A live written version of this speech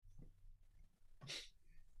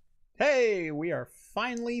Hey, we are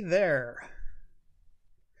finally there.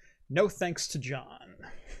 No thanks to John.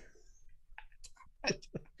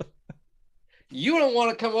 You don't want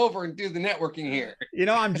to come over and do the networking here. You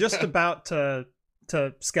know, I'm just about to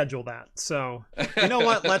schedule that. So, you know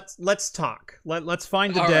what? Let's talk. Let's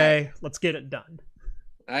find a All day. right. Let's get it done.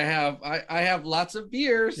 I have lots of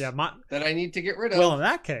beers Yeah, that I need to get rid of. well, in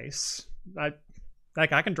that case, I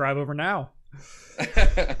can drive over now.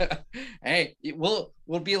 Hey, we'll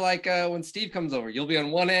be like when Steve comes over. You'll be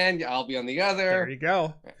on one end, I'll be on the There other, you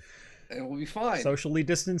go. and we'll be fine. Socially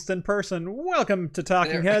distanced in person. Welcome to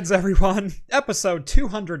Talking There- Heads, everyone. Episode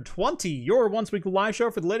 220, your once weekly live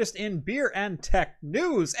show for the latest in beer and tech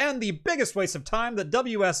news, and the biggest waste of time that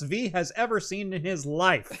WSV has ever seen in his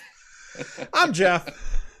life. I'm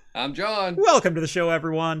Jeff. I'm John. Welcome to the show,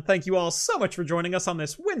 everyone. Thank you all so much for joining us on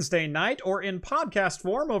this Wednesday night, or in podcast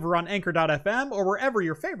form over on Anchor.fm, or wherever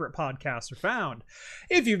your favorite podcasts are found.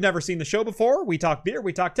 If you've never seen the show before, we talk beer,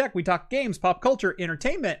 we talk tech, we talk games, pop culture,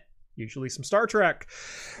 entertainment, usually some Star Trek.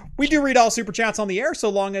 We do read all super chats on the air, so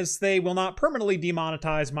long as they will not permanently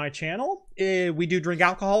demonetize my channel. We do drink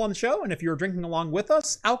alcohol on the show, and if you're drinking along with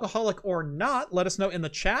us, alcoholic or not, let us know in the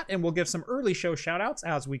chat, and we'll give some early show shoutouts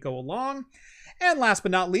as we go along. And last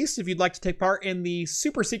but not least, if you'd like to take part in the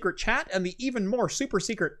super secret chat and the even more super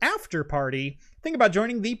secret after party, think about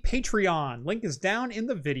joining the Patreon. Link is down in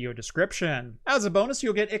the video description. As a bonus,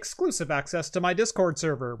 you'll get exclusive access to my Discord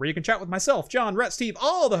server, where you can chat with myself, John, Rhett, Steve,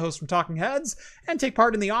 all the hosts from Talking Heads, and take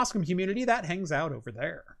part in the awesome community that hangs out over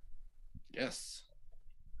there. Yes.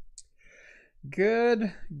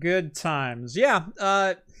 Good times. Yeah,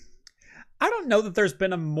 I don't know that there's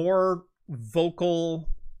been a more vocal...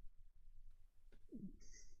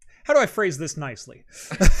 How do I phrase this nicely?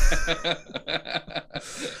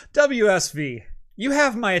 WSV, you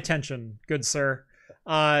have my attention, good sir.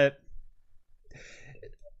 I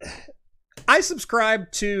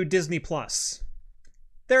subscribe to Disney Plus.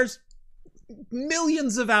 There's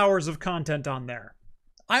millions of hours of content on there.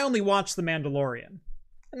 I only watch The Mandalorian,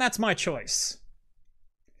 and that's my choice.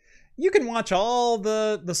 You can watch all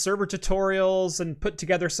the server tutorials and put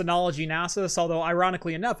together Synology Nasus, although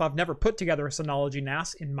ironically enough, I've never put together a Synology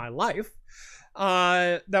NAS in my life.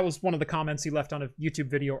 That was one of the comments he left on a YouTube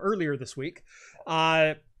video earlier this week.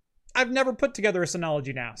 I've never put together a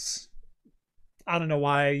Synology NAS. I don't know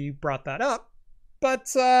why you brought that up, but...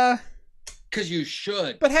 Because you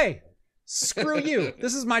should. But hey, screw you.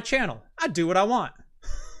 This is my channel. I do what I want.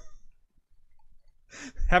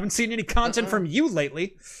 Haven't seen any content from you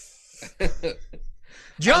lately.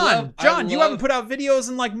 John, you haven't put out videos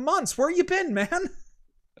in like months. Where you been, man?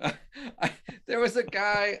 There was a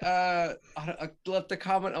guy left a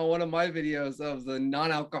comment on one of my videos of the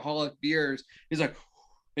non-alcoholic beers. He's like,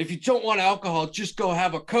 if you don't want alcohol, just go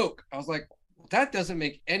have a Coke. I was like, that doesn't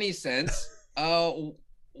make any sense.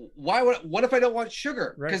 What if I don't want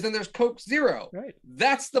sugar? Because Right. then there's Coke Zero. Right.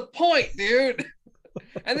 That's the point, dude.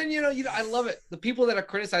 And then you know, I love it. The people that are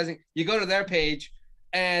criticizing, you go to their page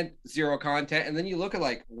and zero content, and then you look at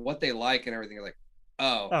like what they like and everything. You're like,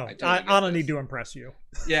 oh, I totally don't need to impress you.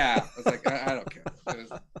 Yeah, it's like I don't care.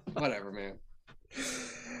 Whatever, man.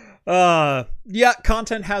 Yeah,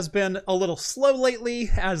 content has been a little slow lately.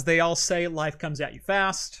 As they all say, life comes at you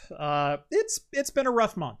fast. It's been a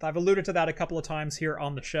rough month. I've alluded to that a couple of times here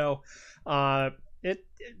on the show.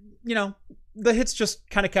 You know, the hits just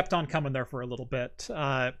kind of kept on coming there for a little bit.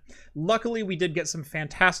 Luckily, we did get some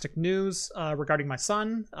fantastic news regarding my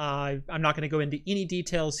son. I'm not going to go into any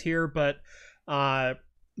details here, but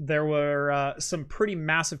there were some pretty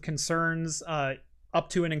massive concerns up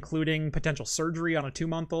to and including potential surgery on a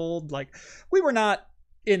 2-month-old. Like, we were not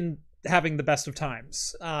in having the best of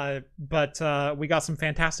times, but we got some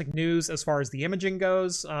fantastic news as far as the imaging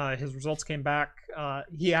goes. His results came back.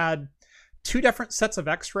 He had 2 different sets of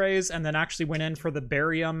x-rays and then actually went in for the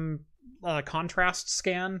barium contrast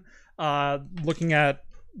scan, looking at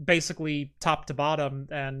basically top to bottom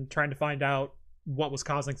and trying to find out what was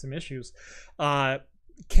causing some issues.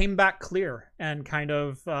 Came back clear and kind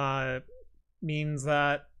of means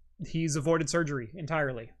that he's avoided surgery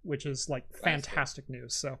entirely, which is like fantastic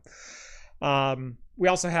news. So we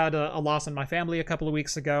also had a loss in my family a couple of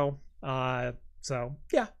weeks ago. So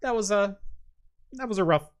yeah, that was a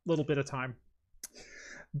rough little bit of time.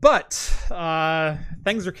 But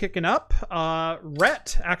things are kicking up.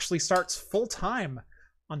 Rhett actually starts full time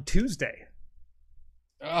on Tuesday.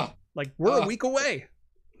 Like, we're a week away.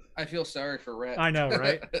 I feel sorry for Rhett. I know,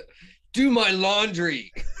 right? Do my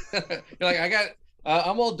laundry. You're like,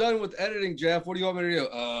 I'm all done with editing, Jeff. What do you want me to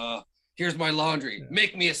do? Here's my laundry. Yeah.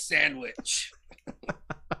 Make me a sandwich.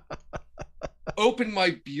 Open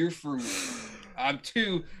my beer for me.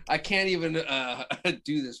 I can't even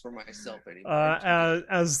do this for myself anymore.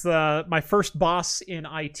 As my first boss in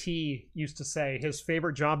IT used to say, his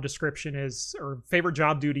favorite job description is, or favorite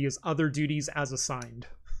job duty is, other duties as assigned.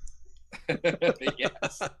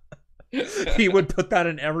 Yes. He would put that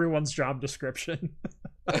in everyone's job description.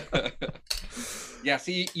 Yeah,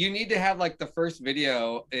 see, you need to have like the first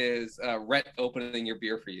video is Rhett opening your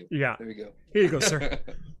beer for you. Yeah. There we go. Here you go, sir.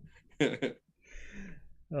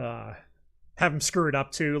 Have him screw it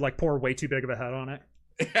up too, like pour way too big of a head on it.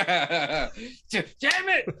 Damn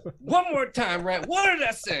it! One more time, Rhett. What did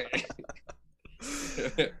I say?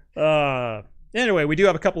 Anyway, we do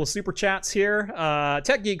have a couple of super chats here.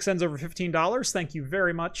 Tech Geek sends over $15. Thank you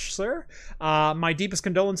very much, sir. My deepest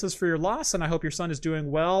condolences for your loss, and I hope your son is doing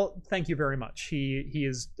well. Thank you very much. He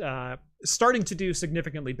is starting to do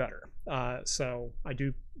significantly better. So I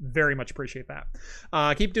do very much appreciate that.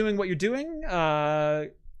 Keep doing what you're doing to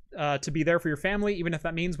be there for your family, even if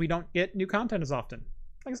that means we don't get new content as often.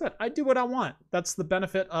 Like I said, I do what I want. That's the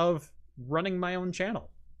benefit of running my own channel.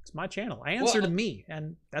 It's my channel. I answer to me,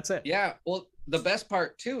 and that's it. Yeah. Well, the best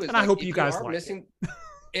part too is, and I hope you guys like it.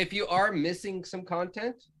 If you are missing some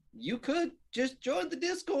content, you could just join the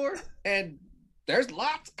Discord, and there's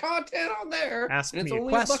lots of content on there. Ask and it's me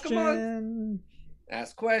only a question. $1 a month.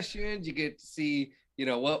 Ask questions. You get to see,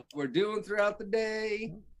 what we're doing throughout the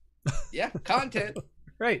day. Yeah, content.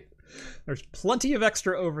 Right. There's plenty of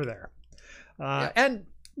extra over there. And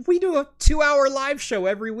we do a 2-hour live show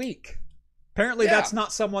every week. Apparently that's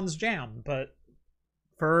not someone's jam, but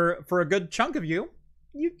for a good chunk of you,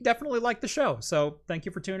 you definitely like the show. So thank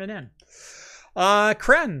you for tuning in.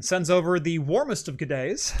 Kren sends over the warmest of good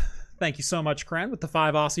days. Thank you so much, Kren, with the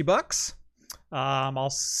 5 Aussie bucks. I'll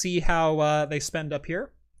see how they spend up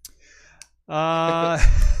here.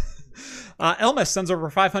 Elmas sends over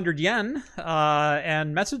 500 yen,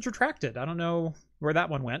 and message retracted. I don't know where that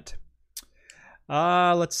one went.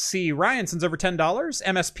 Let's see. Ryan sends over $10.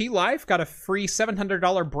 MSP Life got a free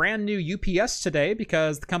 $700 brand new UPS today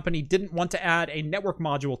because the company didn't want to add a network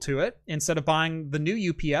module to it. Instead of buying the new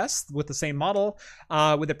UPS with the same model,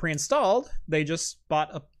 with it pre-installed, they just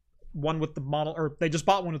bought one with the model, or they just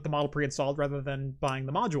bought one with the model pre-installed rather than buying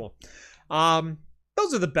the module.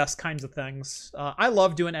 Those are the best kinds of things. I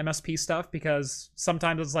love doing MSP stuff because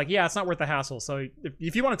sometimes it's like, yeah, it's not worth the hassle. So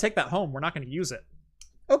if you want to take that home, we're not going to use it.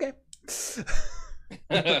 Okay.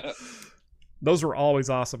 Those were always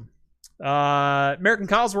awesome. American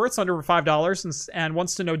Cosworth's under $5 and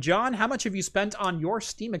wants to know, John, how much have you spent on your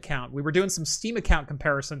Steam account? We were doing some Steam account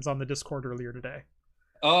comparisons on the Discord earlier today.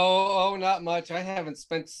 Oh, not much. I haven't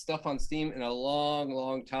spent stuff on Steam in a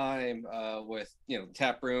long time, with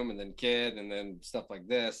Taproom and then Kid and then stuff like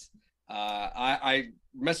this. I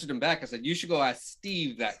messaged him back. I said, you should go ask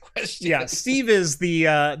Steve that question. Yeah, Steve is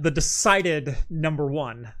the decided number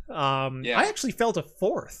one. I actually fell to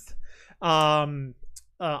 4th on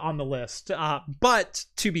the list. But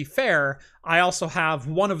to be fair, I also have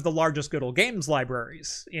one of the largest Good Old Games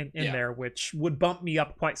libraries in there, which would bump me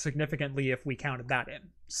up quite significantly if we counted that in.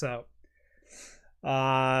 So,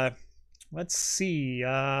 let's see.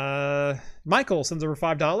 Michael sends over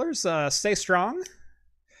 $5. Stay strong.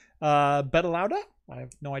 Betalauda? I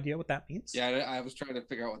have no idea what that means. Yeah, I was trying to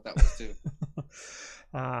figure out what that was too.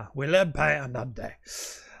 We live by another day.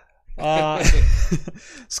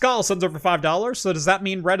 Skull sends over $5. So does that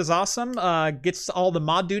mean Red is awesome? Gets all the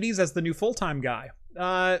mod duties as the new full-time guy.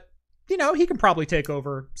 He can probably take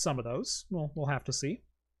over some of those. We'll have to see.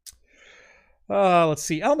 Let's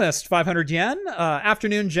see. Elmist, 500 yen.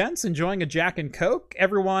 Afternoon, gents. Enjoying a Jack and Coke.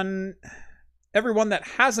 Everyone that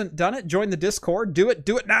hasn't done it, join the Discord. Do it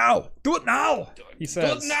now. Do it now. He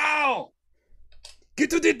says. Do it now.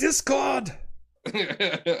 Get to the Discord.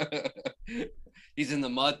 He's in the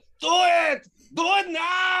mud. Do it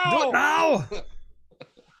now. Do it now.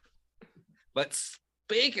 But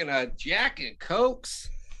speaking of Jack and Cokes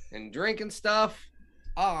and drinking stuff,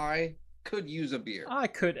 I could use a beer. I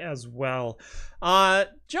could as well.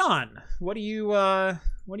 John, what are you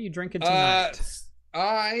drinking tonight?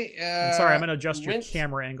 I'm sorry, I'm gonna adjust your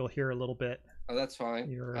camera angle here a little bit. Oh, that's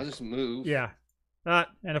fine. I'll just move. Yeah.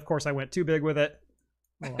 And of course I went too big with it.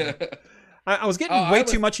 I was getting way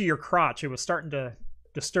too much of your crotch. It was starting to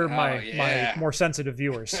disturb my more sensitive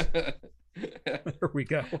viewers. There we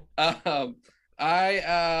go.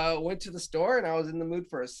 I went to the store and I was in the mood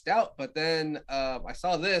for a stout, but then I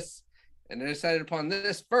saw this and I decided upon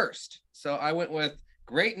this first. So I went with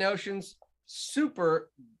Great Notions Super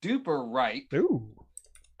Duper Ripe. Ooh.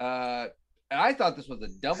 I thought this was a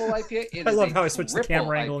double IPA. I love how I switched the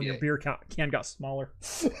camera angle and your beer can got smaller.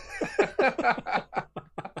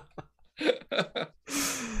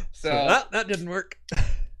 So that didn't work.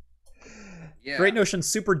 Yeah. Great Notion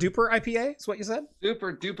Super Duper IPA is what you said?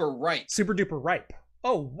 Super duper ripe. Super Duper ripe.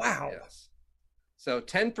 Oh, wow. Yes. So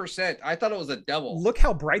 10%. I thought it was a double. Look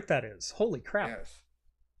how bright that is. Holy crap. Yes.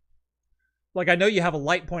 Like, I know you have a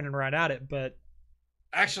light pointing right at it, but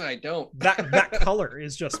actually I don't. that color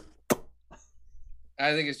is just...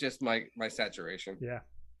 I think it's just my saturation. Yeah.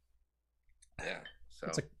 Yeah.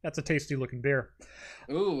 So that's a tasty looking beer.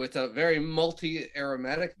 Ooh, it's a very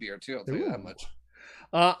multi-aromatic beer too, I'll tell you that much.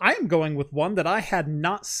 I am going with one that I had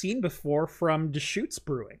not seen before from Deschutes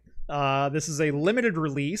Brewing. This is a limited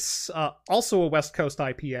release, also a West Coast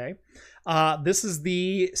IPA. This is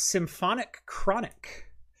the Symphonic Chronic.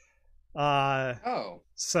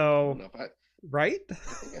 So, right?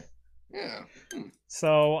 Yeah.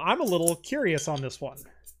 So I'm a little curious on this one.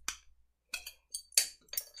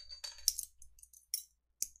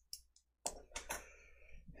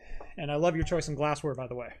 And I love your choice in glassware, by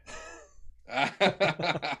the way.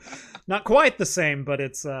 Not quite the same, but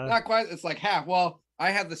it's not quite. It's like half. Well, I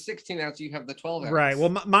have the 16 ounce. You have the 12 ounce. Right. Well,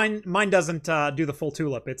 mine doesn't do the full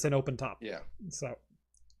tulip. It's an open top. Yeah. So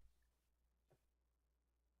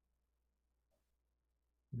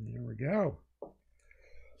there we go.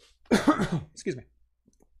 Excuse me.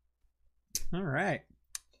 All right.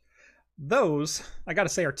 Those, I got to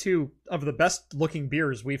say, are two of the best looking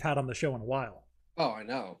beers we've had on the show in a while. Oh, I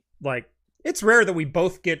know. Like, it's rare that we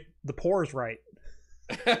both get the pours right.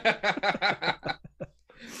 That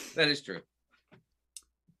is true.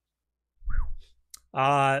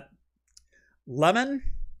 Lemon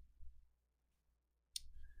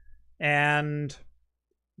and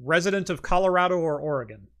resident of Colorado or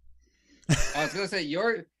Oregon. I was going to say,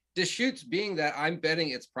 your Deschutes being that, I'm betting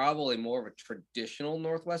it's probably more of a traditional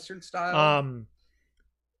Northwestern style.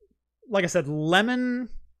 Like I said, lemon,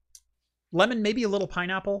 maybe a little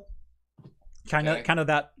pineapple, kind of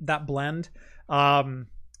that blend,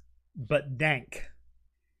 but dank,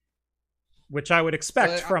 which I would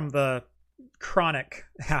expect from the chronic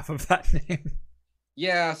half of that name.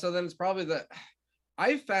 Yeah, so then it's probably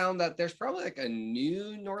I found that there's probably like a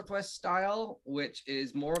new Northwest style, which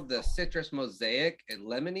is more of the citrus mosaic and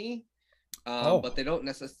lemony, but they don't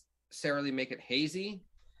necessarily make it hazy.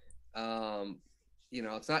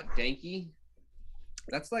 It's not danky.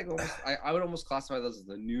 That's like almost, I would almost classify those as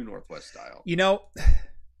the new Northwest style.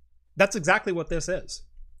 That's exactly what this is.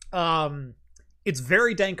 It's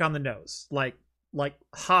very dank on the nose, like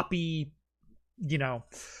hoppy,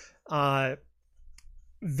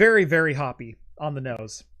 very, very hoppy on the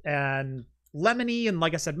nose, and lemony, and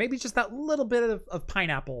like I said, maybe just that little bit of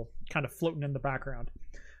pineapple kind of floating in the background.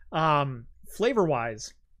 Flavor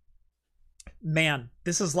wise, man,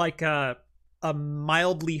 this is like a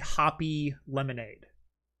mildly hoppy lemonade.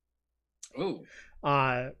 Ooh.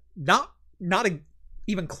 Not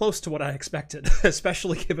even close to what I expected,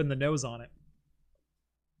 especially given the nose on it.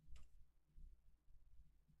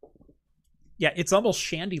 Yeah, it's almost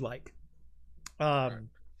shandy like. I'm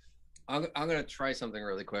gonna try something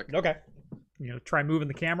really quick. Okay. Try moving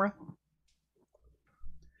the camera.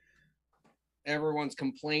 Everyone's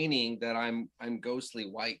complaining that I'm ghostly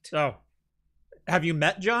white. Oh. Have you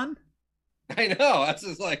met John? I know. That's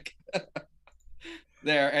just like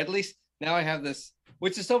there. At least now I have this,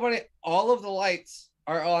 which is so funny. All of the lights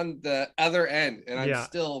are on the other end, and I'm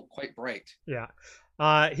still quite bright. Yeah.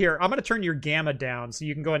 Here, I'm gonna turn your gamma down so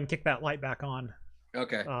you can go ahead and kick that light back on.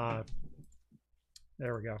 Okay.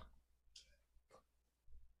 There we go.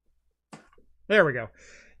 There we go.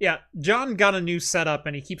 Yeah, John got a new setup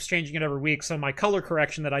and he keeps changing it every week, so my color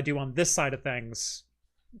correction that I do on this side of things.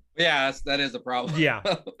 Yeah, that is a problem. Yeah.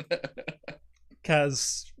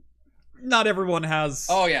 Because not everyone has...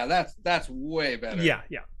 Oh, yeah, that's way better. Yeah.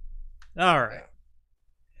 All right.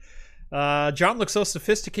 John looks so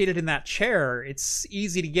sophisticated in that chair. It's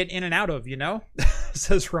easy to get in and out of,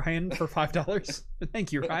 says Ryan for $5.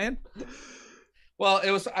 Thank you, Ryan. Well,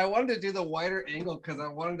 I wanted to do the wider angle because I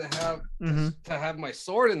wanted to have my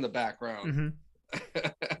sword in the background.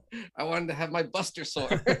 I wanted to have my Buster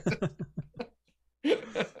sword.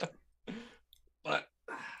 But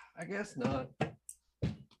I guess not.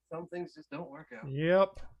 Some things just don't work out.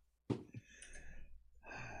 Yep.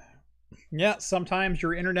 Yeah, sometimes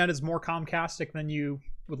your internet is more Comcastic than you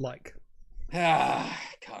would like.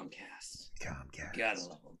 Comcast. Gotta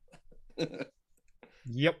love them.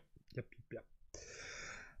 Yep.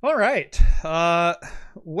 All right.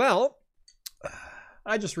 Well,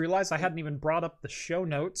 I just realized I hadn't even brought up the show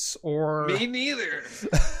notes or... Me neither.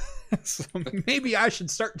 So maybe I should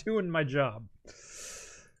start doing my job.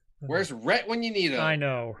 Where's Rhett when you need him? I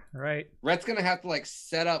know, right? Rhett's going to have to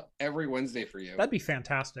set up every Wednesday for you. That'd be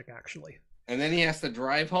fantastic, actually. And then he has to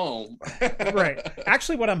drive home. Right.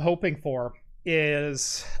 Actually, what I'm hoping for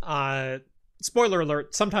is, spoiler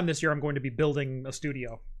alert, sometime this year I'm going to be building a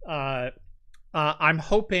studio. I'm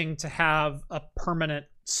hoping to have a permanent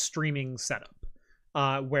streaming setup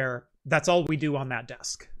where that's all we do on that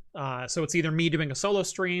desk. So it's either me doing a solo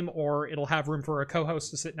stream or it'll have room for a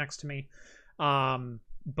co-host to sit next to me.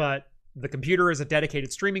 But the computer is a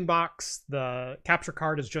dedicated streaming box. The capture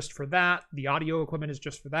card is just for that. The audio equipment is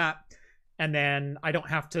just for that. And then I don't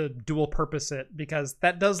have to dual purpose it, because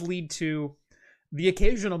that does lead to the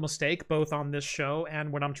occasional mistake, both on this show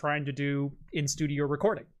and when I'm trying to do in-studio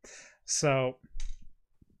recording. So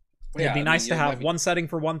it'd be nice to have one setting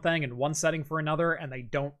for one thing and one setting for another, and they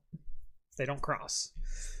don't cross.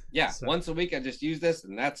 Yeah, so once a week I just use this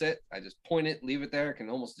and that's it. I just point it, leave it there. I can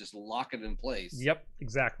almost just lock it in place. Yep,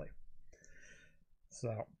 exactly.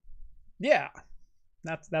 So yeah,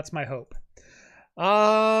 that's my hope.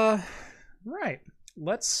 Right.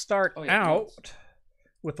 Let's start out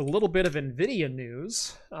with a little bit of NVIDIA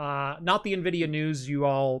news. Not the NVIDIA news you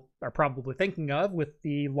all are probably thinking of with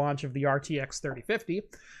the launch of the RTX 3050.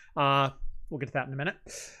 We'll get to that in a minute.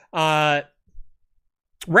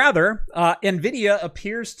 Rather, NVIDIA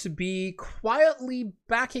appears to be quietly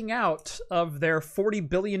backing out of their $40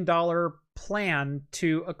 billion plan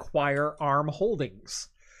to acquire ARM Holdings.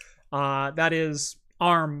 That is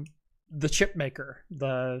ARM, the chip maker.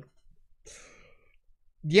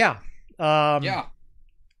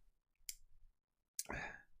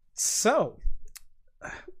 So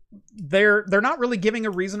they're not really giving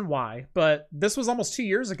a reason why, but this was almost 2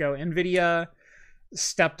 years ago. NVIDIA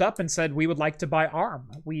stepped up and said, we would like to buy ARM.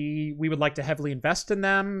 We would like to heavily invest in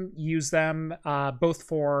them, use them both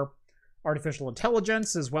for artificial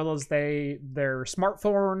intelligence as well as their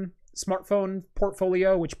smartphone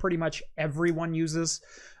portfolio, which pretty much everyone uses.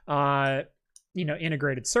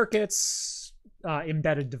 Integrated circuits,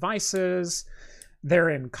 embedded devices. They're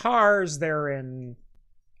in cars. They're in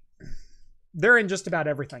just about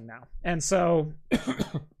everything now. And so,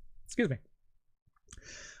 excuse me.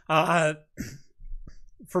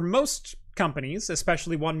 For most companies,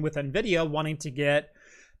 especially one with NVIDIA wanting to get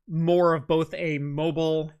more of both a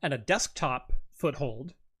mobile and a desktop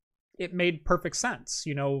foothold, it made perfect sense.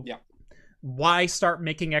 Why start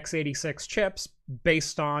making x86 chips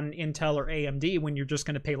based on Intel or AMD when you're just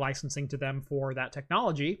going to pay licensing to them for that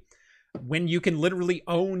technology, when you can literally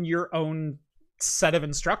own your own set of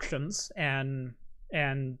instructions and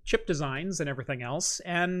chip designs and everything else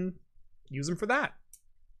and use them for that.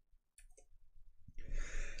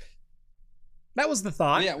 That was the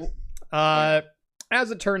thought. Yeah. As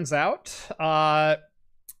it turns out,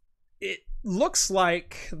 it looks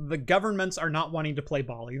like the governments are not wanting to play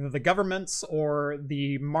ball. Either the governments or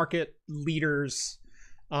the market leaders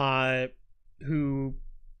who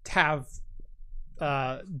have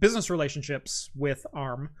business relationships with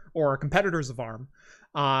ARM or competitors of ARM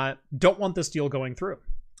don't want this deal going through.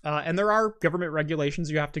 And there are government regulations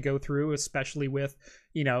you have to go through, especially with,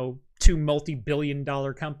 two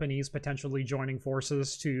multi-billion-dollar companies potentially joining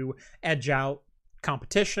forces to edge out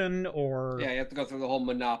competition or... Yeah, you have to go through the whole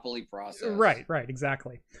monopoly process. Right,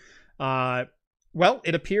 exactly. Well,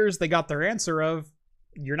 it appears they got their answer of,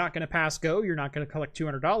 you're not going to pass go, you're not going to collect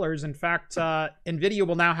 $200. In fact, NVIDIA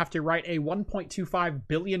will now have to write a $1.25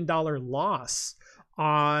 billion loss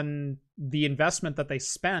on the investment that they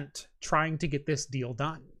spent trying to get this deal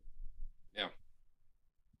done. Yeah.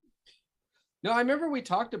 No, I remember we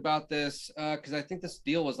talked about this because I think this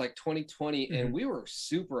deal was like 2020, and we were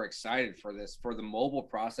super excited for this, for the mobile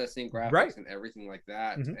processing, graphics, and everything like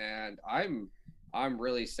that. And I'm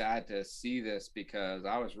really sad to see this, because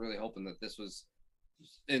I was really hoping that this was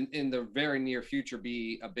in the very near future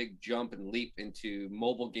be a big jump and leap into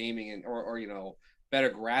mobile gaming and or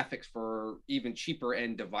better graphics for even cheaper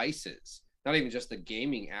end devices. Not even just the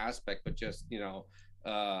gaming aspect, but just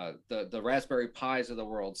the Raspberry Pis of the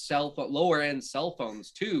world, lower end cell phones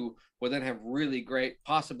too, would then have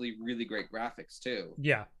possibly really great graphics too.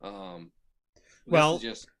 Yeah. Well,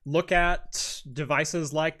 just look at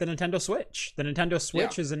devices like the Nintendo Switch. The Nintendo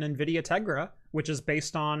Switch is an NVIDIA Tegra, which is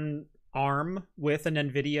based on ARM with an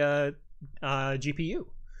NVIDIA GPU.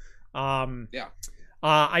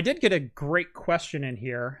 I did get a great question in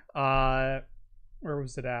here. Where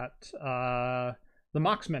was it at? The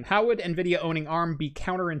Moxman. How would NVIDIA owning ARM be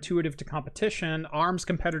counterintuitive to competition? ARM's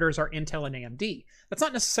competitors are Intel and AMD. That's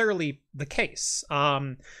not necessarily the case.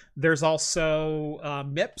 There's also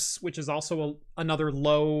MIPS, which is also another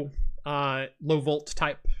low volt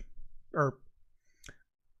type or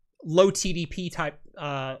low TDP type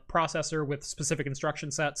processor with specific instruction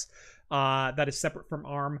sets that is separate from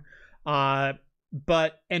ARM.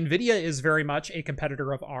 but NVIDIA is very much a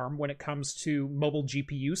competitor of ARM when it comes to mobile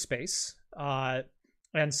GPU space.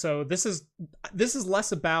 And so this is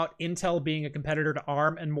less about Intel being a competitor to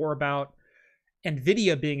ARM and more about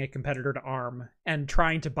NVIDIA being a competitor to ARM and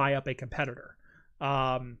trying to buy up a competitor.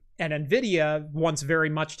 And NVIDIA wants very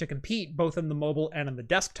much to compete both in the mobile and in the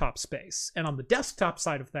desktop space. And on the desktop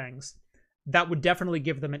side of things, that would definitely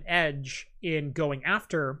give them an edge in going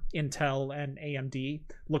after Intel and AMD.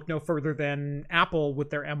 Look no further than Apple with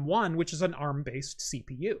their M1, which is an ARM-based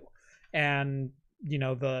CPU. And, you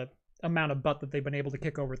know, the amount of butt that they've been able to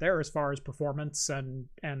kick over there as far as performance and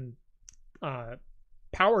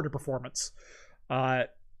power to performance,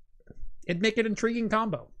 it'd make an intriguing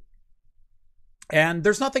combo. And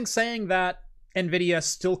there's nothing saying that NVIDIA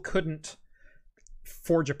still couldn't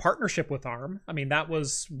forge a partnership with ARM. I mean, that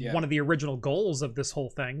was one of the original goals of this whole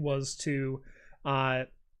thing, was to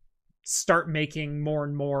start making more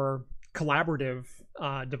and more collaborative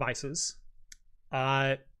devices.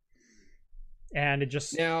 And it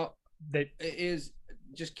just... Now, is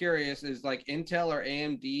just curious, is like Intel or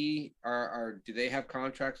AMD, do they have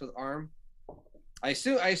contracts with ARM? I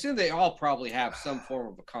assume they all probably have some form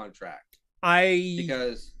of a contract.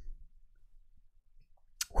 Because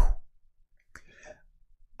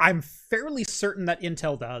I'm fairly certain that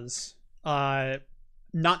Intel does.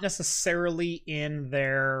 Not necessarily in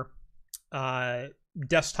their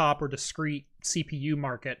desktop or discrete CPU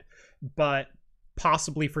market, but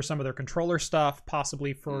possibly for some of their controller stuff,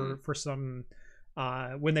 possibly for some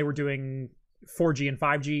when they were doing 4G and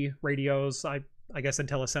 5G radios. I guess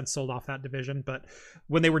Intel has since sold off that division, but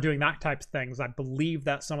when they were doing that type of things, I believe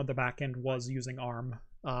that some of the back end was using ARM.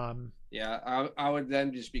 I would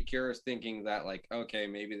then just be curious, thinking that, like, okay,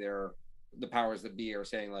 maybe the powers that be are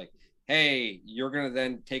saying, like, hey, you're going to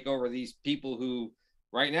then take over these people who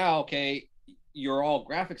right now, okay, you're all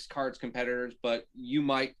graphics cards competitors, but you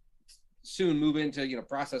might soon move into, you know,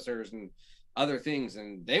 processors and other things,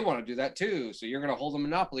 and they want to do that too. So you're going to hold a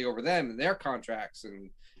monopoly over them and their contracts and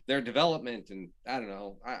their development. And I don't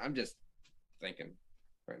know. I'm just thinking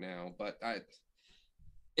right now, but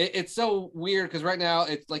it's so weird because right now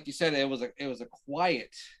it's like you said, it was a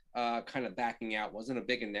quiet kind of backing out. Wasn't a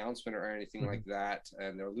big announcement or anything like that,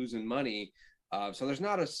 and they're losing money. So there's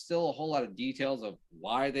not still a whole lot of details of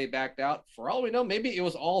why they backed out. For all we know, maybe it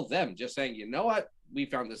was all of them just saying, you know what, we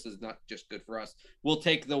found this is not just good for us. We'll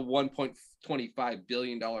take the $1.25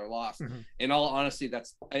 billion loss. In all honesty, it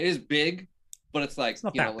is big, but it's like, it's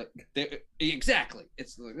you know, like, exactly.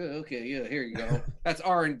 It's like, okay, yeah, here you go. That's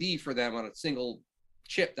R&D for them on a single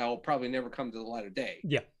chip that will probably never come to the light of day.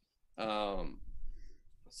 Yeah.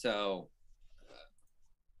 So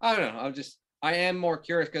I don't know. I am more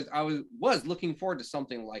curious because I was looking forward to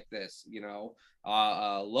something like this, you know,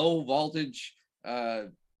 low voltage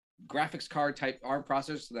graphics card type ARM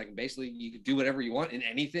processor, so that basically you can do whatever you want in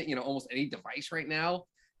anything, you know, almost any device right now.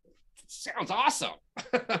 It sounds awesome.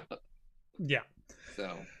 Yeah.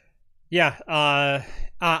 So yeah, I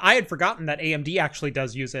had forgotten that AMD actually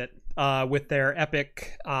does use it with their EPYC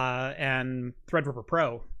and Threadripper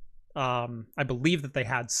Pro. I believe that they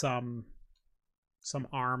had some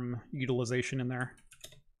ARM utilization in there.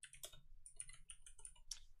 I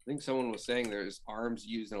think someone was saying there's ARMs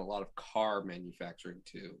used in a lot of car manufacturing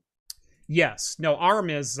too. Yes. No, ARM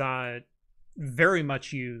is very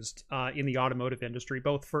much used in the automotive industry,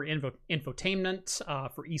 both for infotainment,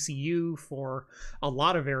 for ECU, for a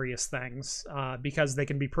lot of various things, because they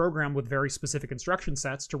can be programmed with very specific instruction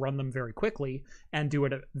sets to run them very quickly and do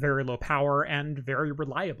it at very low power and very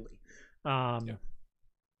reliably.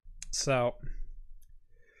 So,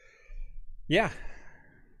 yeah.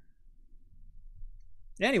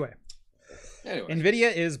 Anyway,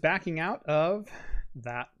 NVIDIA is backing out of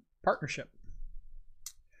that partnership.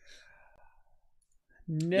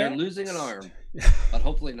 They're losing an arm, but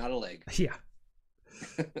hopefully not a leg. Yeah.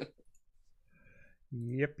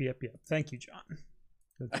 Yep. Thank you, John.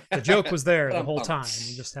 The joke was there the whole time.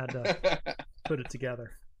 You just had to put it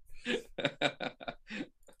together.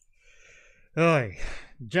 Oy,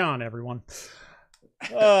 John, everyone.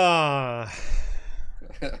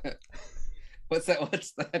 What's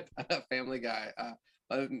that Family Guy?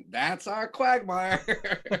 That's our Quagmire.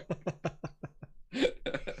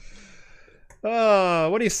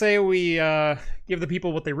 What do you say we give the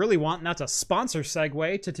people what they really want, and that's a sponsor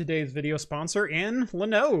segue to today's video sponsor in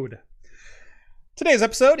Linode. Today's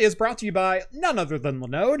episode is brought to you by none other than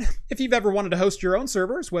Linode. If you've ever wanted to host your own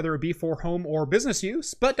servers, whether it be for home or business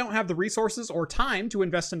use, but don't have the resources or time to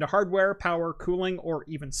invest into hardware, power, cooling, or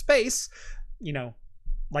even space, you know,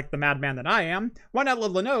 like the madman that I am, why not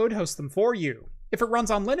let Linode host them for you? If it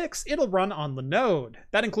runs on Linux, it'll run on Linode.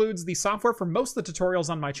 That includes the software for most of the tutorials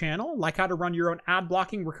on my channel, like how to run your own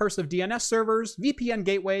ad-blocking recursive DNS servers, VPN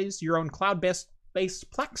gateways, your own cloud-based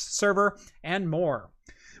Plex server, and more.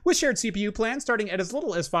 With shared CPU plans starting at as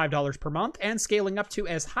little as $5 per month and scaling up to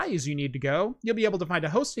as high as you need to go, you'll be able to find a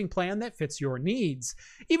hosting plan that fits your needs.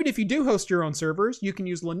 Even if you do host your own servers, you can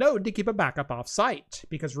use Linode to keep a backup off-site.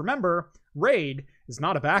 Because remember, RAID is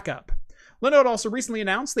not a backup. Linode also recently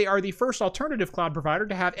announced they are the first alternative cloud provider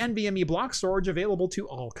to have NVMe block storage available to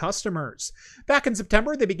all customers. Back in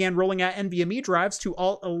September, they began rolling out NVMe drives to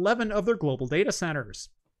all 11 of their global data centers.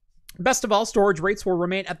 Best of all, storage rates will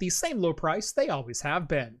remain at the same low price they always have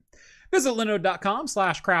been. Visit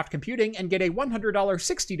linode.com/craftcomputing and get a $100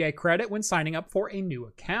 60-day credit when signing up for a new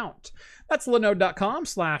account. That's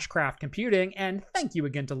linode.com/craftcomputing, and thank you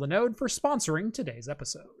again to Linode for sponsoring today's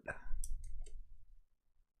episode.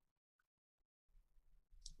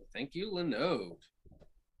 Thank you, Linode.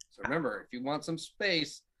 So remember, if you want some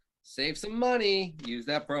space, save some money, use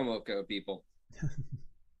that promo code, people.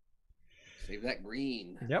 Save that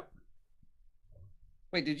green. Yep.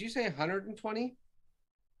 Wait, did you say 120?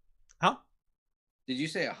 Huh? Did you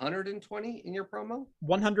say 120 in your promo?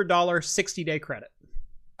 $100 60-day credit.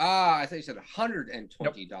 Ah, I thought you said $120.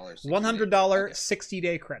 Nope. $100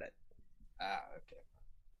 60-day credit. Ah,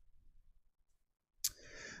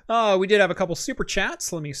 okay. We did have a couple super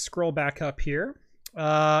chats. Let me scroll back up here.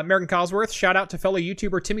 American Cosworth, shout out to fellow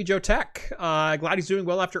YouTuber Timmy Joe Tech. Glad he's doing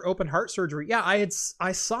well after open heart surgery. Yeah, I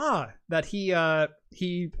saw that he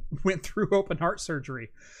went through open heart surgery.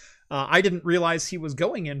 I didn't realize he was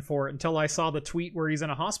going in for it until I saw the tweet where he's in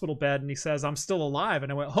a hospital bed and he says, "I'm still alive."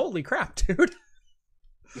 And I went, holy crap, dude.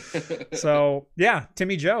 So yeah,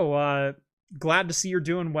 Timmy Joe, glad to see you're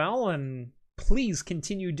doing well, and please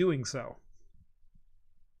continue doing so.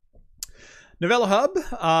 Novella Hub,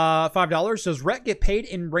 $5. Does Rhett get paid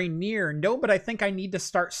in Rainier? No, but I think I need to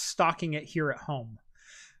start stocking it here at home.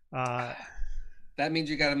 That means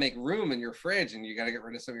you got to make room in your fridge, and you got to get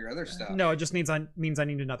rid of some of your other stuff. No, it just means I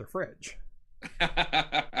need another fridge.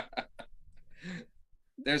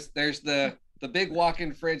 There's the big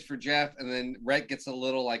walk-in fridge for Jeff, and then Rhett gets a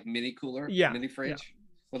little like mini cooler, mini fridge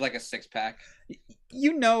with like a 6-pack.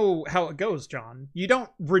 You know how it goes, John. You don't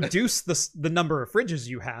reduce the number of fridges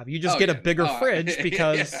you have. You just get a bigger fridge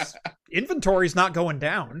because inventory's not going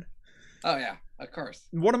down. Oh yeah, of course.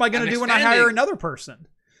 What am I going to do when I hire another person?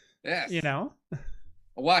 Yes. You know?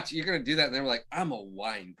 Watch, you're going to do that, and they're like, "I'm a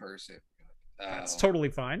wine person." That's totally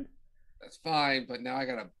fine. That's fine, but now I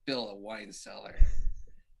got to build a wine cellar.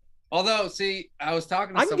 Although, see, I was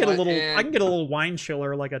talking to someone, I can get a little wine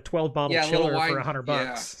chiller, like a 12-bottle chiller for $100.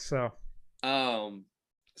 Yeah. So,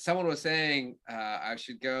 someone was saying I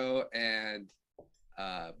should go and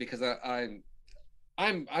because I'm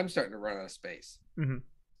starting to run out of space,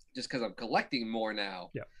 just because I'm collecting more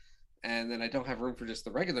now. Yeah, and then I don't have room for just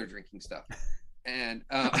the regular drinking stuff. And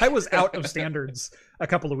I was out of standards a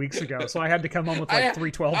couple of weeks ago, so I had to come home with like 3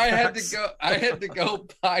 12 packs. I had to go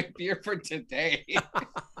buy beer for today.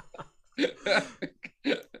 It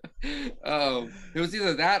was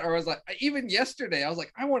either that or I was like, even yesterday I was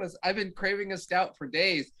like, I've been craving a stout for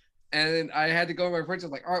days, and then I had to go to my fridge. I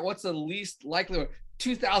was like, all right, what's the least likely one?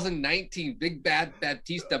 2019 Big Bad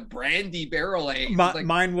Baptista Brandy Barrel Aged.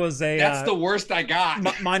 Mine was that's the worst I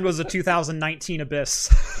got. Mine was a 2019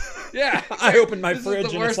 Abyss. Yeah, I opened my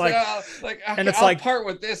fridge and it's like, I'll part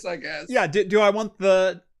with this, I guess. Yeah, do I want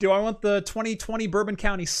the 2020 Bourbon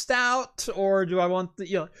County Stout, or do I want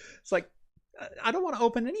the it's like, I don't want to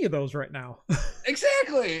open any of those right now.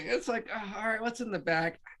 Exactly. It's like, all right, what's in the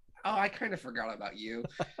back? Oh, I kind of forgot about you.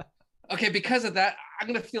 Okay, because of that, I'm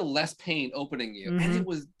gonna feel less pain opening you. And it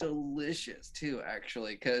was delicious too,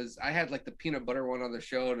 actually, because I had like the peanut butter one on the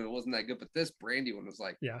show and it wasn't that good, but this brandy one was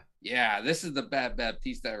like, yeah, this is the Bad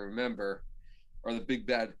Baptiste I remember, or the Big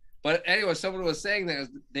Bad. But anyway, someone was saying that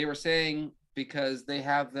they were saying because they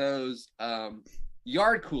have those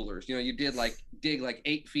yard coolers. You know, you dig like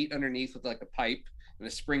 8 feet underneath with like a pipe and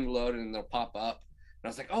a spring load, and they'll pop up. And I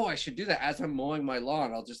was like, oh, I should do that as I'm mowing my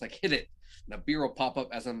lawn. I'll just like hit it. And a beer will pop up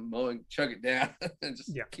as I'm mowing, chug it down, and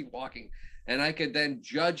just keep walking. And I could then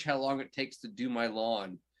judge how long it takes to do my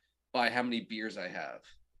lawn by how many beers I have.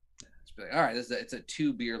 It's like, all right, it's a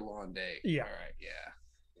 2-beer lawn day. Yeah. All right, yeah.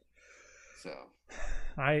 So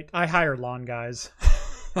I hire lawn guys.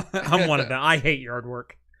 I'm one of them. I hate yard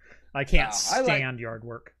work. I can't stand yard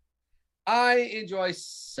work. I enjoy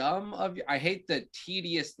some of I hate the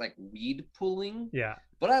tedious like weed pulling. Yeah.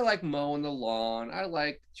 But I like mowing the lawn. I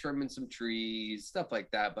like trimming some trees, stuff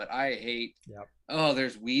like that. But I hate,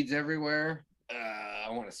 there's weeds everywhere.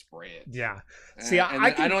 I want to spray it. Yeah. See,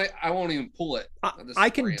 I won't even pull it. I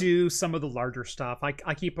can do some of the larger stuff.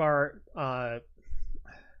 I keep our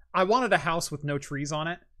I wanted a house with no trees on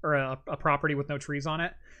it, or a property with no trees on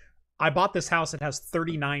it. I bought this house. It has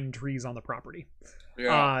 39 trees on the property.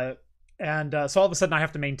 Yeah. So all of a sudden I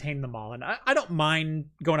have to maintain them all. And I don't mind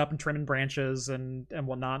going up and trimming branches and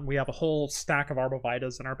whatnot. We have a whole stack of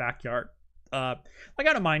arborvitaes in our backyard. I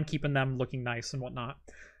don't mind keeping them looking nice and whatnot.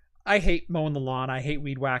 I hate mowing the lawn. I hate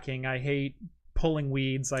weed whacking. I hate pulling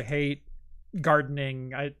weeds. I hate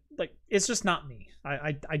gardening. It's just not me.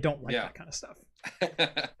 I don't like that kind of stuff.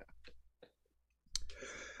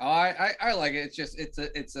 I like it.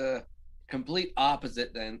 It's a complete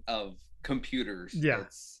opposite then of computers. Yeah.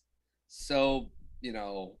 It's so,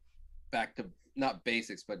 back to not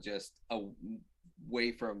basics, but just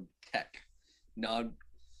away from tech,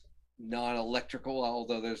 non-electrical,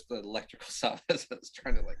 although there's the electrical stuff. I was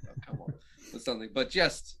trying to come on with something, but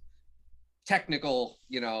just technical,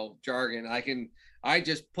 jargon. I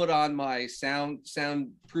just put on my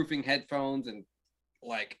soundproofing headphones, and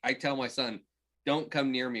I tell my son, don't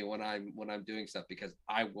come near me when I'm doing stuff, because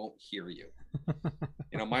I won't hear you.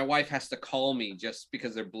 My wife has to call me just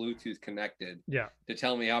because they're Bluetooth connected. Yeah. To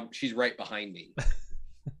tell me she's right behind me.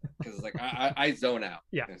 Because I zone out.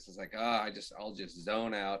 Yeah. It's just I'll just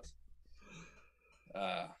zone out.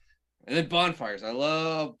 And then bonfires. I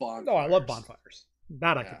love bonfires. Oh, I love bonfires.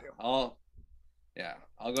 That I can do. I'll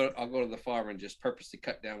go to the farm and just purposely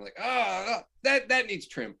cut down that needs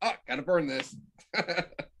trim. Gotta burn this.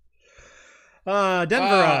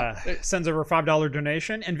 Denver sends over a $5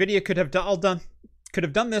 donation. Nvidia could have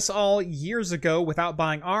done this all years ago without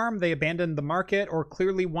buying ARM. They abandoned the market, or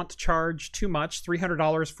clearly want to charge too much,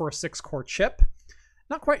 $300 for a 6-core chip.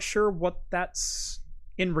 Not quite sure what that's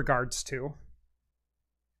in regards to,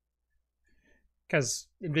 because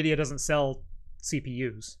Nvidia doesn't sell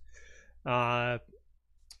CPUs.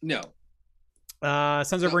 No.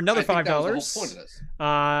 Sends over another $5. That was the whole point of this.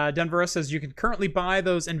 Denver says you can currently buy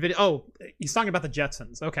those Nvidia. Oh, he's talking about the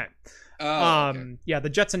Jetsons. Okay. Okay. Yeah, the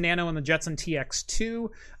Jetson Nano and the Jetson TX2,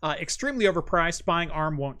 extremely overpriced. Buying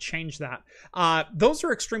ARM won't change that. Those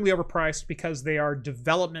are extremely overpriced because they are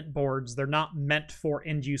development boards. They're not meant for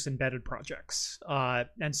end-use embedded projects.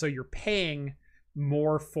 And so you're paying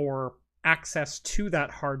more for access to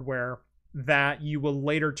that hardware that you will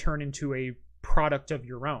later turn into a product of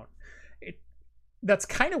your own. That's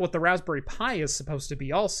kind of what the Raspberry Pi is supposed to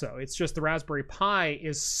be also. It's just the Raspberry Pi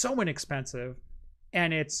is so inexpensive,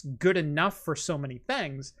 and it's good enough for so many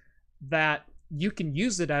things that you can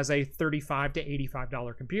use it as a $35 to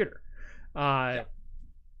 $85 computer. I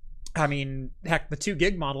mean, heck, the 2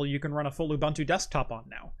 gig model you can run a full Ubuntu desktop on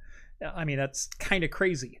now. I mean, that's kind of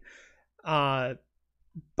crazy. But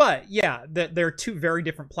yeah, they're 2 very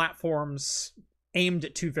different platforms aimed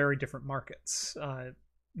at 2 very different markets.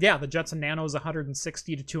 Yeah, the Jetson Nano is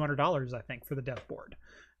 $160 to $200, I think, for the dev board.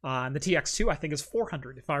 And the TX2, I think, is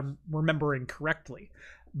 $400, if I'm remembering correctly.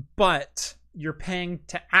 But you're paying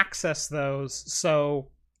to access those,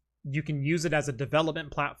 so you can use it as a development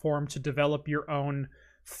platform to develop your own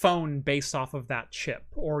phone based off of that chip,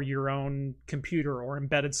 or your own computer or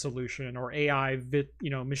embedded solution or AI,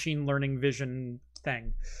 machine learning vision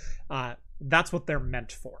thing. That's what they're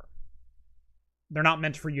meant for. They're not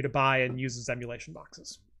meant for you to buy and use as emulation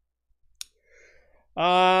boxes.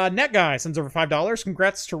 Net Guy sends over $5.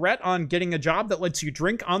 Congrats to Rhett on getting a job that lets you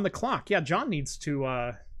drink on the clock. Yeah, John needs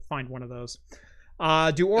to find one of those.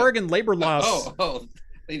 Do Oregon labor laws...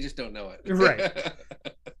 They just don't know it. Right.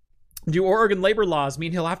 Do Oregon labor laws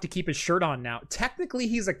mean he'll have to keep his shirt on now? Technically,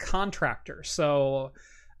 he's a contractor, so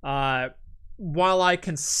while I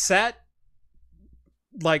can set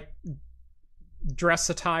dress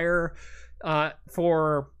attire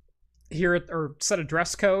for here, or set a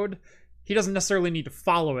dress code, he doesn't necessarily need to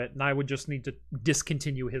follow it, and I would just need to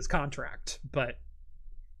discontinue his contract. But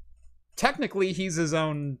technically, he's his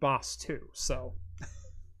own boss too, so.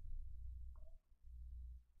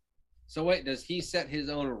 So wait, does he set his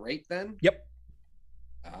own rate then? Yep.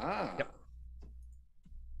 Yep.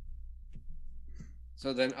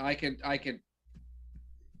 So then I could.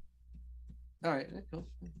 All right, cool.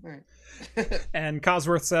 All right. And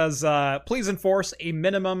Cosworth says, please enforce a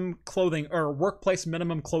minimum clothing or workplace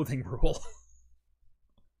minimum clothing rule.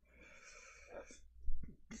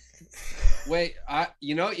 Wait, what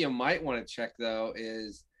you might want to check though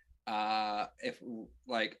is if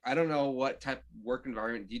I don't know what type of work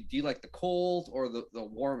environment. Do you like the cold or the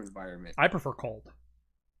warm environment? I prefer cold.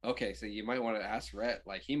 Okay, so you might want to ask Rhett.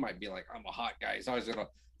 He might be like, I'm a hot guy. He's always gonna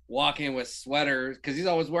walk in with sweaters because he's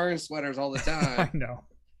always wearing sweaters all the time. I know.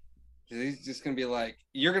 He's just gonna be like,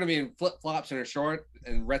 you're gonna be in flip flops and a short,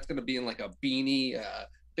 and Rhett's gonna be in like a beanie,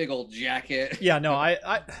 big old jacket. Yeah, no,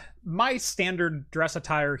 I my standard dress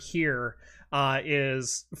attire here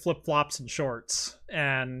is flip flops and shorts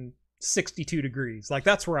and 62 degrees. Like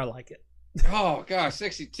that's where I like it. Oh gosh,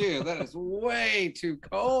 62. That is way too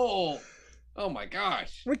cold. Oh my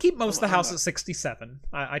gosh. We keep most of the house at 67.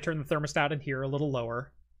 I turn the thermostat in here a little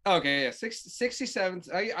lower. Okay, yeah, 67.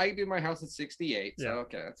 I do my house at 68. So Yeah.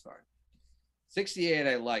 okay, that's fine. 68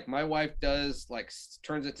 I like. My wife does like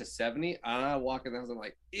turns it to 70. I walk in the house, I'm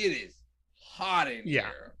like, it is hot in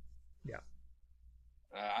here. Yeah.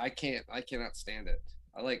 I cannot stand it.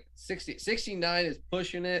 I like 69 is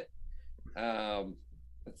pushing it.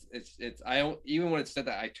 It's I don't, even when it said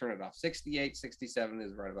that, I turn it off. 68, 67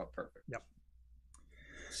 is right about perfect. Yep.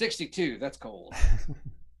 62, that's cold.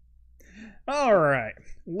 All right,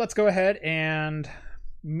 let's go ahead and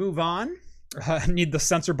move on. I need the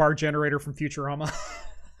sensor bar generator from Futurama.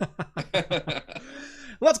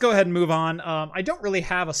 Let's go ahead and move on. I don't really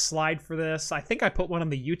have a slide for this. I think I put one in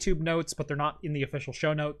the YouTube notes, but they're not in the official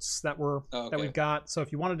show notes that we've got. So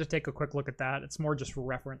if you wanted to take a quick look at that, it's more just for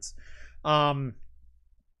reference.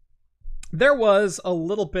 There was a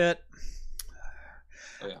little bit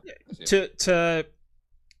to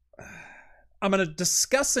I'm going to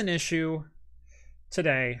discuss an issue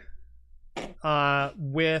today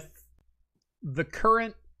with the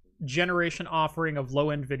current generation offering of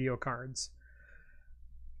low-end video cards.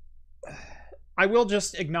 I will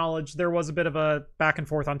just acknowledge there was a bit of a back and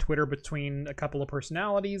forth on Twitter between a couple of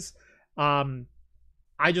personalities.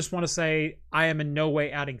 I just want to say I am in no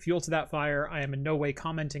way adding fuel to that fire. I am in no way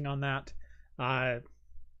commenting on that. I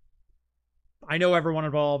know everyone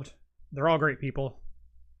involved. They're all great people.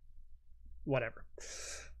 Whatever.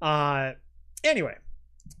 Anyway,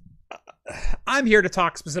 I'm here to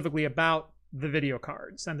talk specifically about the video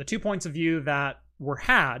cards, and the 2 points of view that were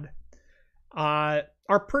had are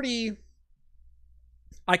pretty...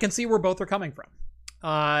 I can see where both are coming from.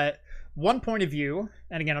 One point of view,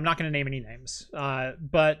 and again, I'm not going to name any names,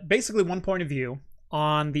 but basically one point of view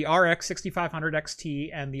on the RX 6500 XT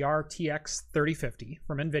and the RTX 3050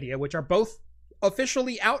 from NVIDIA, which are both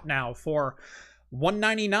officially out now for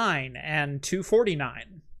 $199 and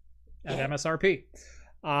 $249 at MSRP.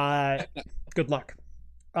 Good luck.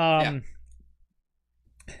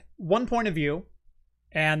 One point of view,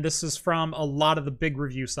 and this is from a lot of the big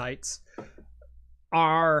review sites,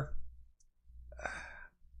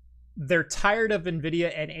 they're tired of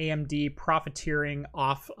NVIDIA and AMD profiteering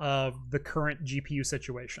off of the current GPU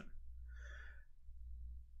situation.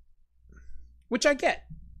 Which I get.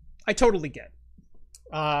 I totally get.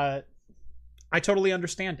 I totally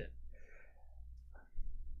understand it.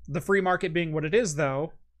 The free market being what it is,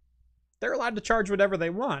 though, they're allowed to charge whatever they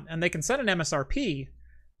want, and they can set an MSRP,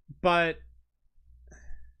 but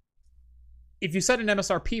if you set an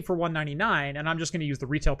MSRP for $199, and I'm just going to use the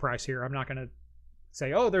retail price here, I'm not going to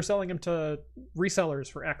say, oh, they're selling them to resellers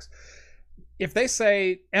for X. If they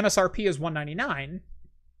say MSRP is $199,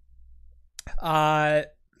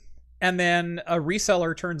 and then a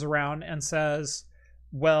reseller turns around and says,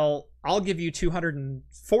 well, I'll give you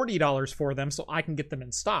 $240 for them so I can get them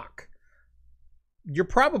in stock, you're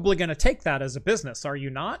probably going to take that as a business, are you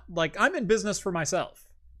not? Like, I'm in business for myself.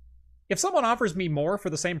 If someone offers me more for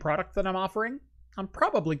the same product that I'm offering, I'm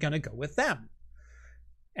probably going to go with them.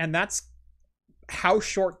 And that's how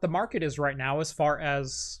short the market is right now as far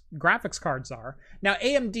as graphics cards are. Now,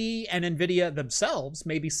 AMD and NVIDIA themselves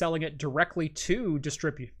may be selling it directly to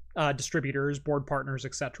distributors, board partners,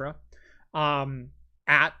 etc.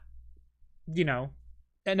 At, you know,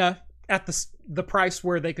 and at the price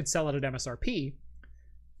where they could sell it at MSRP.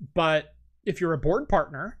 But if you're a board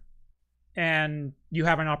partner and you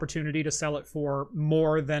have an opportunity to sell it for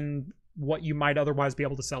more than what you might otherwise be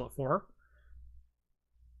able to sell it for,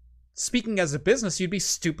 speaking as a business, you'd be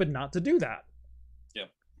stupid not to do that. Yep.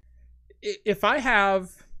 If I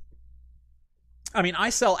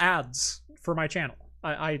sell ads for my channel.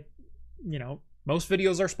 I most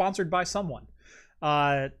videos are sponsored by someone.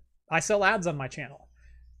 I sell ads on my channel.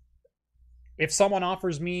 If someone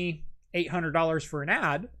offers me $800 for an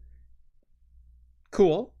ad,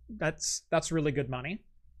 cool. That's really good money.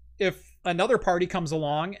 If another party comes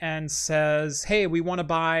along and says, hey, we want to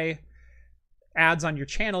buy ads on your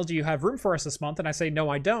channel, do you have room for us this month? And I say, no,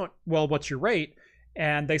 I don't. Well, what's your rate?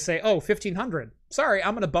 And they say, oh, $1,500. Sorry,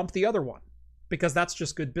 I'm going to bump the other one because that's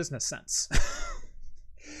just good business sense.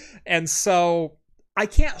 And so I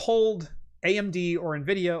can't hold AMD or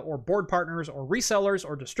NVIDIA or board partners or resellers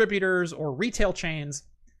or distributors or retail chains.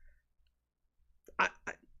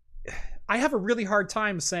 I have a really hard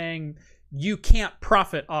time saying you can't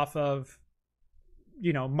profit off of,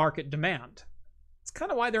 market demand. It's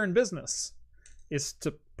kind of why they're in business, is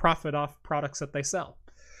to profit off products that they sell.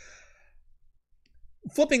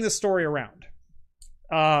 Flipping this story around,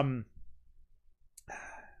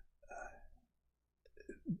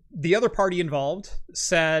 the other party involved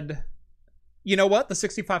said, you know what, the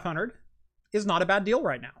 6500 is not a bad deal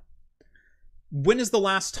right now. When is the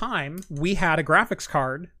last time we had a graphics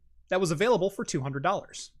card that was available for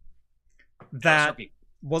 $200? That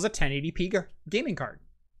was a 1080p gaming card.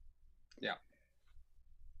 Yeah.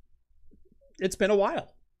 It's been a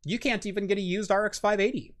while. You can't even get a used RX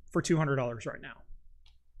 580 for $200 right now.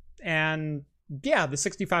 And yeah, the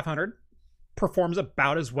 6500 performs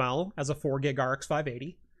about as well as a 4 gig RX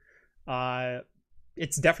 580.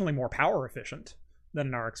 It's definitely more power efficient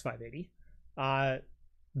than an RX 580.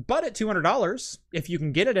 But at $200, if you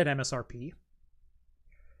can get it at MSRP,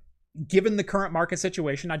 given the current market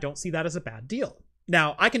situation, I don't see that as a bad deal.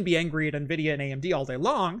 Now, I can be angry at NVIDIA and AMD all day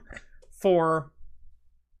long for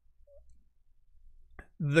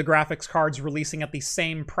the graphics cards releasing at the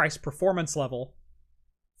same price performance level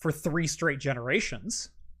for 3 straight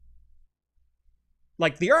generations.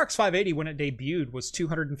 Like, the RX 580 when it debuted was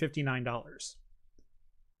 $259.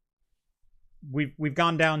 We've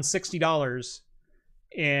gone down $60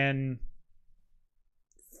 in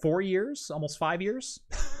 4 years, almost 5 years.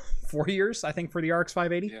 4 years, I think, for the RX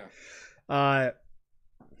 580. Yeah.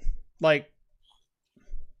 Like,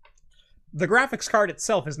 the graphics card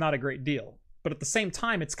itself is not a great deal, but at the same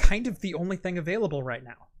time, it's kind of the only thing available right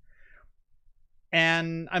now.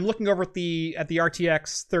 And I'm looking over at the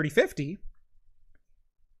RTX 3050.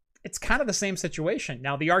 It's kind of the same situation.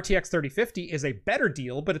 Now, the RTX 3050 is a better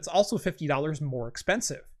deal, but it's also $50 more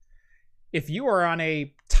expensive. If you are on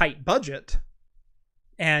a tight budget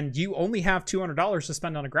and you only have $200 to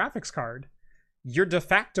spend on a graphics card, your de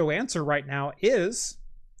facto answer right now is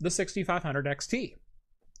the 6500 XT.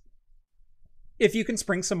 If you can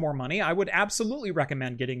spring some more money, I would absolutely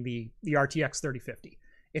recommend getting the RTX 3050.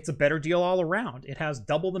 It's a better deal all around. It has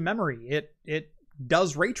double the memory. It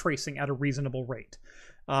does ray tracing at a reasonable rate.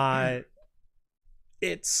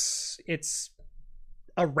 It's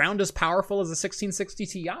around as powerful as a 1660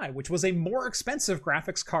 Ti, which was a more expensive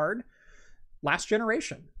graphics card last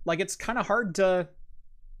generation. Like, it's kind of hard to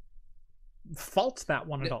fault that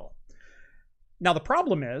one at all. Now, the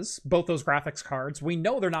problem is, both those graphics cards, we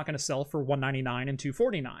know they're not going to sell for $199 and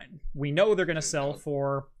 $249. We know they're going to sell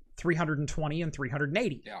for $320 and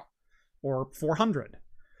 $380. Yeah. Or $400.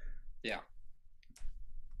 Yeah.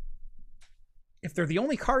 If they're the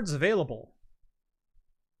only cards available,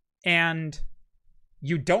 and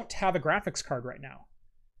you don't have a graphics card right now,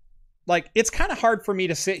 like, it's kind of hard for me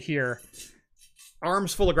to sit here,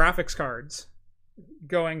 arms full of graphics cards,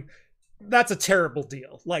 going, that's a terrible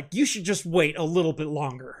deal. Like, you should just wait a little bit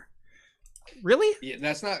longer. Really? Yeah,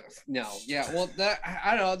 that's not, no. Yeah, well, that,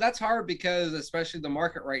 I don't know, that's hard because especially the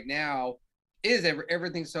market right now is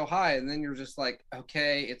everything's so high, and then you're just like,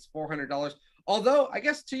 okay, it's $400. Although, I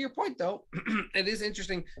guess to your point though, it is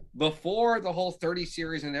interesting, before the whole 30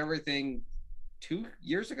 series and everything 2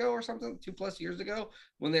 years ago or something, 2+ years ago,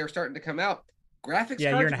 when they were starting to come out, graphics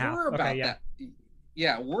cards were about that.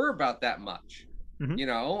 Yeah, were about that much. Mm-hmm. You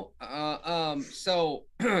know, so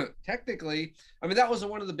technically, I mean, that was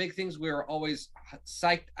one of the big things we were always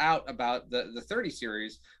psyched out about the 30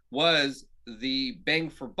 series was the bang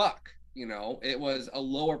for buck. You know, it was a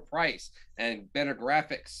lower price and better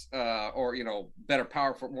graphics, or, you know, better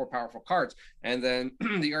powerful, more powerful cards. And then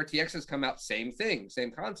the RTXs come out, same thing,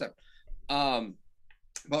 same concept.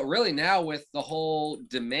 But really now with the whole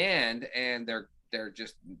demand, and they're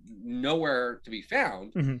just nowhere to be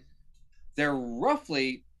found. Mm-hmm. They're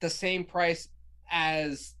roughly the same price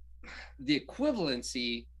as the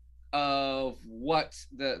equivalency of what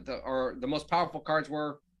the most powerful cards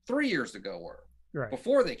were 3 years ago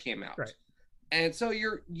before they came out. Right. And so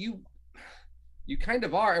you kind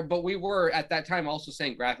of are, but we were at that time also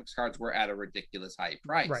saying graphics cards were at a ridiculous high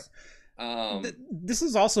price. Right. This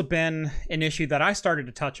has also been an issue that I started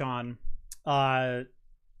to touch on a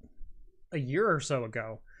year or so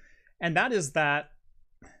ago, and that is that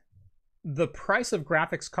the price of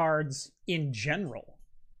graphics cards in general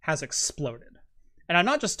has exploded. And I'm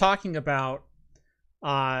not just talking about,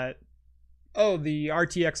 the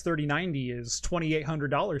RTX 3090 is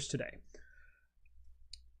 $2,800 today.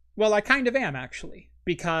 Well, I kind of am, actually,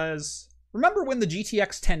 because remember when the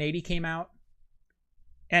GTX 1080 came out?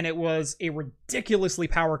 And it was a ridiculously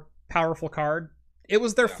powerful card? It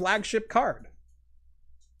was their flagship card.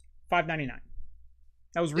 $599.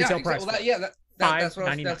 That was retail price. That's what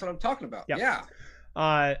I'm talking about. Yeah.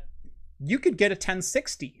 You could get a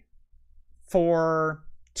 1060 for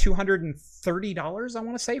 $230, I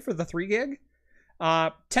want to say, for the 3 gig.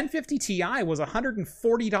 1050 Ti was $140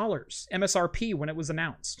 MSRP when it was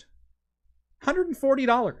announced.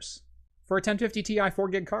 $140 for a 1050 Ti 4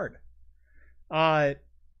 gig card.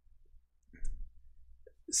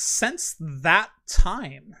 Since that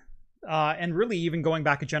time, and really even going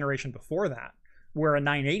back a generation before that, where a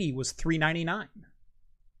 980 was $399.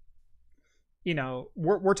 You know,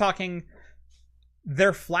 we're talking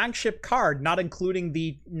their flagship card, not including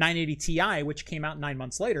the 980 Ti, which came out 9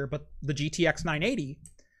 months later, but the GTX 980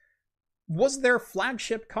 was their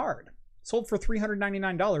flagship card. Sold for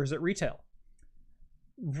 $399 at retail.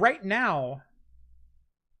 Right now,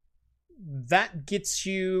 that gets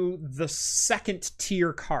you the second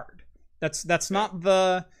tier card. That's not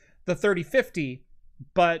the 3050,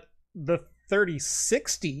 but the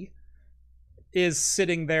 3060 is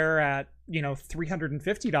sitting there at, you know, $350,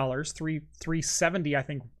 $370, I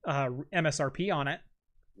think, MSRP on it.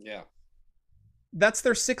 Yeah. That's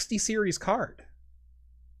their 60 series card.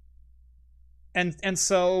 And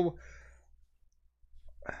so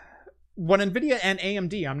what Nvidia and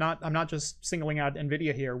AMD, I'm not just singling out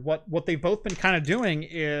Nvidia here, what they've both been kind of doing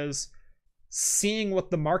is seeing what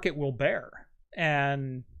the market will bear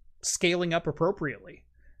and scaling up appropriately.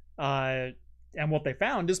 And what they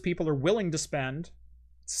found is people are willing to spend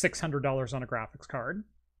 $600 on a graphics card.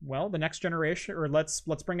 Well, the next generation, or let's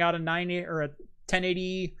bring out a 980 or a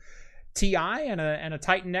 1080 Ti and a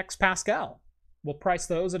Titan X Pascal. We'll price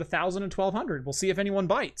those at $1,000 and $1,200. We'll see if anyone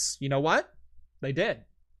bites. You know what? They did.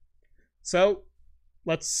 So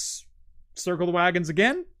let's circle the wagons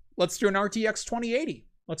again. Let's do an RTX 2080.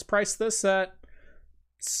 Let's price this at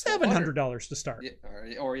 $700 to start.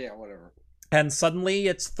 Yeah, or yeah, whatever. And suddenly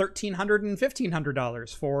it's $1,300 and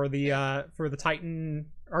 $1,500 for the Titan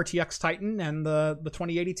RTX Titan and the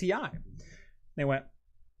 2080 Ti. They went,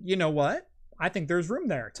 you know what? I think there's room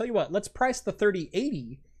there. Tell you what, let's price the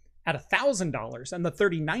 3080 at $1,000 and the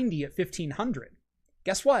 3090 at $1,500.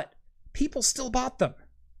 Guess what? People still bought them.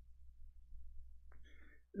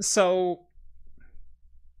 So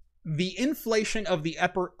the inflation of the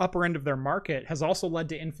upper end of their market has also led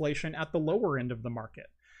to inflation at the lower end of the market,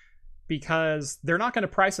 because they're not going to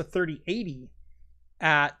price a 3080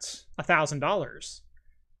 at $1,000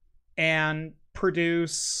 and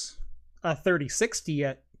produce a 3060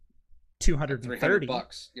 at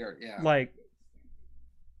 $230. Yeah. Like,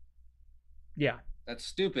 yeah. That's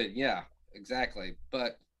stupid. Yeah, exactly.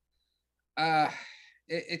 But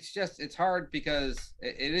it's hard because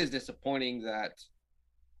it is disappointing that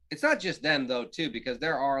it's not just them though too, because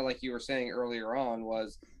there are, like you were saying earlier on,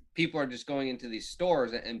 was people are just going into these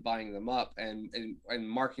stores and buying them up and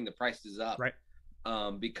marking the prices up, right?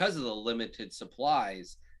 Because of the limited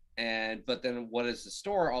supplies. But then what is the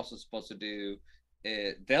store also supposed to do?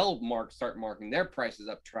 They'll start marking their prices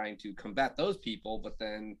up, trying to combat those people. But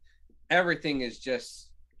then everything is just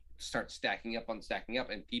start stacking up,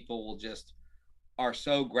 and people will just are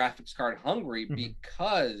so graphics card hungry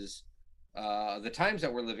because the times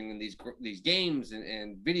that we're living in, these games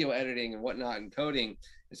and video editing and whatnot and coding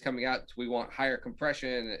is coming out. We want higher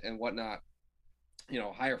compression and whatnot, you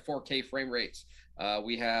know, higher 4K frame rates.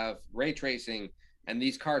 We have ray tracing, and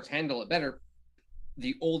these cards handle it better.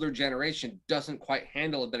 The older generation doesn't quite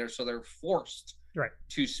handle it better, so they're forced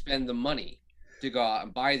to spend the money to go out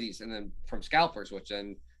and buy these, and then from scalpers, which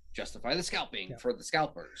then justify the scalping for the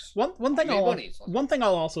scalpers. One thing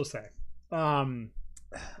I'll also say,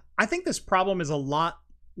 I think this problem is a lot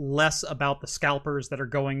less about the scalpers that are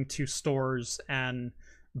going to stores and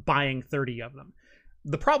buying 30 of them.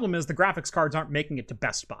 The problem is the graphics cards aren't making it to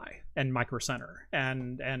Best Buy and Micro Center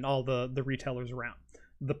and all the retailers around.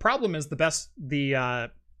 The problem is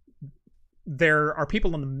there are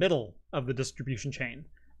people in the middle of the distribution chain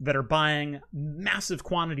that are buying massive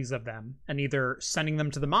quantities of them and either sending them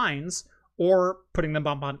to the mines or putting them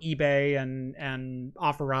up on eBay and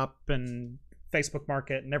OfferUp and Facebook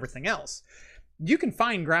Market and everything else. You can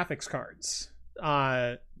find graphics cards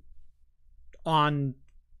on,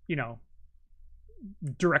 you know,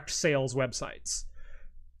 direct sales websites.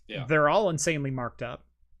 Yeah. They're all insanely marked up.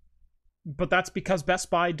 But that's because Best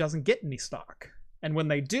Buy doesn't get any stock. And when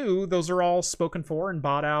they do, those are all spoken for and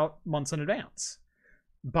bought out months in advance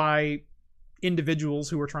by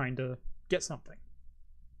individuals who are trying to get something.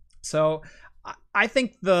 So I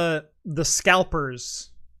think the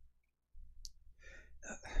scalpers,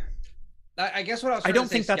 I guess what I was I don't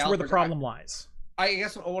think that's where the problem lies. I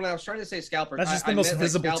guess when I was trying to say scalpers, that's just the most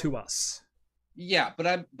visible to us. Yeah, but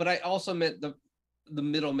I also meant the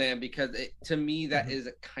middleman, because to me that is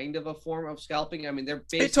a kind of a form of scalping. I mean, they're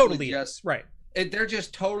basically it totally just is. Right. They're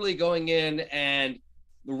just totally going in and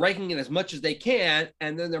ranking it as much as they can,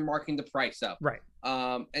 and then they're marking the price up. Right.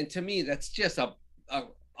 And to me, that's just a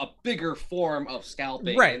bigger form of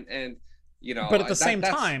scalping. Right. And you know, but at the same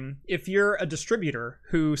time, if you're a distributor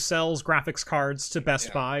who sells graphics cards to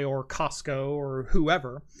Best Buy or Costco or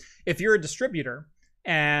whoever, if you're a distributor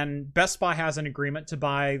and Best Buy has an agreement to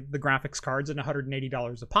buy the graphics cards at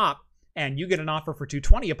 $180 a pop, and you get an offer for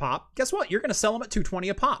 $220 a pop, guess what? You're going to sell them at $220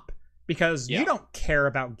 a pop because you don't care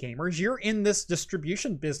about gamers. You're in this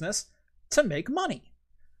distribution business to make money.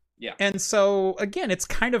 Yeah. And so, again, it's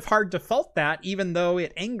kind of hard to fault that, even though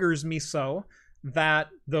it angers me so that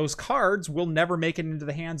those cards will never make it into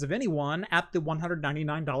the hands of anyone at the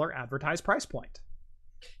 $199 advertised price point.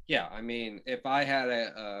 Yeah, I mean, if I had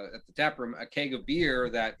at the tap room a keg of beer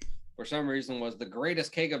that for some reason was the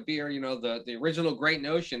greatest keg of beer, you know, the original Great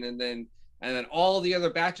Notion, and then all the other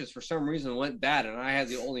batches for some reason went bad, and I had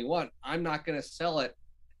the only one, I'm not going to sell it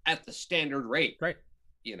at the standard rate. Right.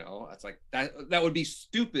 You know, it's like that would be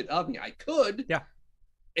stupid of me. I could. Yeah.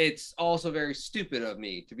 It's also very stupid of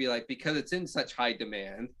me to be like, because it's in such high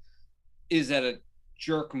demand, is that a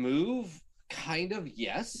jerk move? Kind of,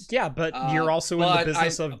 yes. Yeah, but you're also in the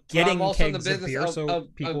business of getting kegs of beer, so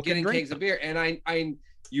people can drink kegs of beer, and I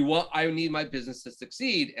need my business to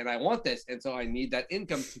succeed, and I want this, and so I need that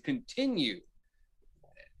income to continue.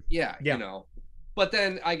 Yeah, you know. But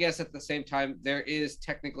then I guess at the same time, there is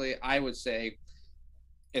technically, I would say,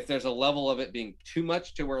 if there's a level of it being too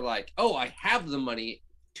much to where like, oh, I have the money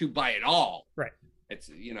to buy it all. Right. It's,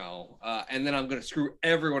 you know, and then I'm going to screw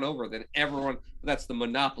everyone over. Then everyone, that's the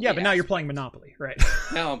monopoly. Yeah, but now you're playing Monopoly, right?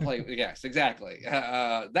 Now I'm playing. Yes, exactly.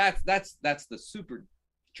 That's the super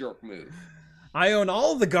jerk move. I own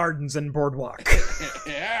all the gardens in Boardwalk.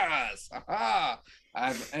 Yes. I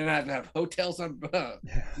have hotels on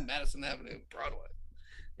Madison Avenue, Broadway.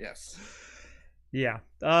 Yes. Yeah.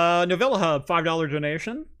 Novella Hub, $5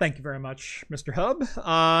 donation. Thank you very much, Mr.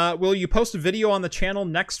 Hub. Will you post a video on the channel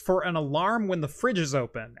next for an alarm when the fridge is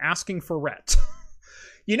open? Asking for Rhett.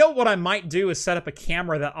 You know what I might do is set up a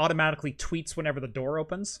camera that automatically tweets whenever the door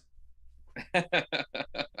opens.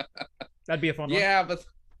 That'd be a fun one. Yeah, but...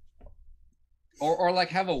 Or like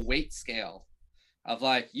have a weight scale of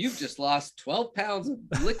like, you've just lost 12 pounds of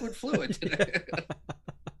liquid fluid today.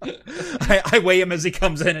 I weigh him as he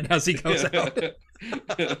comes in and as he goes out.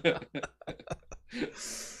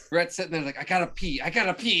 Brett's sitting there like, I gotta pee.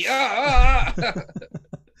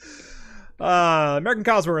 American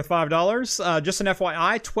Cosworth, $5. Just an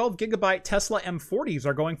FYI, 12 gigabyte Tesla M40s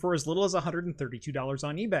are going for as little as $132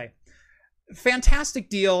 on eBay. Fantastic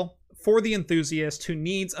deal for the enthusiast who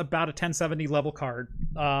needs about a 1070 level card,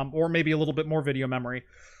 or maybe a little bit more video memory.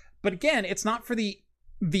 But again, it's not for the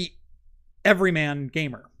everyman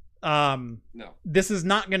gamer. No. This is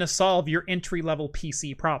not going to solve your entry-level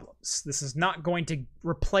PC problems. This is not going to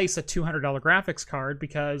replace a $200 graphics card,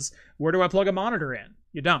 because where do I plug a monitor in?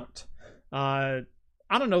 You don't. I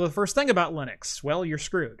don't know the first thing about Linux. Well, you're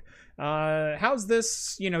screwed. How's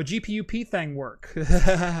this, GPU-P thing work?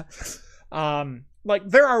 Like,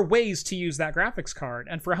 there are ways to use that graphics card,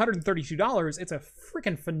 and for $132, it's a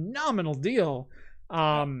freaking phenomenal deal.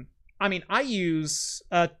 I mean, I use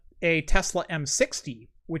a Tesla M60,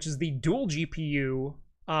 which is the dual GPU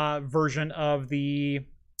version of the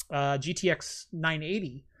GTX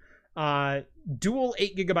 980. Dual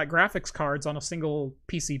 8GB graphics cards on a single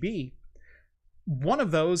PCB. One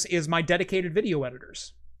of those is my dedicated video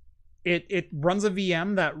editors. It runs a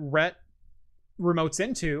VM that Rhett remotes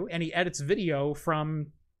into, and he edits video from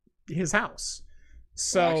his house.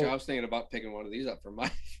 So well, actually, I was thinking about picking one of these up for my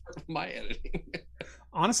editing.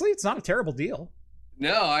 Honestly, it's not a terrible deal.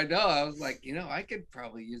 No, I know. I was like, I could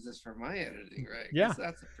probably use this for my editing, right? Yeah.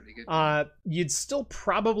 That's a pretty good deal. You'd still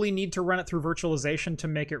probably need to run it through virtualization to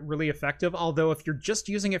make it really effective. Although if you're just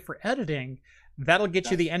using it for editing, that'll get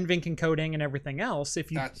you the NVENC encoding and everything else. If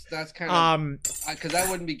you that's kind of because I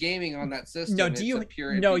wouldn't be gaming on that system. No,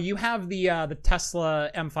 you have the Tesla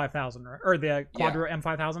M5000 or the Quadro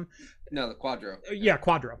M5000? No, the Quadro. Yeah,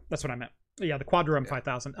 Quadro. That's what I meant. Yeah, the Quadro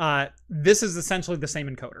M5000. This is essentially the same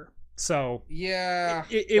encoder. So yeah,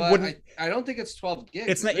 it wouldn't. I don't think it's 12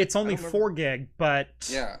 gigs. It's only 4 gig, but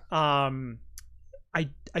yeah. I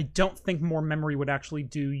don't think more memory would actually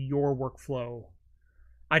do your workflow.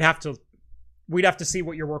 We'd have to see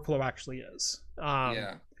what your workflow actually is.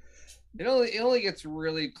 Yeah, it only gets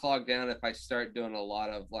really clogged down if I start doing a lot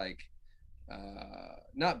of like,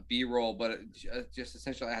 not B-roll, but just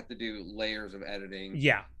essentially I have to do layers of editing.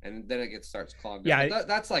 Yeah, and then it starts clogged down. Yeah,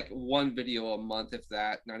 that's like one video a month, if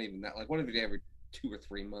that. Not even that. Like one video every 2 or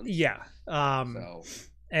 3 months. Yeah. So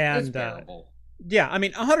and it's bearable. Yeah, I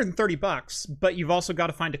mean $130, but you've also got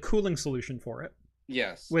to find a cooling solution for it.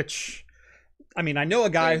 Yes. which, I mean, I know a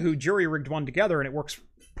guy who jury rigged one together and it works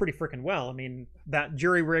pretty freaking well. I mean, that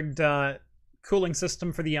jury rigged cooling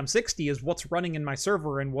system for the M60 is what's running in my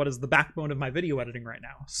server and what is the backbone of my video editing right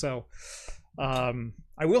now. So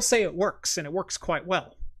I will say it works, and it works quite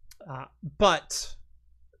well. But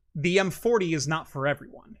the M40 is not for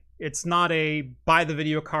everyone. It's not a buy the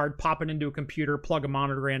video card, pop it into a computer, plug a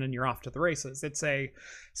monitor in, and you're off to the races. It's a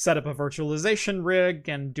set up a virtualization rig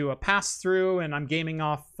and do a pass-through, and I'm gaming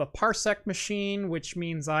off a Parsec machine, which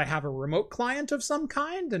means I have a remote client of some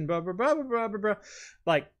kind, and blah, blah, blah, blah, blah, blah, blah.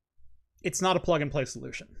 Like, it's not a plug-and-play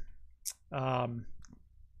solution. Let's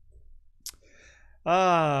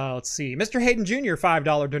see. Mr. Hayden Jr.,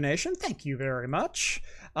 $5 donation. Thank you very much.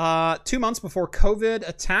 2 months before COVID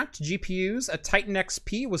attacked GPUs, a Titan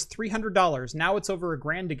XP was $300. Now it's over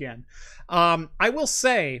 $1,000 again. I will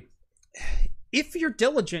say, if you're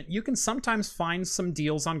diligent, you can sometimes find some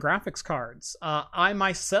deals on graphics cards. I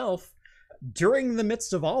myself, during the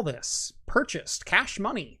midst of all this, purchased cash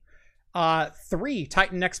money 3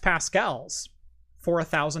 Titan X Pascals for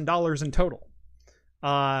 $1,000 in total.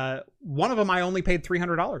 One of them I only paid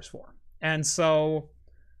 $300 for. And so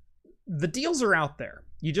the deals are out there.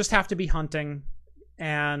 You just have to be hunting,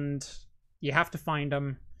 and you have to find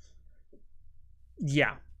them.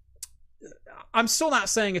 Yeah. I'm still not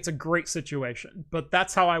saying it's a great situation, but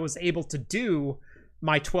that's how I was able to do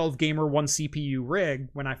my 12 gamer 1 CPU rig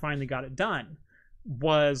when I finally got it done.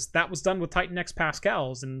 That was done with Titan X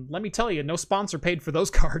Pascals, and let me tell you, no sponsor paid for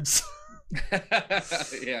those cards.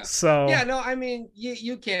 Yeah. So yeah, no, I mean,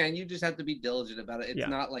 you just have to be diligent about it. It's Yeah.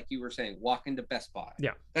 not like you were saying walk into Best Buy.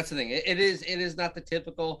 Yeah. That's the thing. It is not the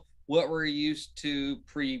typical what we're used to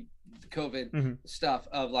pre-COVID stuff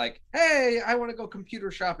of like, hey, I want to go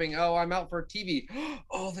computer shopping. Oh, I'm out for a TV.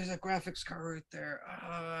 Oh, there's a graphics card right there.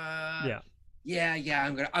 Yeah,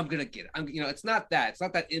 I'm gonna get it. It's not that. It's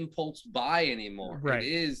not that impulse buy anymore. Right. It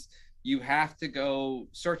is, you have to go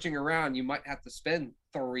searching around. You might have to spend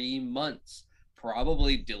 3 months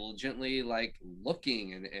probably diligently like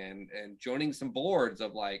looking and joining some boards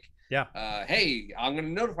of like, hey, I'm gonna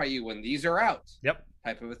notify you when these are out. Yep.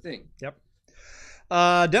 Type of a thing. Yep.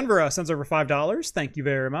 Denver sends over $5. Thank you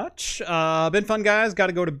very much. Been fun, guys. Got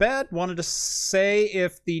to go to bed. Wanted to say,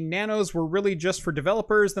 if the Nanos were really just for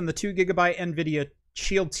developers, then the 2GB NVIDIA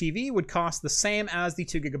Shield TV would cost the same as the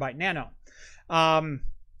 2GB Nano. I'm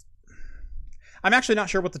actually not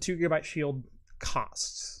sure what the 2GB Shield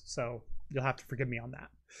costs, so you'll have to forgive me on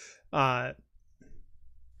that.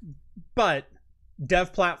 But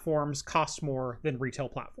dev platforms cost more than retail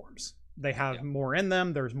platforms. They have more in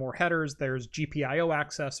them. There's more headers. There's GPIO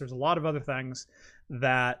access. There's a lot of other things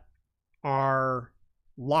that are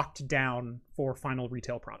locked down for final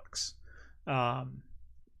retail products.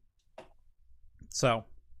 So,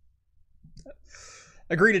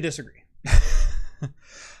 agree to disagree.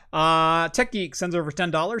 Tech Geek sends over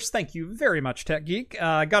 $10. Thank you very much, Tech Geek.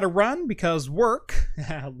 Got to run because work.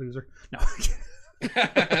 Loser. No.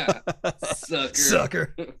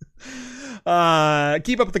 Sucker.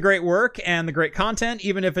 Keep up the great work and the great content,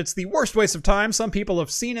 even if it's the worst waste of time some people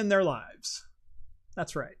have seen in their lives.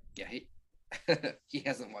 That's right. Yeah, he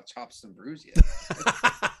hasn't watched Hops and Brews yet.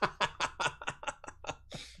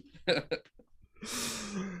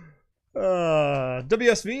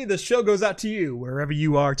 WSV, this show goes out to you wherever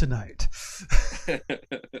you are tonight.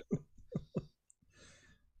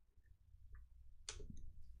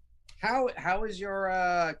 How is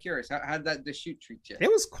your curious? How did the shoot treat you?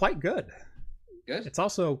 It was quite good. Good. It's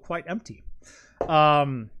also quite empty.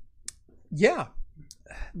 Yeah,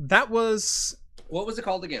 that was. What was it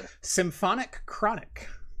called again? Symphonic Chronic.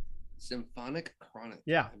 Symphonic Chronic.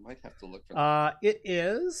 Yeah, I might have to look for that. It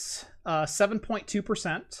is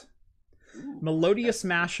 7.2%. Melodious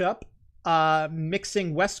mashup,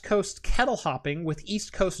 mixing West Coast kettle hopping with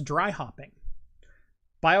East Coast dry hopping.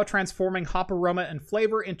 Biotransforming hop aroma and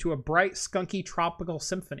flavor into a bright, skunky tropical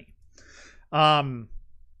symphony.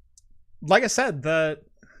 Like I said, the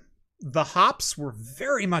hops were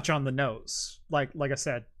very much on the nose. Like I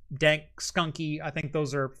said, dank, skunky. I think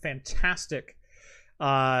those are fantastic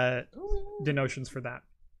denotions for that.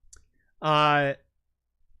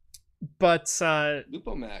 But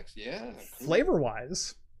Lupomax, yeah. Cool.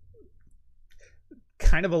 Flavor-wise,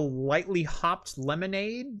 kind of a lightly hopped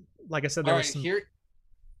lemonade. Like I said, there was some...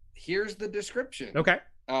 Here's the description. Okay.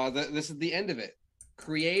 This is the end of it.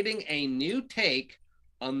 Creating a new take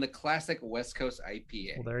on the classic West Coast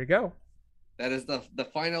IPA. Well, there you go. That is the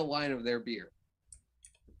final line of their beer.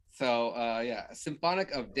 So, a symphonic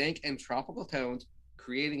of dank and tropical tones,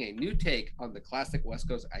 creating a new take on the classic West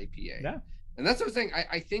Coast IPA. Yeah. And that's what I'm saying.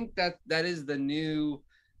 I think that is the new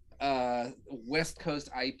West Coast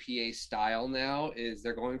IPA style now is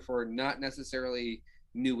they're going for not necessarily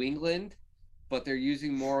New England, but they're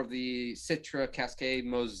using more of the Citra, Cascade,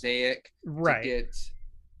 Mosaic Right. to get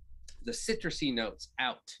the citrusy notes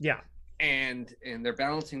out. Yeah. And they're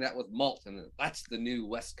balancing that with malt, and that's the new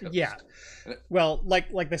West Coast. Yeah. Well,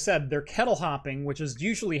 like they said, they're kettle hopping, which is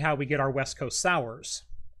usually how we get our West Coast sours.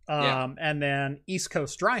 And then East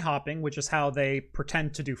Coast dry hopping, which is how they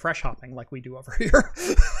pretend to do fresh hopping like we do over here.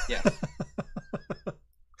 Yeah.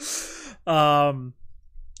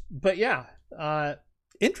 But yeah,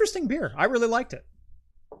 interesting beer. I really liked it.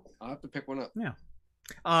 I'll have to pick one up. Yeah.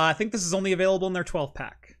 I think this is only available in their 12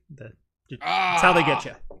 pack. That's how they get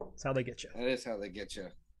you. That's how they get you. That is how they get you.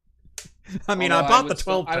 I mean, I bought the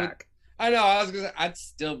 12 pack. I know. I was gonna say I'd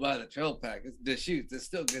still buy the 12 pack. It's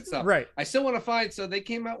still good stuff. Right. I still want to find. So they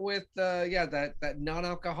came out with that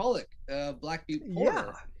non-alcoholic Black Butte Porter.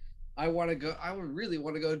 Yeah. I want to go. I would really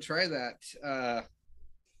want to go try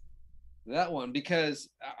that one, because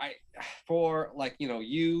for like,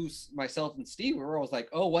 you, myself, and Steve, we were always like,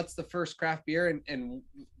 oh, what's the first craft beer and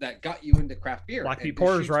that got you into craft beer? Black Butte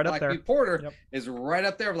Porter's right up there. Black Butte Porter is right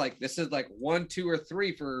up there. Like, this is like 1, 2, or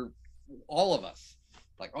 3 for all of us.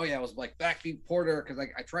 Like, oh yeah, it was like Black Butte Porter because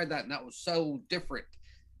I tried that and that was so different.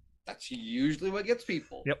 That's usually what gets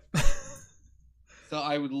people. Yep. So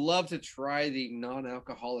I would love to try the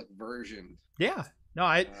non-alcoholic version. Yeah. No,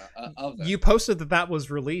 of that. You posted that was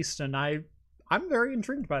released, and I'm very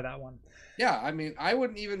intrigued by that one. Yeah, I mean, I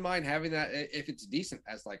wouldn't even mind having that if it's decent.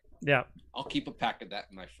 As like, yeah, I'll keep a pack of that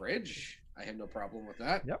in my fridge. I have no problem with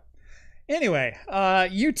that. Yep. Anyway,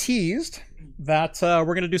 you teased that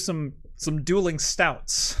we're gonna do some dueling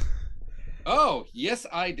stouts. Oh yes,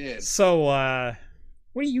 I did. So,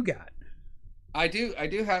 what do you got? I do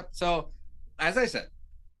have. So, as I said,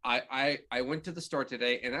 I went to the store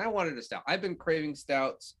today and I wanted a stout. I've been craving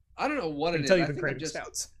stouts. I don't know what it is. You've been craving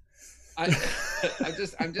stouts. I'm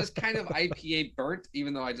just kind of IPA burnt,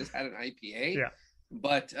 even though I just had an IPA. Yeah.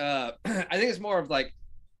 But I think it's more of like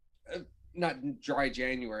not dry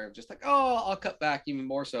January. I'm just like, oh, I'll cut back even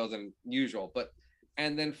more so than usual.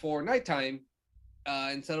 And then for nighttime,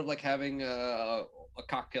 instead of like having a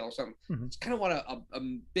cocktail or something, just kind of want a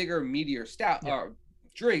bigger, meatier stout or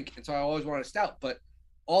drink. And so I always wanted a stout, but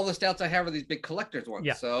all the stouts I have are these big collector's ones.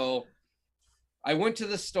 Yeah. So I went to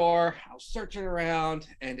the store, I was searching around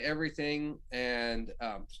and everything, and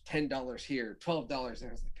 $10 here, $12. And I was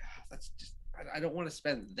like, that's just, I don't want to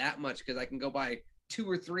spend that much because I can go buy 2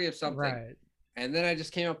 or 3 of something. Right. And then I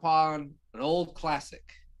just came upon an old classic,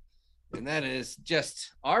 and that is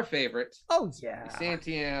just our favorite. Oh, yeah.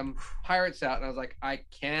 Santiam Pirate Stout. And I was like, I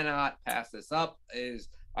cannot pass this up.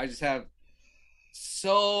 I just have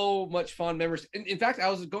so much fond memories. In fact, I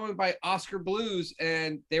was going by Oscar Blues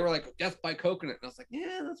and they were like Death by Coconut, and I was like,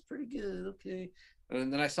 yeah, that's pretty good, okay.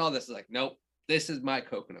 And then I saw this, like, nope, this is my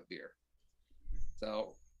coconut beer.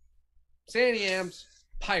 So Santiam's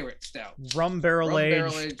Pirate Stout, rum barrel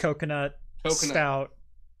aged coconut stout.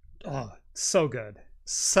 Oh, so good.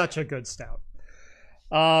 Such a good stout.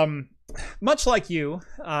 Much like you,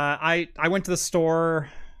 I went to the store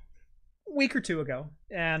a week or 2 ago,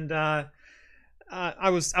 and I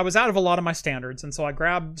was out of a lot of my standards, and so I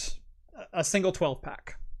grabbed a single 12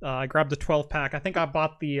 pack. I grabbed a 12 pack. I think I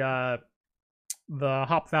bought the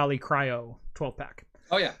Hop Valley Cryo 12 pack.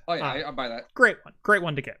 Oh yeah, I'll buy that. Great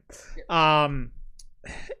one to get.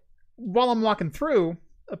 While I'm walking through,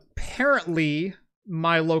 apparently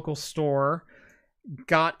my local store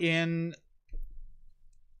got in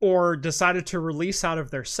or decided to release out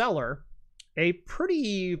of their cellar a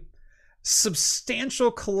pretty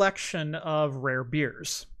substantial collection of rare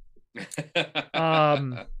beers.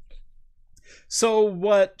 So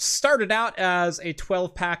what started out as a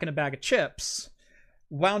 12 pack and a bag of chips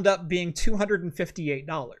wound up being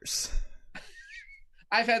 $258.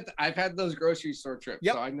 I've had those grocery store trips,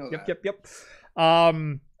 so I know that. Yep.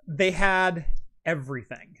 They had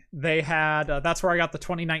everything. They had that's where I got the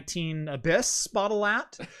 2019 Abyss bottle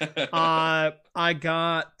at. I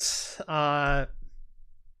got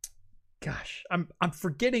gosh, I'm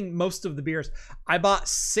forgetting most of the beers. I bought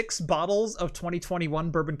 6 bottles of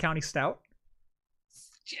 2021 Bourbon County Stout.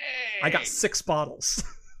 Yay. I got 6 bottles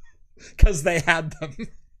because they had them.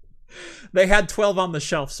 They had 12 on the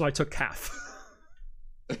shelf, so I took half.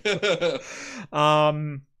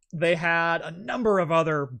 They had a number of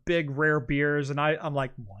other big rare beers, and I'm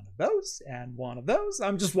like, one of those and one of those.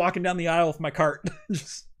 I'm just walking down the aisle with my cart,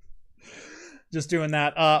 just doing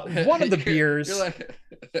that. One of the beers,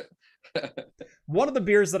 one of the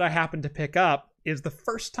beers that I happened to pick up is the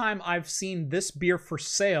first time I've seen this beer for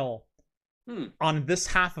sale on this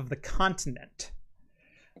half of the continent.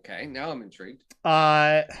 Okay, now I'm intrigued.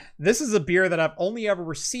 This is a beer that I've only ever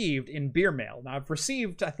received in beer mail. Now I've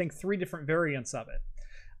received, I think, 3 different variants of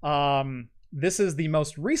it. This is the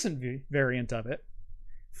most recent variant of it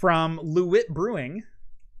from Lewitt Brewing.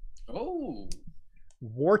 Oh,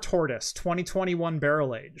 War Tortoise 2021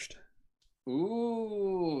 barrel aged.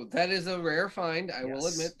 ooh, that is a rare find. I will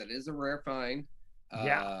Yes. admit that is a rare find.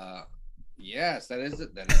 Yeah. Yes, that is a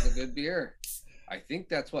good beer. I think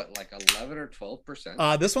that's what, like 11 or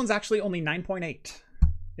 12%. This one's actually only 9.8.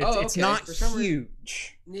 It's okay. not For some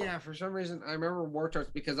huge. Yeah, for some reason I remember War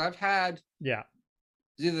Tortoise because I've had Yeah.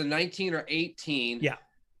 it's either 19 or 18. Yeah.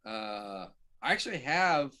 I actually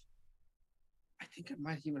have. I think I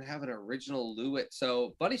might even have an original Lewitt.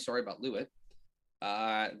 So, funny story about Lewitt.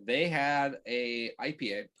 They had a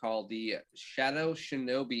IPA called the Shadow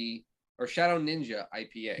Shinobi or Shadow Ninja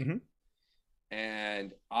IPA. Mhm.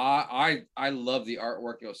 And I love the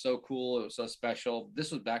artwork. It was so cool. It was so special.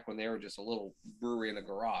 This was back when they were just a little brewery in a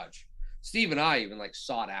garage. Steve and I even like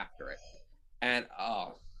sought after it. And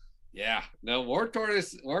oh yeah, no, War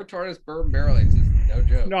Tortoise bourbon barrel aged is no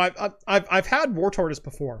joke. No, I've had War Tortoise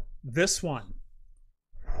before. This one.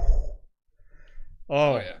 Oh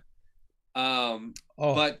Oh, yeah.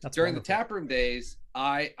 But that's during the wonderful. taproom days,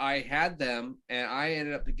 I had them, and I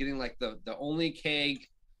ended up getting like the only keg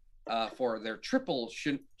for their triple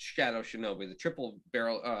Shadow Shinobi, the triple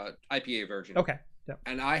barrel IPA version. Okay. Yep.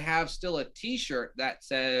 And I have still a T-shirt that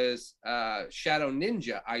says Shadow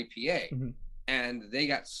Ninja IPA, Mhm. and they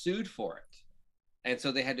got sued for it, and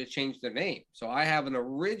so they had to change their name. So I have an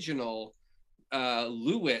original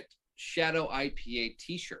Lewitt Shadow IPA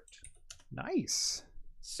T-shirt. Nice.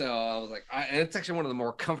 So I was like, and it's actually one of the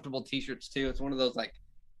more comfortable T-shirts too. It's one of those like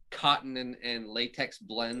cotton and latex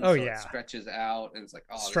blends. Oh, so yeah. It stretches out, and it's like,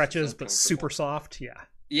 oh, this is Stretches, so but comfortable. super soft. Yeah.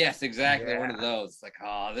 Yes, exactly. Yeah. One of those. It's like,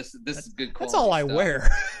 oh, this is good quality. That's all I stuff. wear.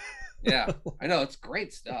 Yeah, I know, it's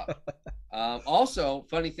great stuff. Also,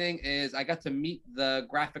 funny thing is, I got to meet the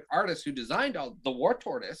graphic artist who designed all the War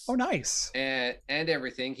Tortoise. Oh, nice. and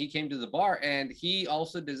everything. He came to the bar, and he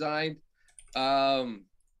also designed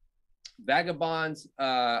Vagabond's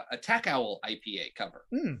Attack Owl IPA cover.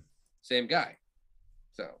 Mm, Same guy.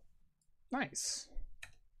 So nice.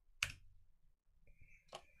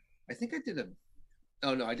 I think I did a.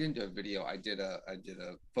 Oh no, I didn't do a video. I did a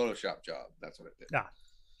Photoshop job. That's what I did. Ah.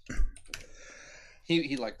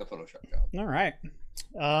 He liked the Photoshop job. All right.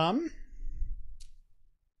 I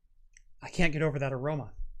can't get over that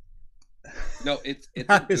aroma. No, it's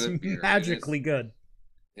That a is good beer. magically good.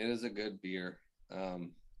 It is a good beer.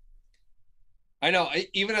 I know.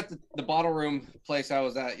 Even at the bottle room place I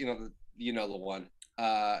was at, the one.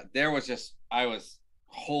 There was just I was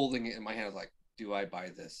holding it in my hand. I was like, "Do I buy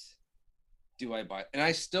this? Do I buy?" And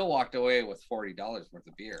I still walked away with $40 worth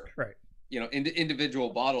of beer. Right.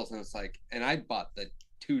 Individual bottles, and it's like, and I bought the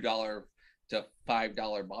 $2 to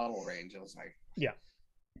 $5 bottle range. I was like, Yeah.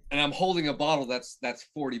 And I'm holding a bottle that's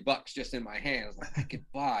 $40 just in my hand. I was like, I could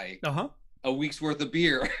buy a week's worth of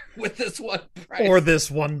beer with this one price. Or this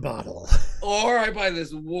one bottle. Or I buy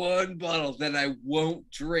this one bottle that I won't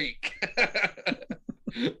drink,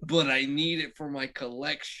 but I need it for my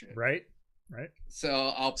collection. Right.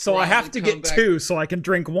 So I have to get 2 so I can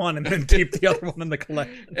drink one and then keep the other one in the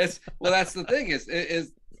collection. Well, that's the thing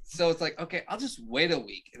is so it's like, okay, I'll just wait a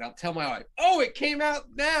week and I'll tell my wife, oh, it came out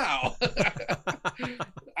now.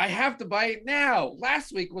 I have to buy it now.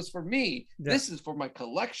 Last week was for me. Yeah. This is for my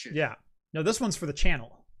collection. Yeah. No, this one's for the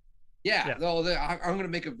channel. Yeah. No, I'm going to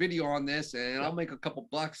make a video on this, and I'll make a couple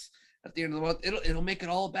bucks at the end of the month. It'll make it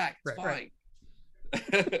all back. It's fine. Right.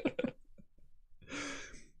 I'm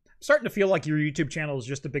starting to feel like your YouTube channel is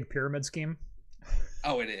just a big pyramid scheme.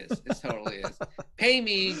 Oh, it is. It totally is. Pay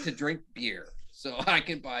me to drink beer so I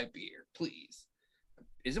can buy beer, please.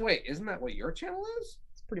 Isn't that what your channel is?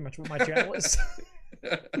 It's pretty much what my channel is.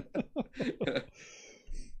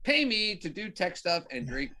 Pay me to do tech stuff and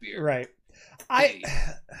drink beer. Right. Please.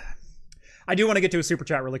 I do want to get to a super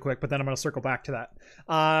chat really quick, but then I'm going to circle back to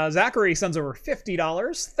that. Zachary sends over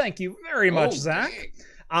 $50. Thank you very much, Zach.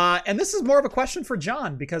 And this is more of a question for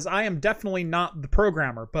John, because I am definitely not the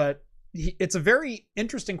programmer, but it's a very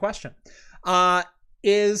interesting question.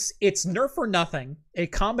 Is it's nerf or nothing a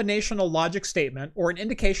combinational logic statement or an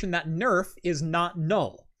indication that nerf is not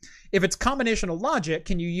null? If it's combinational logic,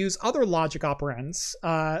 can you use other logic operands,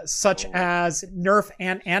 such as nerf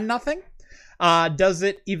and nothing? Does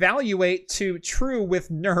it evaluate to true with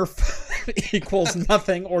nerf equals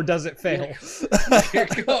nothing, or does it fail? You're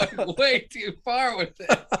going way too far with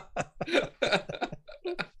this.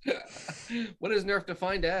 What is nerf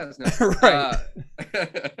defined as now? Right.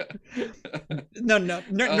 No,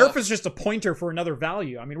 Nerf is just a pointer for another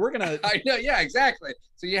value. I mean, we're gonna. I know, yeah, exactly.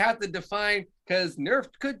 So you have to define, because Nerf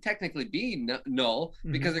could technically be null,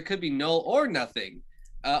 because it could be null or nothing,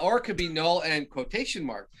 or it could be null and quotation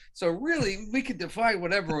mark. So really, we could define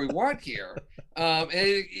whatever we want here, and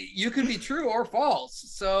you could be true or false.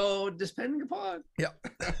 So depending upon. Yeah.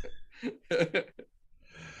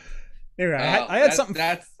 Anyway, I had something.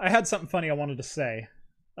 I had something funny I wanted to say.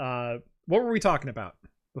 What were we talking about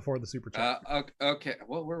before the super chat? Okay,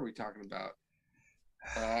 what were we talking about?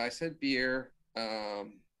 I said beer.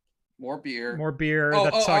 More beer. More beer. I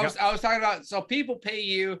was talking about. So people pay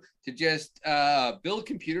you to just build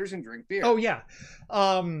computers and drink beer. Oh yeah.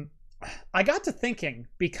 I got to thinking,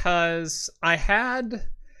 because I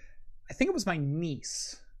think it was my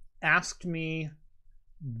niece asked me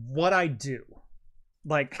what I do.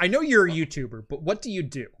 Like, I know you're a YouTuber, but what do you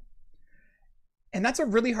do? And that's a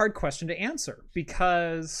really hard question to answer,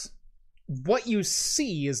 because what you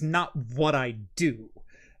see is not what I do.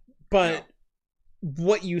 But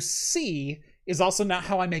what you see is also not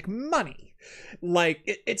how I make money. Like,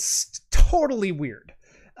 it's totally weird.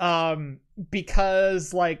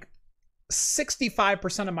 Because, like,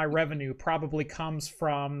 65% of my revenue probably comes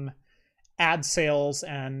from ad sales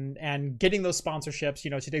and getting those sponsorships. You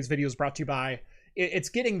know, today's video is brought to you by... It's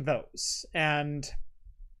getting those, and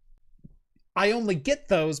I only get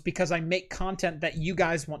those because I make content that you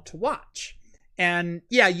guys want to watch. And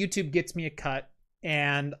yeah, YouTube gets me a cut,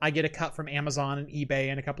 and I get a cut from Amazon and eBay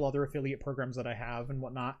and a couple other affiliate programs that I have and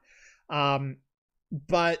whatnot.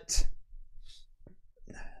 But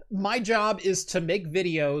my job is to make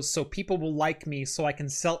videos so people will like me, so I can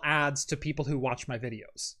sell ads to people who watch my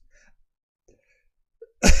videos.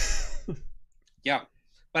 Yeah.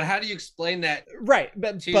 But how do you explain that? Right,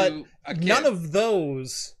 but none of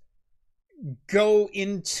those go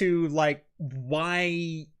into, like,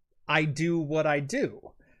 why I do what I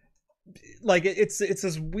do. Like, it's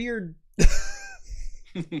this weird...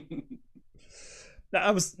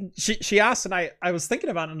 She asked, and I was thinking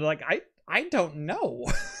about it, and like, I don't know.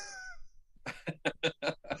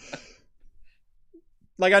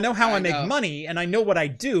 Like, I know how I make money, and I know what I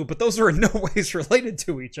do, but those are in no ways related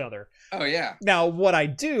to each other. Oh, yeah. Now, what I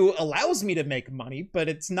do allows me to make money, but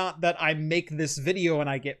it's not that I make this video and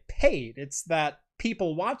I get paid. It's that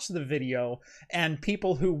people watch the video, and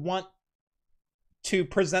people who want to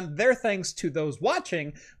present their things to those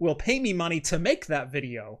watching will pay me money to make that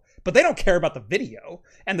video, but they don't care about the video,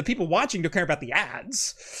 and the people watching don't care about the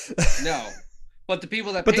ads. No. But the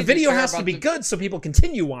people that but the video has to be good so people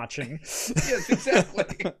continue watching. Yes,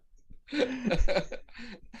 exactly.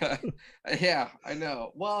 Yeah, I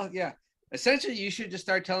know. Well, yeah. Essentially, you should just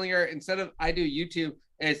start telling her, instead of I do YouTube,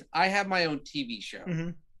 is I have my own TV show. Mm-hmm.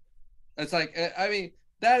 It's like, I mean,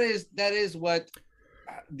 that is what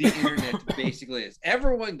the internet basically is.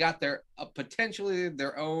 Everyone got their potentially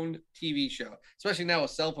their own TV show, especially now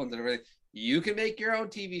with cell phones and everything. You can make your own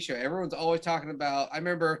TV show. Everyone's always talking about, I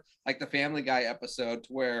remember like the Family Guy episode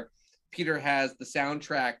where Peter has the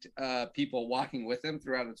soundtracked people walking with him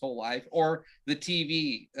throughout his whole life, or the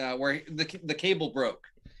TV where the cable broke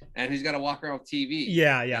and he's got to walk around with TV.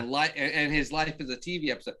 Yeah. And his life is a TV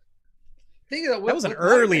episode. That was an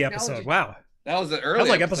early episode. Wow. That was an early. That was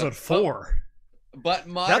like episode 4. But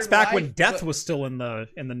that's back when death was still in the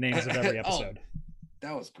names of every episode.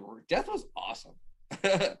 That was great. Death was awesome.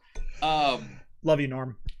 Love you,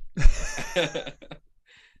 Norm.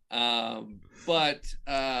 But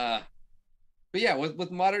yeah,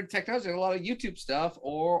 with modern technology, a lot of YouTube stuff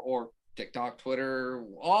or TikTok, Twitter,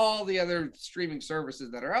 all the other streaming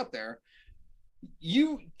services that are out there,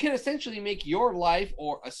 you can essentially make your life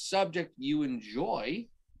or a subject you enjoy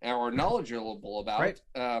or knowledgeable about, right,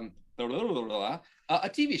 a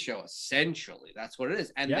TV show. Essentially, that's what it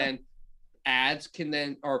is. And then ads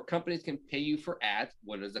or companies can pay you for ads.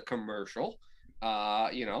 What is a commercial?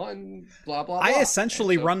 And blah, blah, blah. I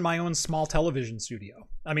essentially run my own small television studio.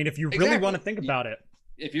 I mean, if you really want to think about it.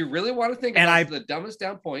 If you really want to think about the dumbest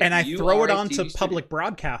down point. And I throw it onto public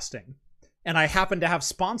broadcasting. And I happen to have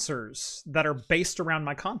sponsors that are based around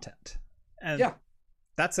my content. And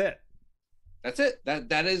that's it. That's it.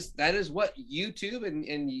 That is what YouTube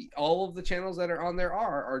and all of the channels that are on there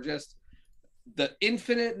are just the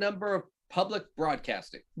infinite number of public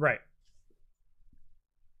broadcasting. Right.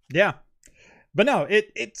 Yeah. But no,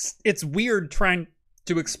 it's weird trying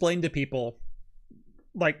to explain to people,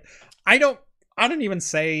 like, I don't even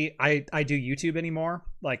say I do YouTube anymore.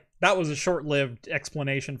 Like, that was a short-lived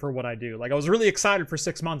explanation for what I do. Like, I was really excited for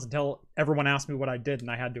 6 months until everyone asked me what I did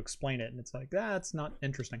and I had to explain it, and it's like, that's not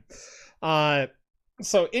interesting.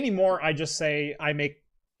 So anymore, I just say I make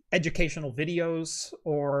educational videos,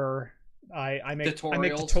 or I make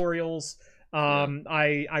Tutorials. tutorials.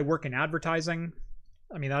 Yeah. I work in advertising.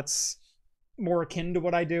 I mean, that's more akin to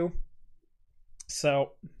what I do.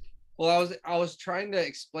 So, Well, I was trying to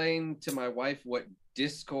explain to my wife what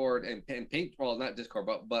Discord and well, not Discord,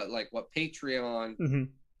 but like what Patreon mhm.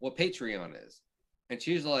 what Patreon is, and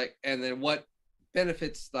she's like, and then what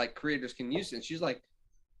benefits like creators can use it. And she's like,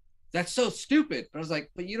 that's so stupid. But I was like,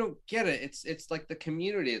 but you don't get it. It's like the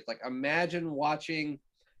community. It's like, imagine watching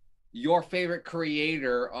your favorite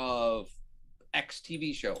creator of X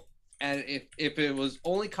TV show, and if it was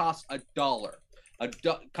only cost $1,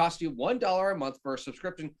 cost you $1 a month for a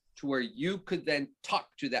subscription to where you could then talk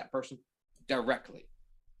to that person directly.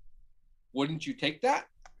 Wouldn't you take that?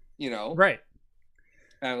 You know, Right.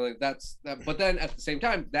 and like that's that. But then at the same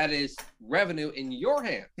time, that is revenue in your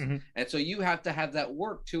hands, and so you have to have that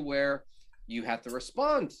work to where you have to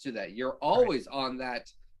respond to that. You're always on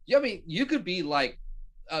that. I mean, you could be like,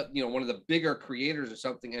 you know, one of the bigger creators or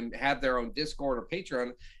something, and have their own Discord or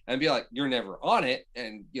Patreon, and be like, you're never on it,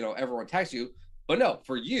 and you know, everyone tags you. But no,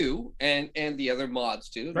 for you and the other mods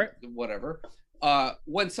too, whatever.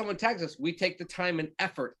 When someone tags us, we take the time and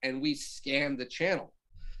effort, and we scan the channel.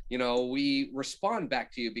 You know, we respond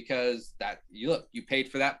back to you because that you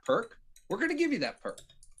paid for that perk. We're going to give you that perk.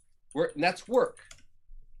 And that's work,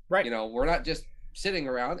 right? You know, we're not just sitting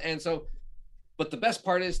around. And so, but the best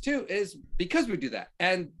part is because we do that,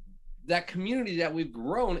 and that community that we've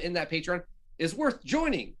grown in that Patreon is worth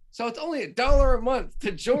joining. So it's only $1 a month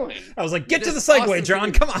to join. I was like, get to the segue, awesome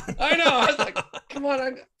John. Come on. I know. I was like, come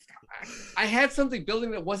on. I had something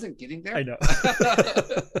building that wasn't getting there. I know.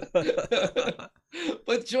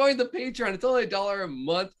 But join the Patreon. It's only $1 a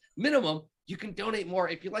month minimum. You can donate more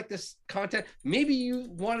if you like this content. Maybe you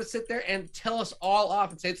want to sit there and tell us all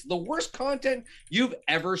off and say it's the worst content you've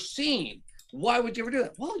ever seen. Why would you ever do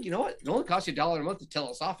that? Well, you know what? It only costs you $1 a month to tell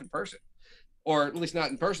us off in person, or at least not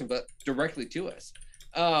in person, but directly to us.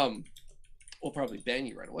 We'll probably ban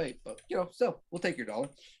you right away, but you know, so we'll take your $1,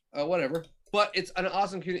 whatever. But it's an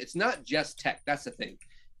awesome community. It's not just tech. That's the thing.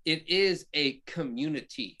 It is a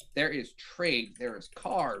community. There is trade. There is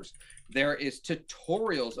cars. There is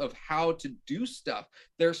tutorials of how to do stuff.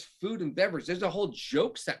 There's food and beverage. There's a whole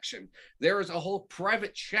joke section. There is a whole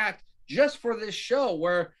private chat just for this show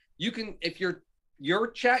where you can, if your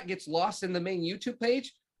chat gets lost in the main YouTube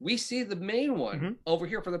page, we see the main one over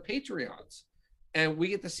here for the Patreons. And we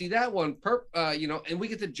get to see that one, you know, and we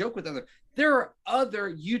get to joke with other. There are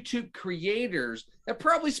other YouTube creators that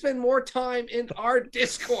probably spend more time in our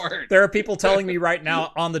Discord. There are people telling me right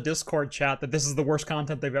now on the Discord chat that this is the worst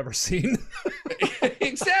content they've ever seen.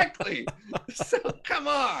 Exactly. So come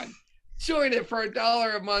on, join it for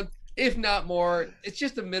 $1 a month, if not more. It's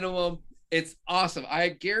just a minimum. It's awesome. I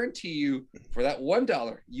guarantee you, for that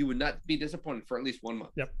 $1, you would not be disappointed for at least 1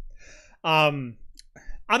 month. Yep.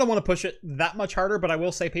 I don't want to push it that much harder, but I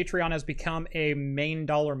will say Patreon has become a main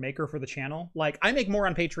dollar maker for the channel. Like, I make more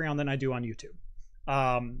on Patreon than I do on YouTube.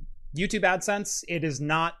 YouTube AdSense, it is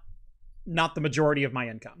not the majority of my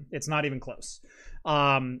income. It's not even close.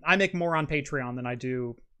 I make more on Patreon than I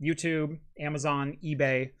do YouTube, Amazon,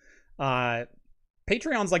 eBay.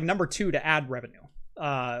 Patreon's like number 2 to ad revenue,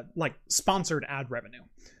 like sponsored ad revenue.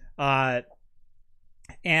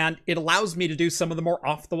 And it allows me to do some of the more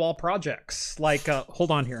off-the-wall projects. Like,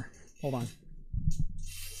 hold on here. Hold on.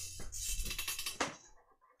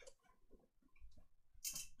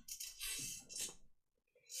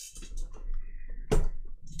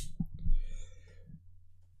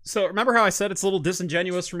 So remember how I said it's a little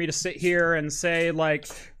disingenuous for me to sit here and say, like,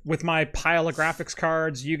 with my pile of graphics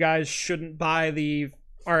cards, you guys shouldn't buy the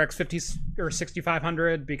RX 50 or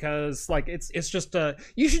 6500 because, like, it's just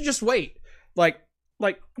you should just wait.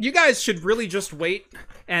 Like you guys should really just wait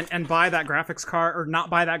and buy that graphics card, or not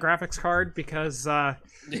buy that graphics card, because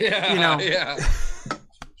you know,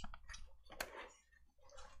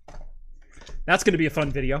 that's going to be a fun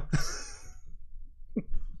video.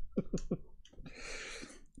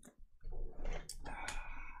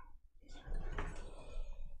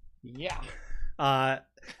 Yeah.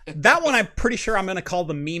 That one I'm pretty sure I'm going to call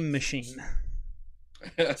the meme machine.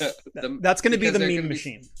 That's going to be the meme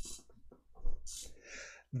machine.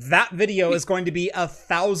 That video is going to be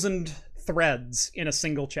 1,000 threads in a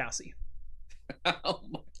single chassis. Oh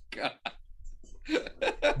my god.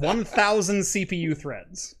 1,000 CPU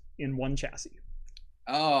threads in one chassis.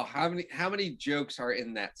 Oh, how many jokes are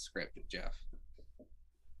in that script, Jeff?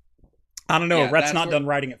 I don't know. Yeah, Rhett's not done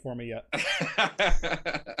writing it for me yet.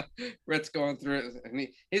 Rhett's going through it. And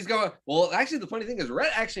he's going, well, actually, the funny thing is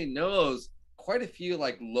Rhett actually knows quite a few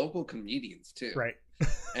like local comedians too. Right.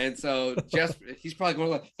 And so just he's probably going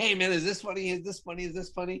like, "Hey man, is this funny? Is this funny? Is this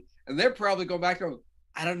funny?" And they're probably going back and,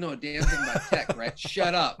 "I don't know a damn thing about tech, right?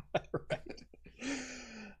 Shut up." Right.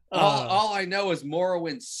 All I know is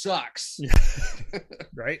Morrowind sucks.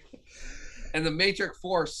 Right. And the Matrix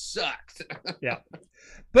 4 sucked. Yeah.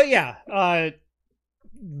 But yeah,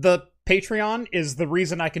 the Patreon is the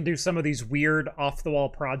reason I can do some of these weird off-the-wall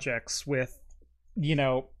projects with,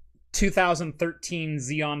 2013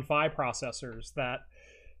 Xeon Phi processors that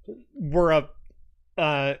were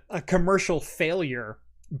a commercial failure,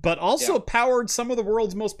 but also powered some of the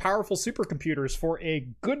world's most powerful supercomputers for a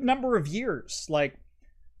good number of years. Like,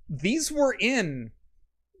 these were in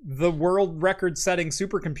the world record-setting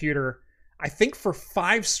supercomputer, I think, for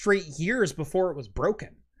 5 straight years before it was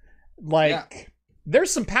broken. Like,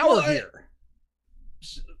 there's some power here.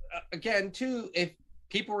 Again, too, if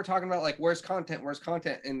people were talking about, like, where's content,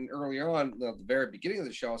 and earlier on, the very beginning of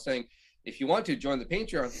the show, I was saying, if you want to join the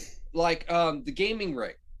Patreon, like the gaming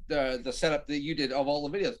rig, the setup that you did of all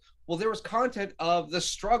the videos, well, there was content of the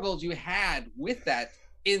struggles you had with that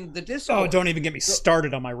in the Discord. Oh, don't even get me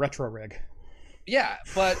started on my retro rig. Yeah,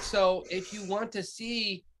 but so if you want to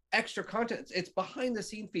see extra content, it's behind the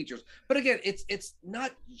scene features. But again, it's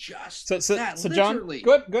not just that. So John,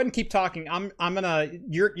 go ahead and keep talking. I'm gonna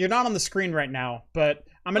you're not on the screen right now, but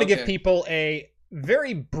I'm gonna give people a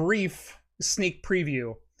very brief sneak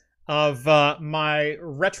preview of my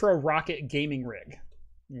retro rocket gaming rig.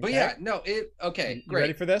 But yeah, no, great. You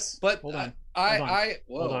ready for this? But hold on.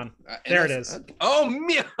 Hold on. There it is. Oh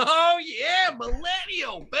yeah,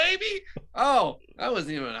 millennial baby. Oh, I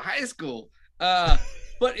wasn't even in high school. But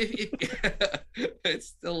if it's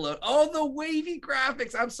still the wavy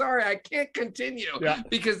graphics. I'm sorry, I can't continue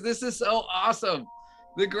because this is so awesome.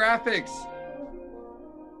 The graphics.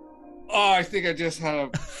 Oh, I think I just had a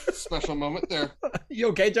special moment there. You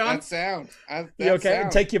okay, John? That sound. You okay?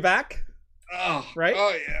 Sound. Take you back? Oh, right?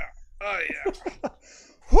 Oh yeah.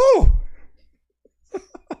 Whew.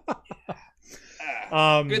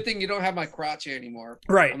 Good thing you don't have my crotch anymore.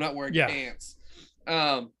 Right. I'm not wearing pants.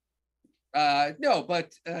 No,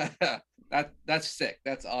 but that's sick.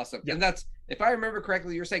 That's awesome. And that's, if I remember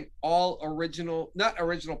correctly, you're saying all original, not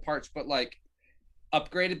original parts, but like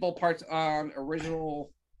upgradable parts on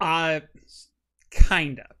original.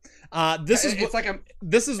 Kinda. This is what's like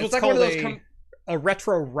called a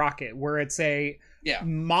retro rocket, where it's a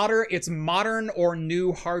modern or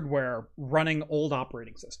new hardware running old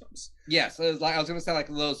operating systems. Yes, I was going to say like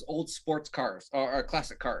those old sports cars or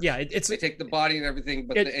classic cars. Yeah, they take the body and everything,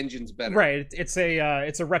 but the engine's better. Right. It's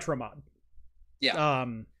a retro mod. Yeah.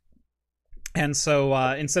 And so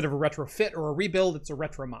instead of a retrofit or a rebuild, it's a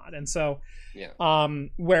retro mod. And so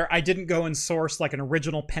where I didn't go and source like an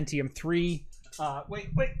original Pentium 3. Wait,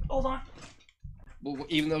 hold on. Well,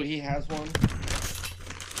 even though he has one.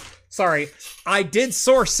 Sorry, I did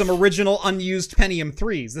source some original unused Pentium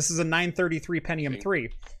 3s. This is a 933 Pentium 3.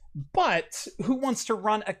 But who wants to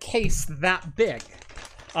run a case that big?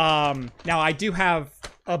 Now, I do have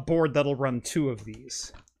a board that'll run 2 of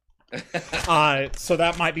these. So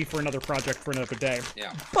that might be for another project for another day.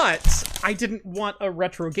 Yeah. But I didn't want a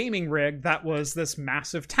retro gaming rig that was this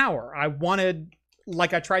massive tower. I wanted,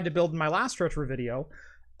 like I tried to build in my last retro video,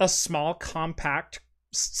 a small, compact,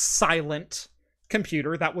 silent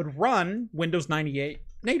computer that would run Windows 98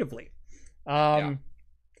 natively. I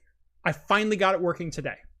finally got it working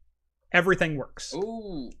today. Everything works.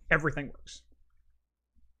 Ooh. Everything works.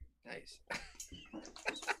 Nice.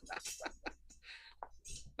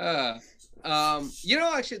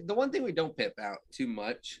 Actually, the one thing we don't pip out too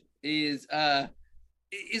much is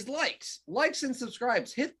likes and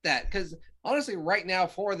subscribes. Hit that, because honestly, right now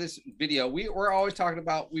for this video, we're always talking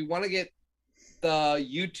about, we want to get the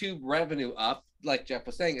YouTube revenue up. Like Jeff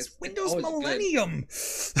was saying, it's Windows Millennium.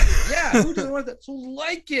 Yeah, who doesn't want that? So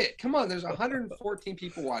like it. Come on, there's 114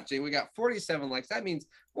 people watching. We got 47 likes. That means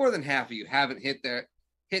more than half of you haven't hit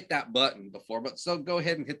that button before. But so go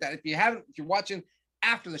ahead and hit that. If you're watching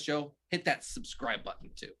after the show, hit that subscribe button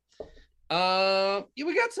too.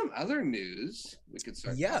 We got some other news we could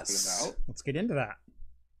start talking about. Let's get into that.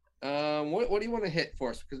 What do you want to hit for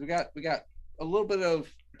us? Because we got a little bit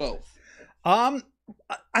of both.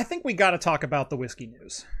 I think we got to talk about the whiskey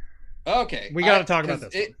news. Okay, we got to talk about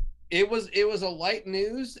this. It was a light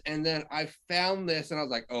news, and then I found this, and I was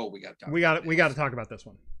like, "Oh, we got to talk." We got to talk about this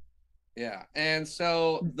one. Yeah, and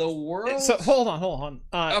so the world. So hold on.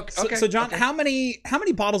 Okay. So John, how many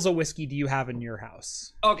bottles of whiskey do you have in your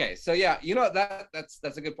house? Okay, so yeah,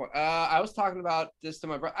 that's a good point. I was talking about this to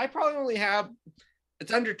my brother. I probably only have.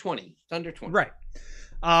 It's under 20. It's under 20. Right.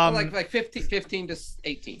 Like 15 to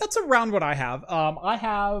 18. That's around what I have. I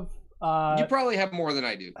have You probably have more than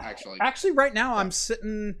I do, actually. Actually, right now I'm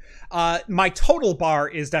sitting. My total bar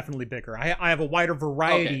is definitely bigger. I have a wider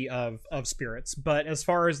variety of spirits, but as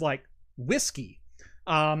far as like whiskey,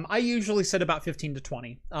 I usually sit about 15 to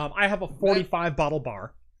 20. I have a 45 bottle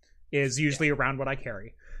bar, is usually around what I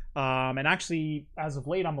carry. And actually, as of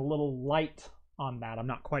late, I'm a little light on that. I'm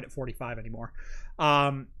not quite at 45 anymore.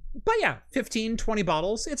 But yeah, 15, 20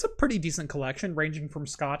 bottles. It's a pretty decent collection, ranging from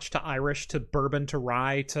Scotch to Irish to bourbon to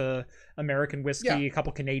rye to American whiskey, a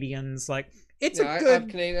couple Canadians. Like, it's a good... I have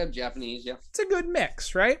Canadian, I have Japanese, It's a good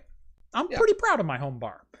mix, right? I'm pretty proud of my home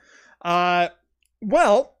bar.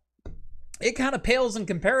 Well, it kind of pales in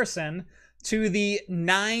comparison to the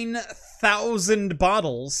 9,000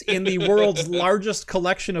 bottles in the world's largest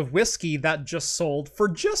collection of whiskey that just sold for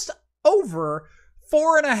just over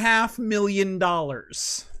 $4.5 million.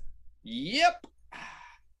 Yep.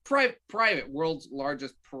 Private, world's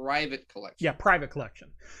largest private collection. Yeah, private collection.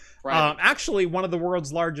 Actually, one of the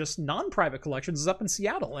world's largest non-private collections is up in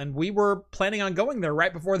Seattle, and we were planning on going there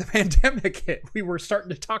right before the pandemic hit. We were starting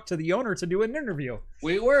to talk to the owner to do an interview.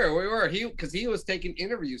 We were. Because he was taking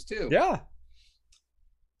interviews too. Yeah.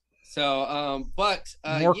 So, but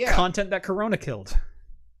more content that Corona killed.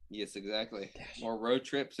 Yes, exactly. More road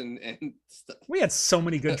trips and stuff. We had so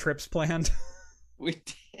many good trips planned. We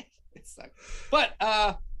did. It sucked. But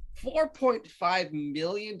 $4.5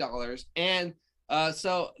 million. And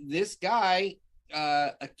so this guy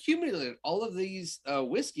accumulated all of these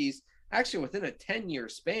whiskeys actually within a 10-year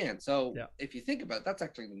span. So if you think about it, that's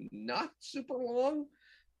actually not super long.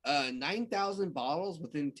 9,000 bottles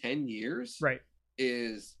within 10 years. Right.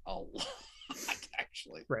 Is a lot,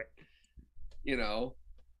 actually. Right. You know,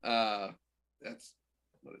 that's,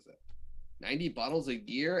 what is that? 90 bottles a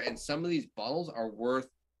year, and some of these bottles are worth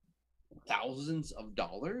thousands of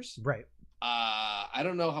dollars. Right. I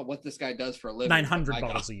don't know what this guy does for a living. 900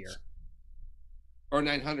 bottles a year. Or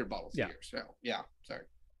 900 bottles a year. So, yeah, sorry.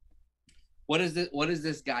 What does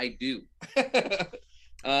this guy do?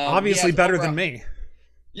 Obviously better than me.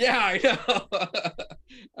 Yeah, I know.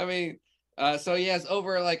 I mean, so he has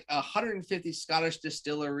over like 150 Scottish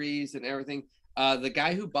distilleries and everything. The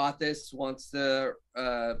guy who bought this wants to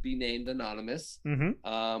be named anonymous.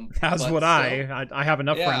 Mm-hmm. As would I have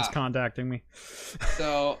enough friends contacting me.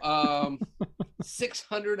 So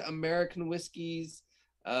 600 American whiskeys.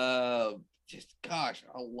 Just gosh,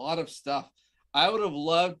 a lot of stuff. I would have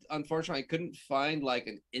loved, unfortunately, I couldn't find like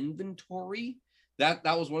an inventory. That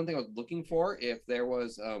was one thing I was looking for. If there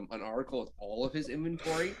was an article with all of his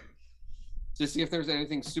inventory to see if there's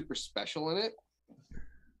anything super special in it.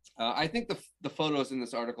 I think the photos in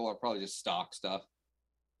this article are probably just stock stuff.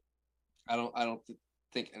 I don't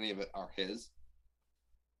think any of it are his.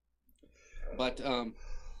 But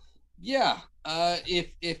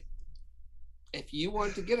if you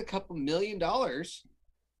want to get a couple $1 million,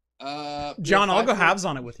 John, I'll go halves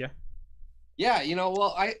on it with you. Yeah, you know,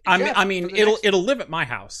 well, I mean, it'll live at my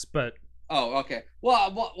house, but oh, okay.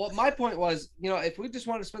 Well, my point was, you know, if we just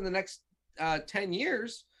want to spend the next 10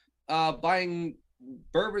 years buying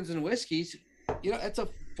bourbons and whiskeys, you know, it's a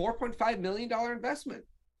 $4.5 million investment.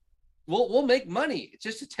 We'll make money. It's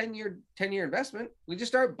just a 10-year investment. We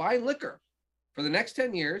just start buying liquor for the next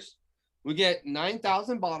 10 years. We get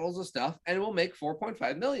 9,000 bottles of stuff, and we'll make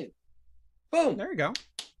 $4.5 million. Boom. There you go.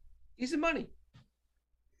 Easy money.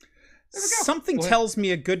 Something tells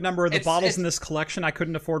me a good number of the bottles in this collection I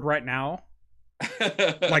couldn't afford right now.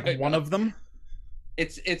 Like one of them.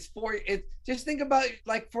 It's for it. Just think about it,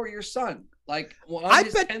 like for your son. Like I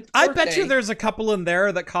bet you there's a couple in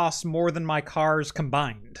there that cost more than my cars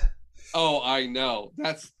combined. Oh, I know.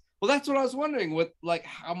 That's what I was wondering. With like,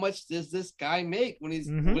 how much does this guy make when he's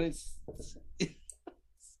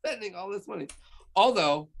spending all this money?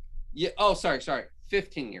 Although, yeah. Oh, sorry.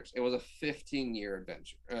 15 years. It was a 15-year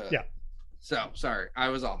adventure. Yeah. So sorry, I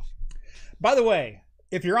was off. By the way,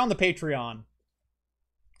 if you're on the Patreon,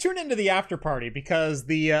 tune into the after party because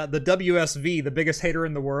the WSV, the biggest hater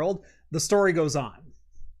in the world, the story goes on.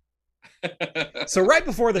 So right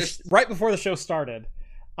before the show started,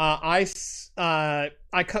 I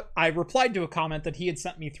replied to a comment that he had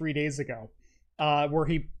sent me 3 days ago, where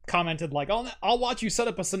he commented like, "I'll watch you set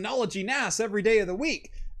up a Synology NAS every day of the week."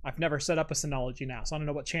 I've never set up a Synology NAS. I don't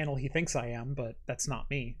know what channel he thinks I am, but that's not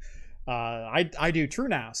me. I do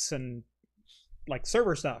TrueNAS and like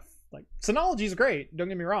server stuff. Like Synology is great, don't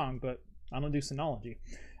get me wrong, but I don't do Synology.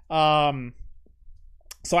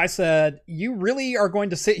 So I said, you really are going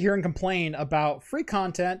to sit here and complain about free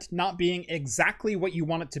content not being exactly what you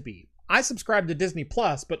want it to be. I subscribe to Disney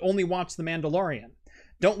Plus, but only watch The Mandalorian.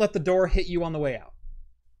 Don't let the door hit you on the way out.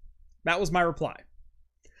 That was my reply.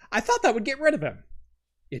 I thought that would get rid of him.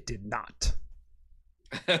 It did not.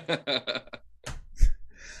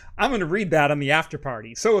 I'm going to read that on the after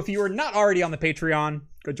party. So if you are not already on the Patreon,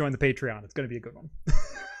 go join the Patreon. It's going to be a good one.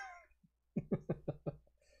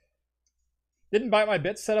 Didn't Bite My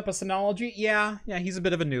Bits set up a Synology? Yeah, he's a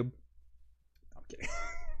bit of a noob. I'm kidding.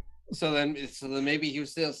 So then maybe he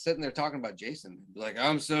was still sitting there talking about Jason. Like,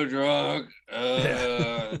 I'm so drunk.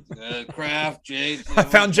 Craft, Jason. I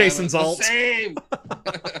found Jason's alt. The same.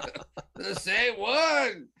 The same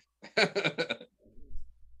one.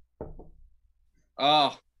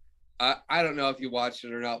 Oh, I don't know if you watched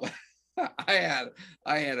it or not, but I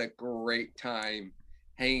had a great time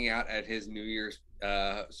hanging out at his New Year's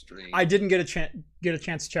stream. I didn't get a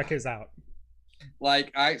chance to check his out.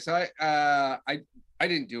 Like I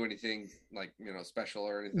didn't do anything like special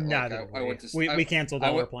or anything. Like I went to we canceled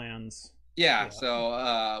all our plans. Yeah,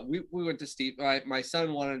 so we went to Steve. My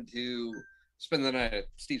son wanted to spend the night at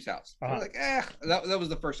Steve's house. I was like, that was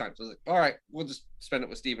the first time. So I was like, all right, we'll just spend it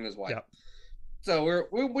with Steve and his wife. Yep. So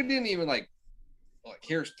we didn't even like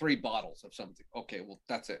here's 3 bottles of something. Okay, well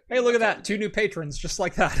that's it. Hey, look at that. 2 new patrons just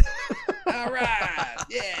like that. All right.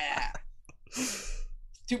 Yeah.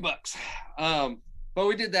 $2. But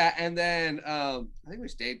we did that, and then I think we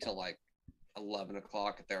stayed till like 11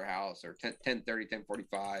 o'clock at their house, or 10:30,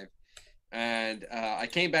 10:45. And I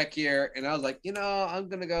came back here and I was like, I'm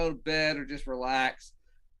gonna go to bed or just relax.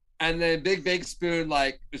 And then Big Spoon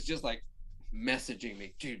was just like messaging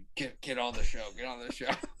me, dude, get on the show, get on the show.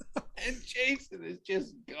 And Jason is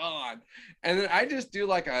just gone. And then I just do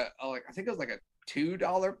I think it was like a $2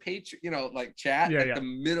 Patreon, chat at the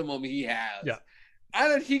minimum he has. Yeah.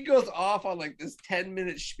 And then he goes off on this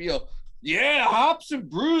 10-minute spiel. Yeah, Hops and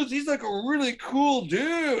Brews, he's like a really cool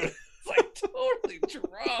dude. It's totally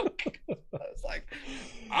drunk. I was like,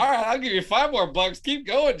 all right, I'll give you $5 more. Keep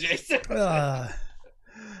going, Jason.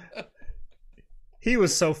 He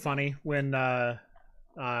was so funny when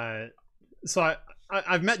so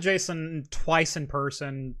I've met Jason twice in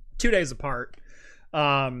person, 2 days apart.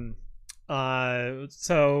 So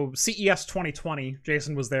CES 2020,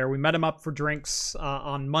 Jason was there. We met him up for drinks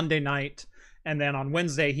on Monday night, and then on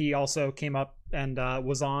Wednesday he also came up and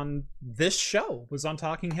was on this show, was on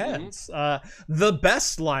Talking Heads, the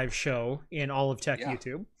best live show in all of tech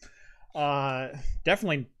YouTube.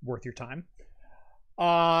 Definitely worth your time.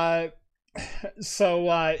 So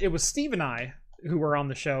it was Steve and I who were on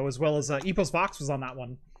the show, as well as Epos Vox was on that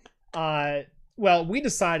one. Well, we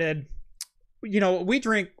decided, we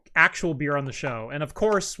drink actual beer on the show, and of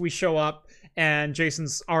course we show up and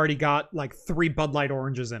Jason's already got 3 Bud Light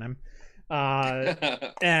oranges in him. And he's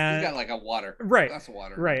got a water, right? That's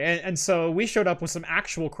water, right? And so we showed up with some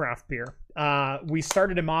actual craft beer. We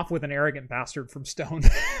started him off with an Arrogant Bastard from Stone.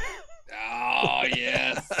 Oh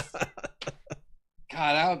yes.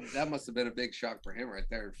 God, that must have been a big shock for him right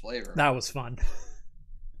there in flavor. That was fun.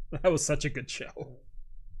 That was such a good show.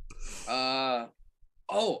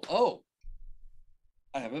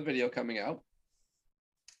 I have a video coming out,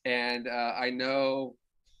 and I know,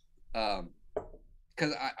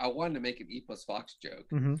 because I wanted to make an Epos Vox joke,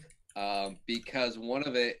 because one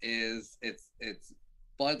of it is it's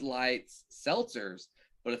Bud Light's seltzers,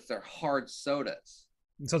 but it's their hard sodas.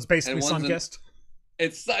 So it's basically Sunkist.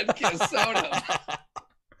 It's Sunkist soda.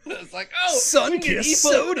 It's like, Sunkist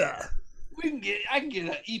soda. I can get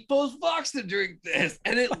an Epos Vox to drink this,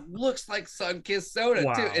 and it looks like Sunkist soda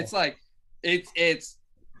too. It's like it's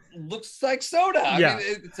looks like soda. Yeah. I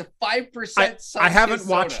mean, it's a 5%. I haven't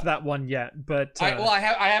watched that one yet, but I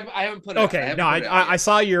haven't put it. Okay, I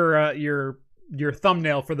saw your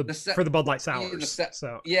thumbnail for the Bud Light sours.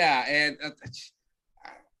 So yeah, and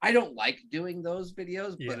I don't like doing those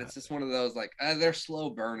videos, but it's just one of those they're slow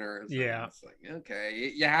burners. Yeah, it's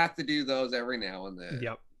okay, you have to do those every now and then.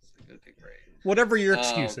 Yep. Okay, great. Whatever your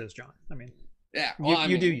excuse is, John. I mean, yeah,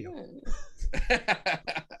 you do you.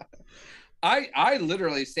 I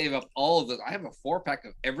literally save up all of those. I have a 4-pack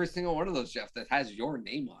of every single one of those, Jeff, that has your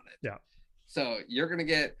name on it. Yeah. So you're gonna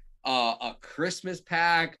get a Christmas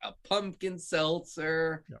pack, a pumpkin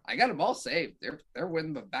seltzer. Yeah. I got them all saved. They're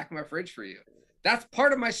in the back of my fridge for you. That's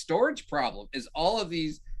part of my storage problem, is all of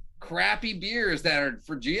these crappy beers that are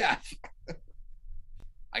for GF.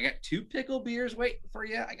 I got 2 pickle beers waiting for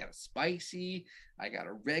you. I got a spicy. I got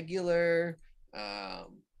a regular.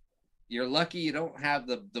 You're lucky you don't have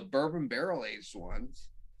the bourbon barrel aged ones,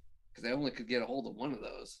 because I only could get a hold of one of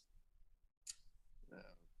those.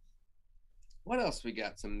 What else we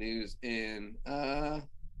got? Some news in.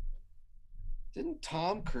 Didn't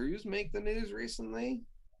Tom Cruise make the news recently?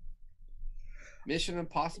 Mission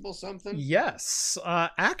Impossible something? Yes,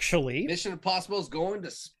 actually. Mission Impossible is going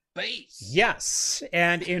to space. Yes,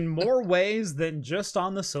 and in more ways than just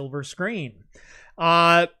on the silver screen.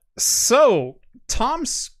 So Tom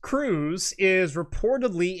Cruise is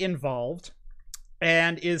reportedly involved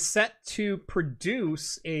and is set to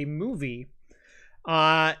produce a movie.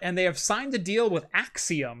 And they have signed a deal with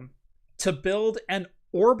Axiom to build an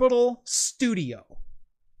orbital studio.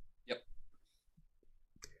 Yep.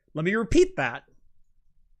 Let me repeat that.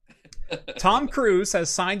 Tom Cruise has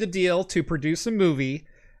signed a deal to produce a movie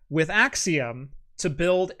with Axiom to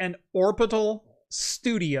build an orbital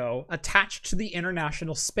studio attached to the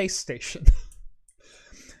International Space Station.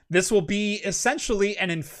 This will be essentially an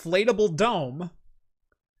inflatable dome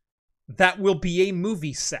that will be a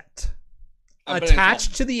movie set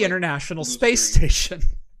attached to the International Space Station.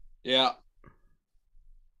 Yeah.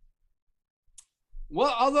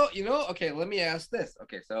 Well, although, okay, let me ask this.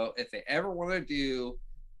 Okay, so if they ever want to do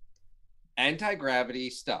anti-gravity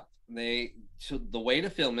stuff, so the way to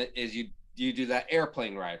film it is you do that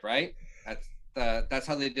airplane ride, right? That's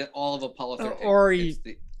how they did all of Apollo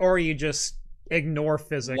 13. Or you just ignore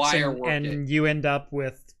physics and you end up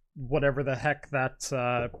with whatever the heck that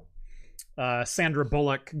Sandra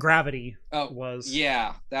Bullock Gravity was.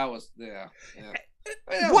 Yeah, that was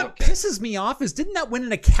What pisses me off is, didn't that win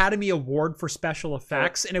an Academy Award for special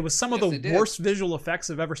effects? And it was some of the worst visual effects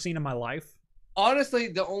I've ever seen in my life. Honestly,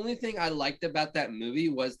 the only thing I liked about that movie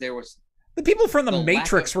was there was the people from the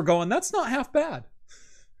Matrix were going, that's not half bad.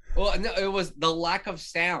 Well, no, it was the lack of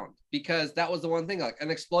sound, because that was the one thing. Like, an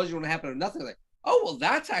explosion would happen or nothing. Like, oh, well,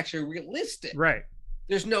 that's actually realistic. Right.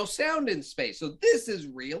 There's no sound in space, so this is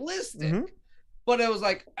realistic. Mm-hmm. But it was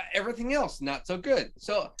like everything else, not so good.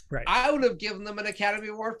 So I would have given them an Academy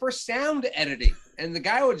Award for sound editing. And the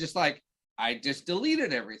guy would just like, I just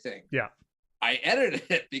deleted everything. Yeah. I edited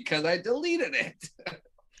it because I deleted it.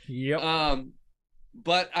 Yep.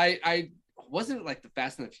 But I wasn't like the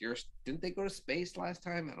Fast and the Furious. Didn't they go to space last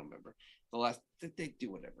time? I don't remember. Did they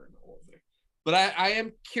do whatever in the whole thing? But I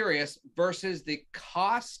am curious versus the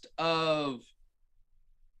cost of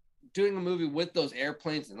doing a movie with those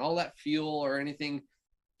airplanes and all that fuel or anything,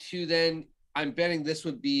 to then I'm betting this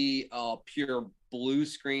would be a pure blue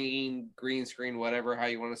screen, green screen, whatever, how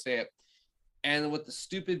you want to say it. And with the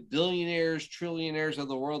stupid billionaires, trillionaires of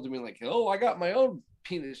the world to be like, oh, I got my own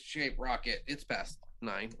penis-shaped rocket. It's past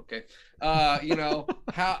 9. Okay.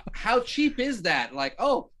 How cheap is that? Like,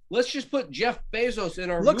 oh, let's just put Jeff Bezos in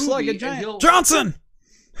our looks movie. Like a giant Johnson.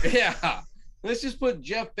 Yeah. Let's just put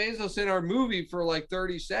Jeff Bezos in our movie for like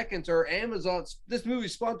 30 seconds, or Amazon. This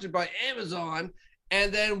movie's sponsored by Amazon,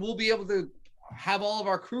 and then we'll be able to have all of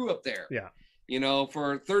our crew up there. Yeah.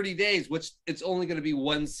 For 30 days, which it's only going to be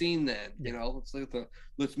one scene then. Yeah.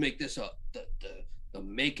 Let's make this the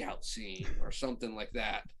makeout scene or something like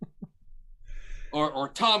that. Or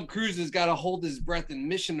Tom Cruise has got to hold his breath in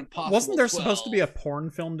Mission Impossible. Wasn't there 12. supposed to be a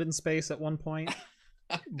porn filmed in space at one point?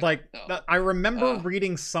 Like, I remember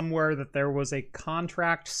reading somewhere that there was a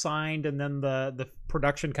contract signed and then the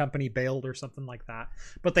production company bailed or something like that.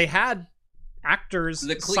 But they had actors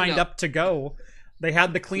signed up to go. They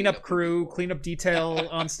had the cleanup crew, cleanup detail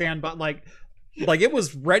on standby. Like it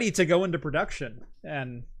was ready to go into production.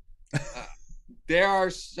 And there are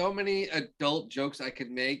so many adult jokes I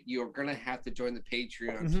could make. You're gonna have to join the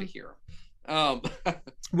Patreon to hear them.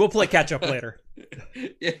 We'll play catch up later.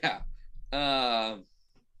 Yeah.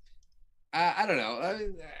 I don't know.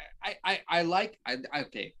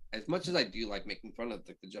 Okay. As much as I do like making fun of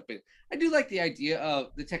the Japanese, I do like the idea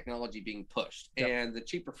of the technology being pushed and the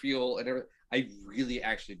cheaper fuel and everything. I really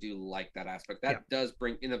actually do like that aspect. That does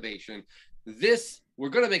bring innovation. We're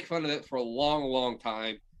going to make fun of it for a long, long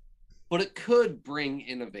time, but it could bring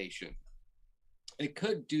innovation. It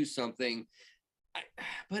could do something,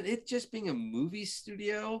 but it just being a movie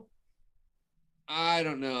studio, I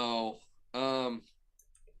don't know. I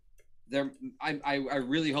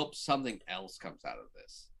really hope something else comes out of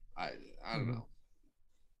this. I don't know.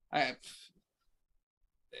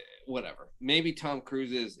 Whatever. Maybe Tom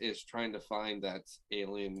Cruise is trying to find that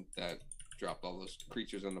alien that dropped all those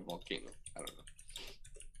creatures in the volcano. I don't know.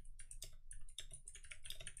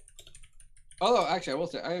 Although, actually, I will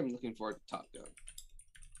say I am looking forward to Top Gun.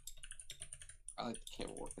 I like the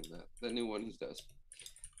camera work in that. The new one he does.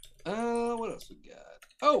 What else we got?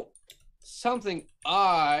 Oh, something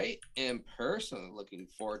I am personally looking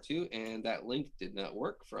forward to, and that link did not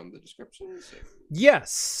work from the description. So.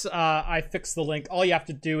 Yes, I fixed the link. All you have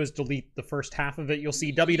to do is delete the first half of it. You'll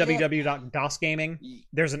see www.dosgaming.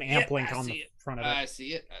 There's an amp link on the front of it. I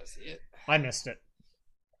see it. I missed it.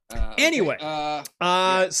 Anyway,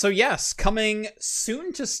 yeah. so yes, coming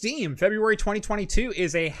soon to Steam, February 2022,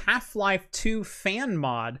 is a Half-Life 2 fan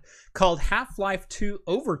mod called Half-Life 2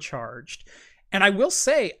 Overcharged. And I will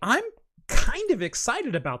say, I'm kind of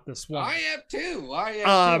excited about this one. I am too.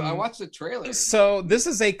 I watched the trailer. So this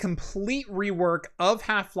is a complete rework of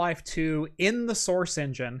Half-Life 2 in the Source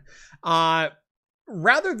engine.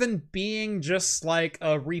 Rather than being just like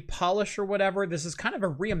a repolish or whatever, this is kind of a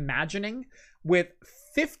reimagining with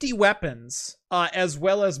 50 weapons, as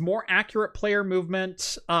well as more accurate player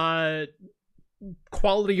movement,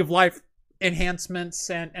 quality of life enhancements,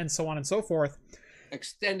 and so on and so forth.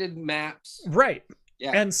 Extended maps. Right.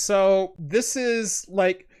 Yeah. And so this is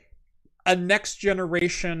like a next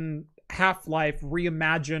generation Half-Life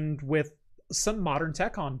reimagined with some modern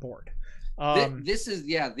tech on board. This is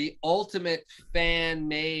the ultimate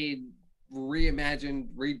fan-made, reimagined,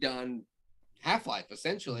 redone Half-Life,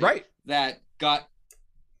 essentially. Right. That got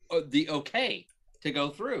the okay to go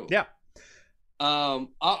through. Yeah.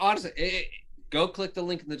 Honestly, go click the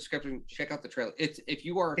link in the description. Check out the trailer. If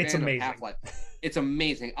you are a fan of Half-Life, it's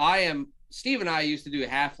amazing. Steve and I used to do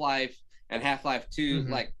Half-Life and Half-Life 2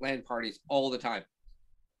 like LAN parties all the time.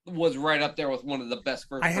 Was right up there with one of the best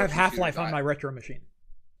first. I have Half-Life on my retro machine.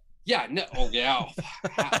 Yeah, no, oh yeah.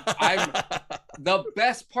 I'm the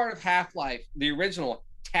best part of Half-Life, the original,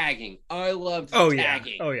 tagging. I loved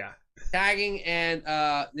tagging. Oh yeah. Tagging, and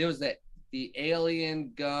there was the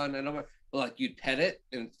alien gun, and like you'd pet it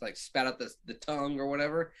and it's like spat out the tongue or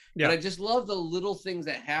whatever. Yeah. But I just love the little things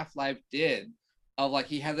that Half-Life did, of like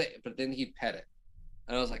he had it, but then he'd pet it,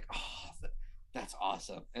 and I was like, oh, that's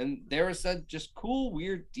awesome. And there was some just cool,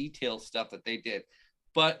 weird detail stuff that they did.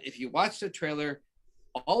 But if you watch the trailer,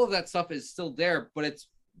 all of that stuff is still there, but it's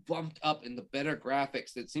bumped up in the better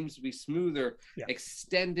graphics. It seems to be smoother,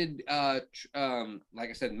 extended, like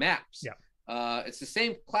I said, maps. Yeah. It's the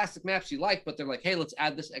same classic maps you like, but they're like, hey, let's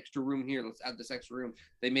add this extra room here. Let's add this extra room.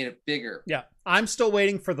 They made it bigger. Yeah. I'm still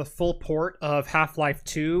waiting for the full port of Half-Life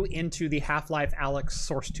 2 into the Half-Life Alyx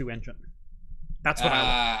Source 2 engine. That's what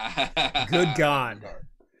I want. Good God.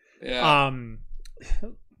 Yeah.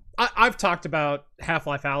 I've talked about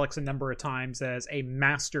Half-Life Alyx a number of times as a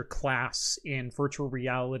master class in virtual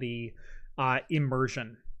reality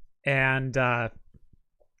immersion. And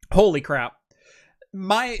holy crap.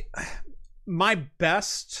 My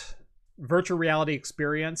best virtual reality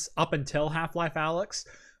experience up until Half-Life Alyx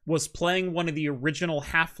was playing one of the original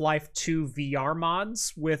Half-Life 2 VR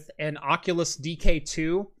mods with an Oculus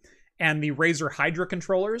DK2 and the Razer Hydra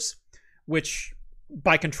controllers, which...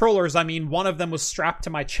 by controllers, I mean one of them was strapped to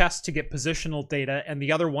my chest to get positional data, and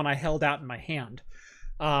the other one I held out in my hand.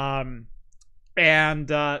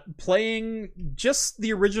 Playing just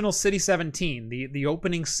the original City 17, the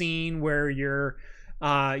opening scene where you're,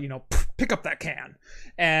 pick up that can,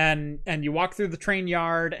 and you walk through the train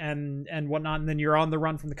yard and whatnot, and then you're on the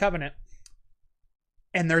run from the Covenant.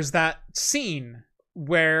 And there's that scene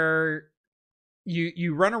where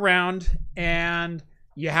you run around and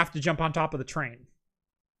you have to jump on top of the train.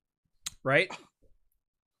 Right?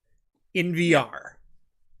 In VR.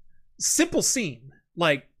 Simple scene.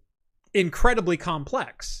 Like, incredibly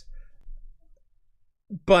complex.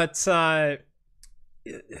 But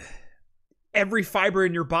every fiber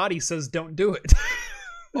in your body says don't do it.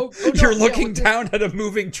 You're looking down at a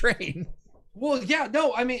moving train. Well, yeah,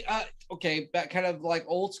 no, I mean, okay, back kind of like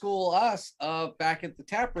old school us, back at the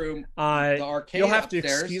tap room, the arcade. You'll have upstairs.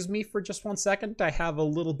 To excuse me for just 1 second. I have a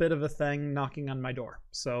little bit of a thing knocking on my door,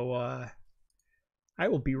 so I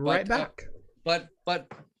will be right back. But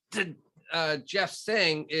Jeff's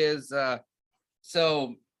saying is,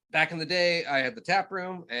 so back in the day, I had the tap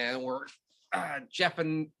room, and Jeff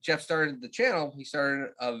started the channel. He started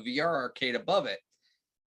a VR arcade above it.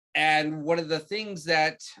 And one of the things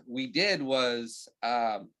that we did was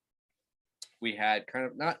we had kind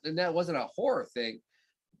of and that wasn't a horror thing,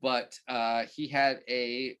 but he had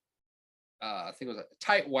I think it was a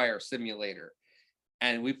tight wire simulator,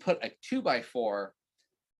 and we put a 2x4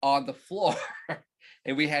 on the floor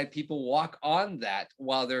and we had people walk on that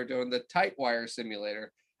while they're doing the tight wire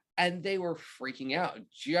simulator, and they were freaking out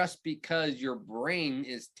just because your brain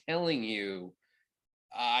is telling you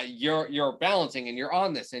you're balancing and you're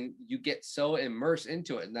on this, and you get so immersed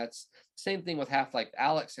into it. And that's the same thing with Half-Life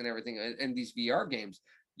Alyx and everything, and these VR games.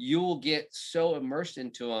 You will get so immersed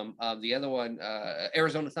into them. The other one,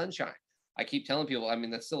 Arizona Sunshine, I keep telling people, I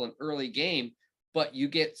mean, that's still an early game, but you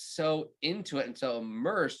get so into it and so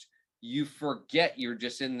immersed, you forget you're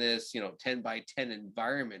just in this 10 by 10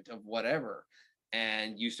 environment of whatever,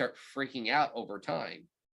 and you start freaking out over time.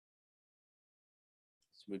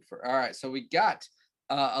 All right, so we got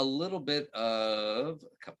A little bit of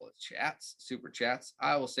a couple of chats, super chats.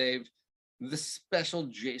 I will save the special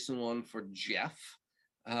Jason one for Jeff.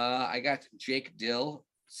 I got Jake Dill,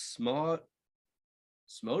 Smode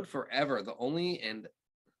Forever, the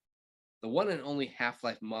one and only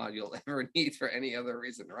Half-Life mod you'll ever need for any other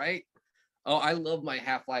reason, right? Oh, I love my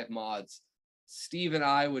Half-Life mods. Steve and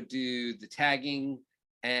I would do the tagging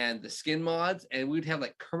and the skin mods, and we'd have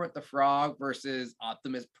like Kermit the Frog versus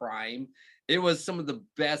Optimus Prime. It was some of the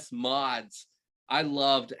best mods. I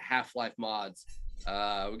loved Half-Life mods.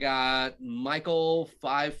 We got Michael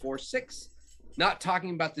 546, not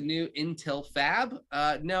talking about the new Intel Fab.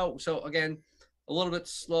 No, so again, a little bit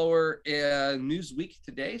slower news week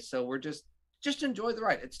today, so we're just enjoy the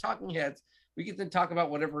ride. It's Talking Heads. We get to talk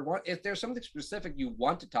about whatever we want. If there's something specific you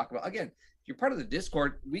want to talk about, again, if you're part of the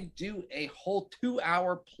Discord, we do a whole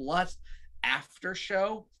 2-hour plus after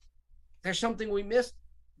show. If there's something we missed,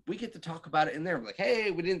 we get to talk about it in there. We're like, hey,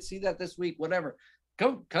 we didn't see that this week, whatever.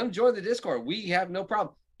 Come join the Discord. We have no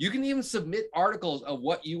problem. You can even submit articles of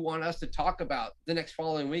what you want us to talk about the next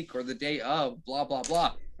following week or the day of, blah, blah,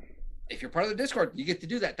 blah. If you're part of the Discord, you get to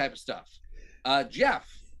do that type of stuff. Jeff.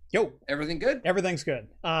 Yo. Everything good? Everything's good.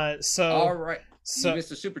 So all right. So you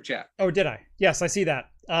missed a super chat. Oh, did I? Yes, I see that.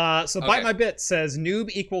 So Okay. Bite My Bit says noob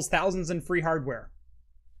equals thousands in free hardware.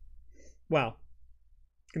 Well,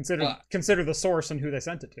 consider the source and who they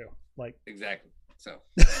sent it to. Like exactly. So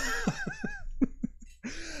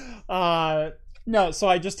no, so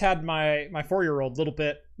I just had my 4-year-old little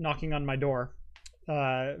bit knocking on my door.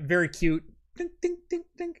 Very cute. Ding, ding, ding,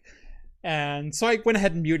 ding. And so I went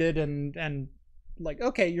ahead and muted and like,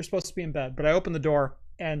 okay, you're supposed to be in bed. But I opened the door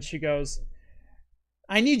and she goes,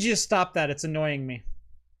 I need you to stop that. It's annoying me.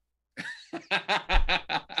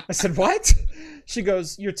 I said, what? She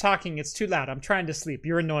goes, you're talking. It's too loud. I'm trying to sleep.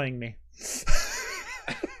 You're annoying me.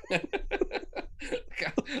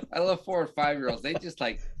 I love 4 or 5-year-olds. They just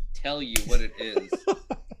like tell you what it is.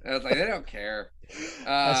 I was like, they don't care.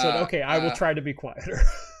 I said, okay, I will try to be quieter.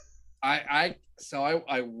 I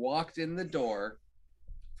walked in the door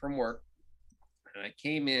from work and I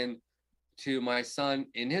came in to my son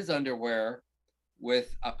in his underwear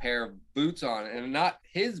with a pair of boots on, and not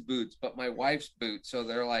his boots, but my wife's boots. So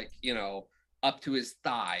they're like, up to his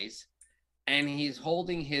thighs. And he's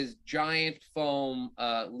holding his giant foam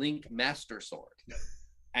Link Master Sword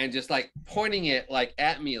and just like pointing it like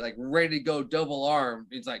at me, like ready to go double armed.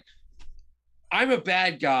 He's like, I'm a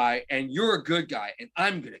bad guy and you're a good guy and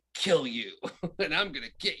I'm going to kill you and I'm going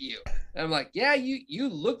to get you. And I'm like, yeah, you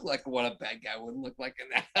look like what a bad guy would look like in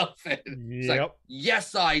that outfit. He's like,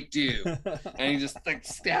 yes, I do. And he just like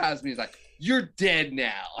stabs me. He's like, you're dead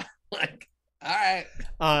now. Like, all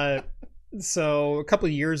right. So a couple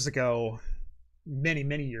of years ago,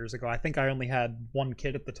 many years ago, I think I only had one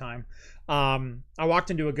kid at the time. I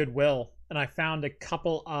walked into a Goodwill and I found a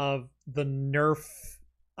couple of the Nerf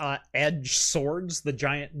Edge swords, the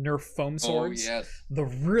giant Nerf foam swords. Oh, yes. The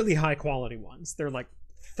really high quality ones. They're like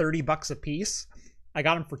 $30 a piece. I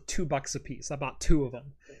got them for $2 a piece. I bought 2 of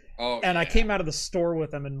them. Oh, and yeah. I came out of the store with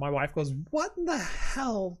them and my wife goes, what in the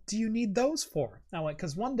hell do you need those for? And I went,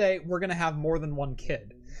 because one day we're going to have more than one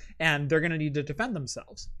kid and they're going to need to defend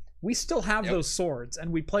themselves. We still have those swords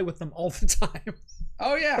and we play with them all the time.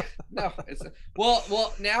 Oh yeah. No, it's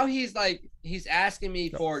well now he's asking me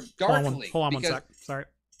for Darkly. Hold on one sec. Sorry.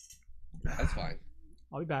 That's fine.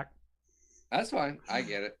 I'll be back. That's fine. I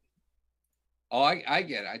get it. Oh, I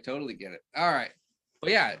get it. I totally get it. All right.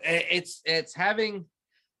 But yeah, it's having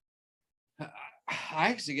I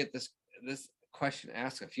actually get this question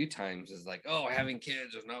asked a few times, is like, oh, having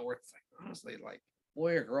kids is not worth it. Like, honestly, like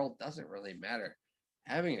boy or girl doesn't really matter.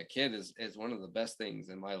 Having a kid is one of the best things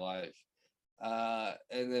in my life.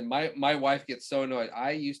 And then my wife gets so annoyed.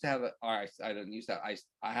 I used to have I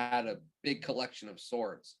had a big collection of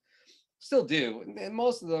swords. Still do. And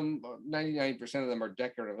most of them, 99% of them are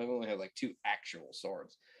decorative. I've only had like 2 actual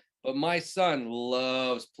swords. But my son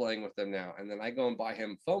loves playing with them now. And then I go and buy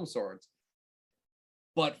him foam swords.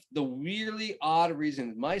 But the really odd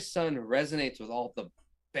reason, my son resonates with all the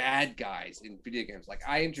bad guys in video games. Like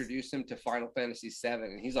I introduced him to Final Fantasy VII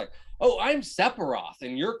and he's like, oh, I'm Sephiroth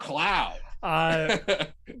and you're Cloud.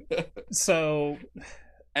 So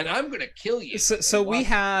and I'm gonna kill you. So we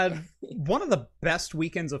had one of the best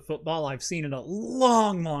weekends of football I've seen in a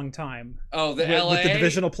long time. Oh, the LA with the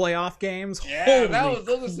divisional playoff games. Yeah, those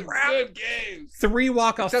are some good games. 3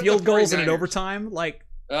 walk-off field goals in an overtime. Like,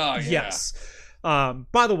 oh yeah. Yes.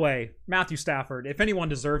 By the way, Matthew Stafford, if anyone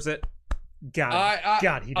deserves it, God,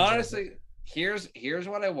 he deserves honestly it. Here's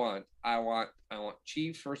what I want. I want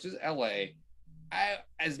Chiefs versus LA.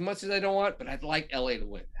 As much as I don't want, but I'd like LA to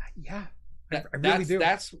win. Yeah, I really do.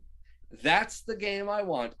 That's the game I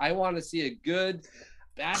want. I want to see a good.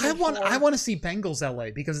 I want to see Bengals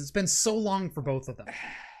LA because it's been so long for both of them.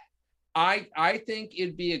 I think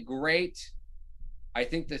it'd be a great. I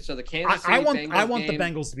think that so the Kansas City I want game, the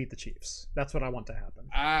Bengals to beat the Chiefs. That's what I want to happen.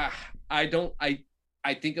 I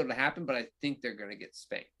think it'll happen, but I think they're going to get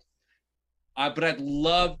spanked. But I'd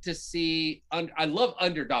love to see. I love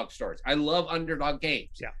underdog stories. I love underdog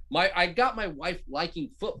games. Yeah. I got my wife liking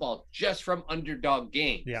football just from underdog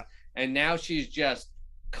games. Yeah. And now she's just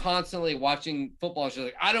constantly watching football. She's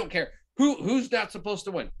like, I don't care who's not supposed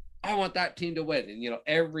to win. I want that team to win. And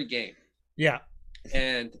every game. Yeah.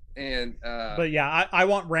 But yeah, I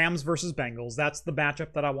want Rams versus Bengals. That's the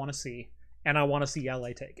matchup that I want to see, and I want to see LA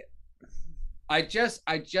take it. I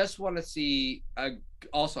just want to see. I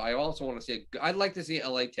also want to see. I'd like to see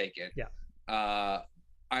LA take it. Yeah.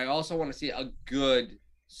 I also want to see a good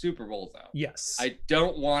Super Bowl though. Yes. I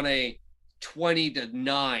don't want a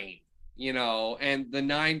 20-9. And the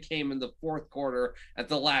 9 came in the fourth quarter at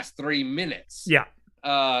the last 3 minutes. Yeah.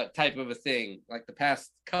 Type of a thing, like the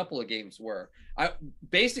past couple of games were. I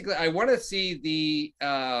want to see the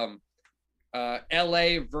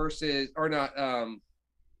LA versus or not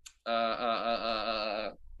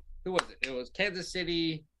who was it? It was Kansas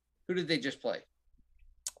City. Who did they just play?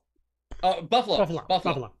 Oh, Buffalo.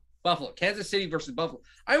 Kansas City versus Buffalo.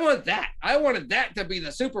 I want that. I wanted that to be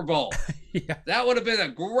the Super Bowl. Yeah. That would have been a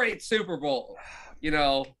great Super Bowl.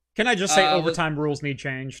 Can I just say overtime rules need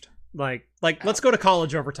changed? Like let's go to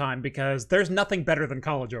college overtime because there's nothing better than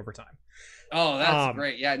college overtime. Oh, that's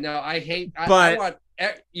great. Yeah, no, I hate. But I want.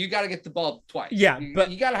 You got to get the ball twice. Yeah, but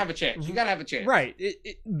you got to have a chance. You got to have a chance. Right.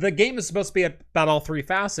 The game is supposed to be about all three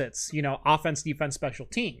facets. Offense, defense, special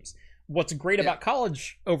teams. What's great about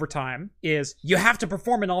college overtime is you have to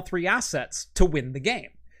perform in all three assets to win the game.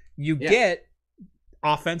 You get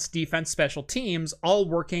offense, defense, special teams all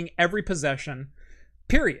working every possession.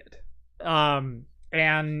 Period. And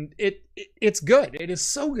it's good. It is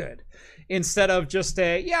so good. Instead of just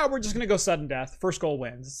we're just gonna go sudden death. First goal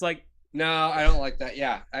wins. It's like, no, I don't like that.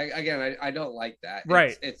 Yeah, I don't like that.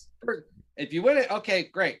 Right. It's if you win it, okay,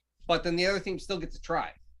 great. But then the other team still gets to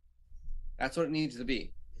try. That's what it needs to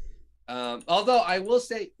be. Although I will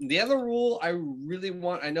say the other rule I really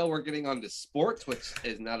want. I know we're getting on to sports, which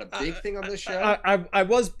is not a big thing on this show. I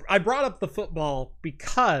brought up the football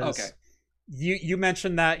because you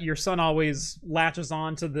mentioned that your son always latches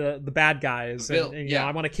on to the bad guys and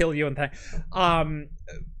I want to kill you and that.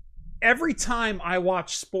 Every time I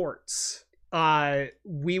watch sports,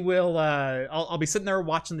 we will I'll be sitting there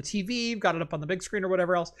watching the TV, got it up on the big screen or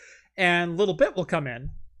whatever else, and little Bit will come in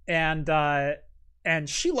and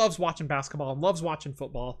she loves watching basketball and loves watching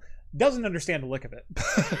football. Doesn't understand a lick of it,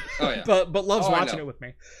 but loves watching it with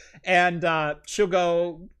me. And she'll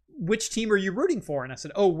go, "Which team are you rooting for?" And I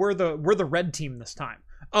said, "Oh, we're the red team this time."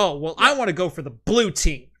 "Oh, well, I want to go for the blue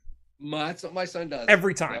team." That's what my son does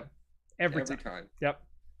every time. Yep. Every time. Yep.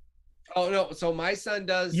 Oh no! So my son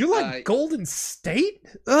does. You like Golden State?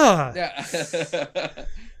 Ugh. Yeah.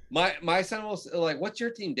 my son will like, "What's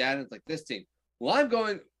your team, Dad?" And it's like, "This team." Well, I'm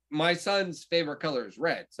going. My son's favorite color is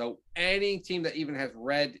red, so any team that even has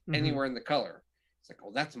red anywhere in the color, it's like,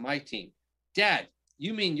 "Oh, that's my team." "Dad,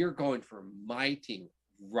 you mean you're going for my team,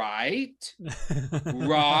 right?"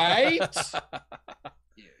 "Right."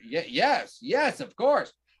 Yes, of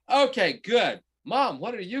course. "Okay, good. Mom,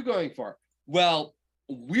 what are you going for?" "Well,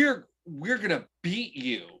 we're gonna beat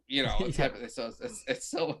you." It's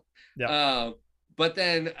so. But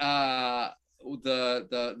then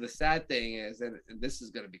the sad thing is, and this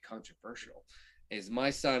is going to be controversial, is my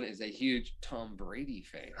son is a huge Tom Brady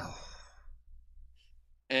fan.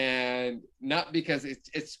 And not because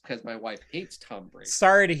it's because my wife hates Tom Brady.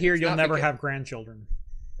 Sorry to hear you'll never have grandchildren.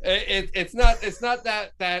 It's not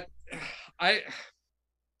that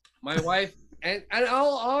my wife and in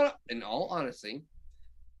all honesty,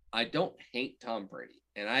 I don't hate Tom Brady.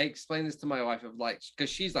 And I explain this to my wife of like,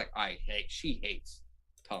 because she's like, she hates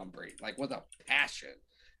Tom Brady, like with a passion.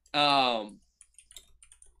 And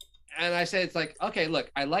I say, it's like, okay,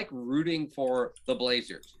 look, I like rooting for the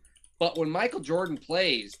Blazers, but when Michael Jordan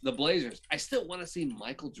plays the Blazers, I still want to see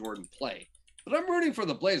Michael Jordan play. But I'm rooting for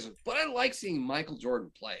the Blazers, but I like seeing Michael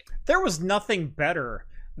Jordan play. There was nothing better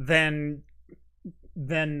than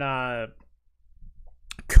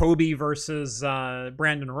Kobe versus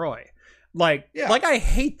Brandon Roy. Like I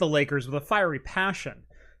hate the Lakers with a fiery passion.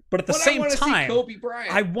 But at the same time,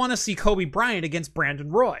 I want to see Kobe Bryant against Brandon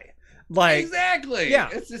Roy. Like, exactly. yeah.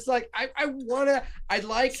 It's just like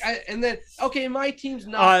and then okay, my team's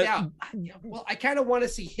knocked out. Well, I kind of want to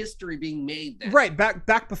see history being made then. Right.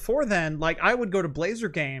 Back before then, like I would go to Blazer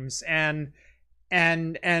games and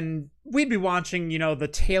we'd be watching, the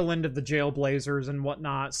tail end of the Jailblazers and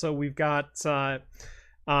whatnot. So we've got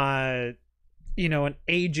an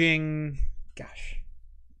aging, gosh,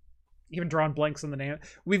 even drawing blanks on the name.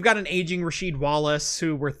 We've got an aging Rasheed Wallace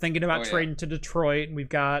who we're thinking about trading to Detroit, and we've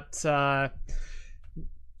got what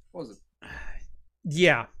was it?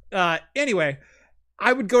 Yeah. Anyway,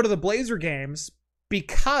 I would go to the Blazer games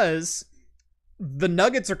because the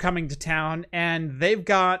Nuggets are coming to town, and they've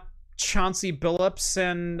got Chauncey Billups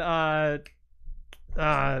and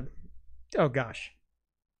oh gosh,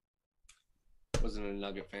 wasn't a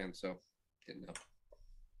Nugget fan, so didn't know.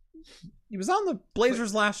 He was on the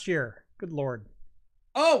Blazers last year. Good Lord.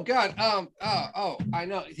 Oh God. I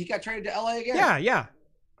know. He got traded to LA again. Yeah.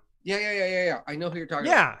 I know who you're talking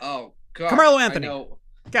about. Oh God. Carmelo Anthony.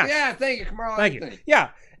 Yeah, thank you, Carmelo Anthony. Yeah.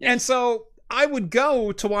 And so I would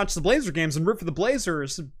go to watch the Blazer games and root for the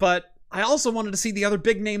Blazers, but I also wanted to see the other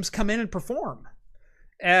big names come in and perform.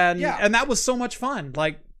 And that was so much fun.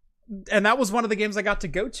 And that was one of the games I got to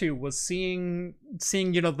go to, was seeing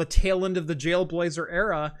the tail end of the Jailblazer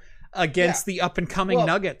era against the up and coming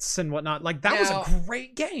Nuggets and whatnot. Like, that was a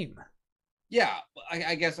great game. Yeah,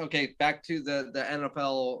 I guess. Okay, back to the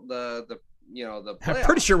NFL, the playoffs. I'm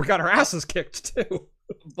pretty sure we got our asses kicked too.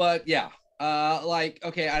 But yeah,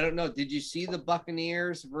 okay, I don't know. Did you see the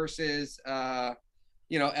Buccaneers versus LA?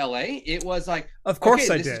 It was like, of course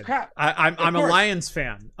I this did. Is crap. I'm a Lions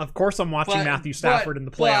fan. Of course I'm watching Matthew Stafford in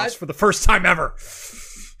the playoffs for the first time ever.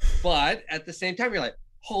 But at the same time, you're like,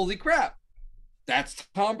 holy crap, that's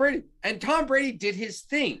Tom Brady. And Tom Brady did his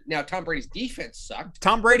thing. Now, Tom Brady's defense sucked.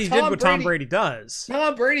 Tom Brady did what Tom Brady does.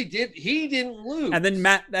 Tom Brady he didn't lose. And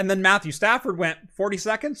then Matthew Stafford went 40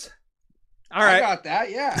 seconds. All right. I got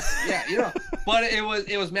that. Yeah. But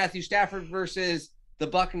it was Matthew Stafford versus the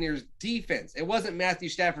Buccaneers defense. It wasn't Matthew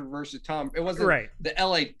Stafford versus Tom. It wasn't the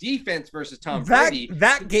LA defense versus Tom Brady.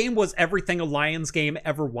 That game was everything a Lions game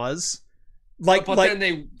ever was. But then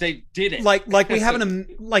they did it. Like we have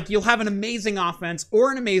you'll have an amazing offense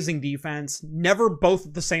or an amazing defense, never both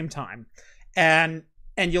at the same time. And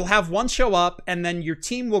you'll have one show up, and then your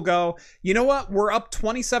team will go, you know what? We're up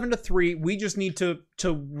 27-3. We just need to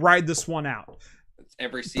ride this one out. It's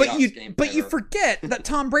every Seahawks game. But you forget that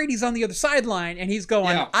Tom Brady's on the other sideline, and he's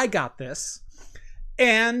going, I got this.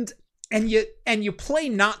 And you play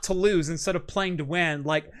not to lose instead of playing to win.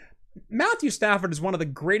 Like, Matthew Stafford is one of the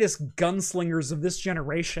greatest gunslingers of this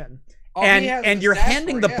generation. And you're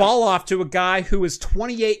handing the ball off to a guy who is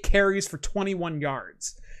 28 carries for 21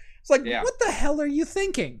 yards. It's like, what the hell are you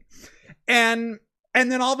thinking? And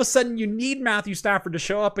then all of a sudden you need Matthew Stafford to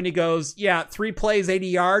show up, and he goes, 3 plays, 80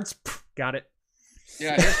 yards. Pff, got it.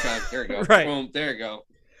 Yeah, here's time. There you go. Right. Boom, there you go.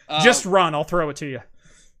 Just run. I'll throw it to you.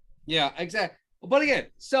 Yeah, exactly. But again,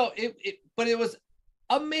 so it was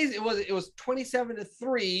amazing. It was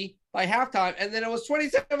 27-3 by halftime, and then it was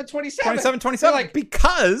 27-27. 27-27, like,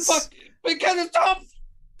 because it's Tom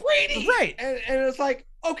Brady. Right. And it's like,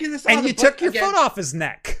 okay, this. And you took your foot off his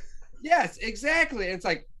neck. Yes, exactly. And it's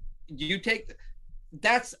like, you take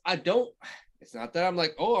it's not that I'm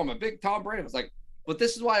like, oh, I'm a big Tom Brady. It's like, but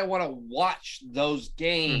this is why I want to watch those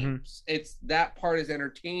games. Mm-hmm. It's that part is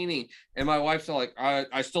entertaining. And my wife's all like,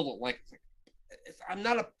 I still don't like it. I'm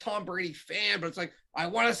not a Tom Brady fan, but it's like, I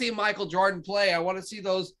want to see Michael Jordan play. I want to see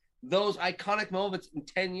those iconic moments in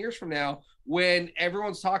 10 years from now when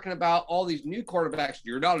everyone's talking about all these new quarterbacks.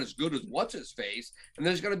 You're not as good as what's his face. And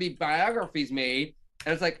there's going to be biographies made.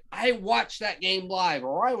 And it's like, I watched that game live,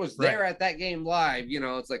 or I was there at that game live.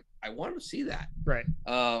 It's like, I want to see that. Right.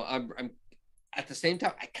 I'm at the same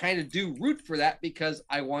time, I kind of do root for that because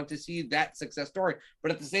I want to see that success story.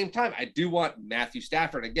 But at the same time, I do want Matthew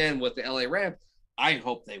Stafford again with the LA Rams. I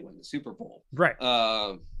hope they win the Super Bowl. Right.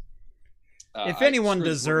 If anyone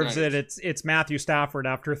deserves it, it's Matthew Stafford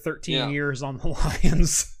after 13 years on the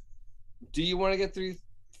Lions. Do you want to get through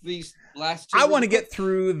these last two? I want to get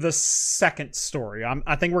through the second story.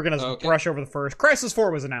 I think we're going to brush over the first. Crysis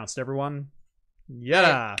 4 was announced, everyone.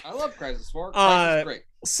 Yeah. I love Crysis 4. Crysis is great.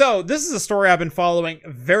 So this is a story I've been following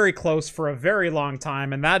very close for a very long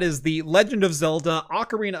time, and that is the Legend of Zelda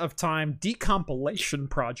Ocarina of Time decompilation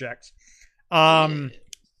project. I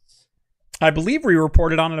believe we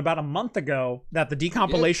reported on it about a month ago that the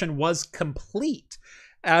decompilation was complete,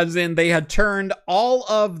 as in they had turned all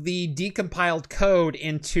of the decompiled code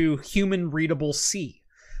into human readable C,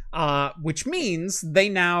 which means they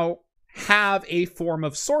now have a form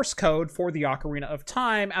of source code for the Ocarina of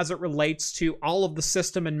Time as it relates to all of the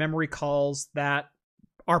system and memory calls that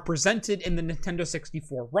are presented in the Nintendo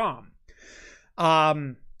 64 ROM.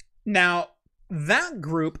 Now, that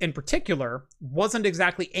group in particular wasn't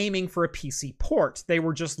exactly aiming for a PC port. They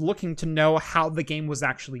were just looking to know how the game was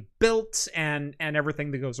actually built and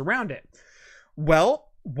everything that goes around it.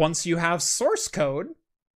 Well, once you have source code,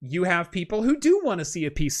 you have people who do want to see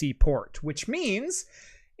a PC port, which means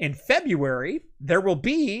in February, there will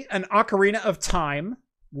be an Ocarina of Time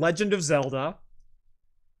Legend of Zelda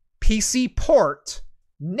PC port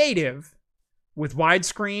native with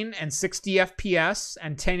widescreen and 60 FPS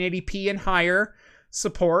and 1080p and higher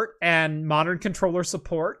support and modern controller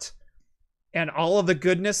support and all of the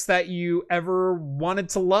goodness that you ever wanted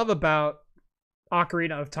to love about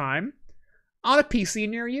Ocarina of Time on a PC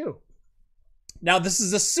near you. Now, this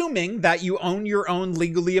is assuming that you own your own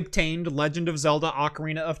legally obtained Legend of Zelda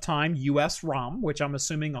Ocarina of Time US ROM, which I'm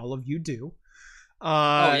assuming all of you do.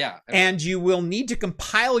 And you will need to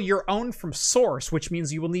compile your own from source, which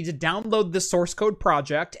means you will need to download the source code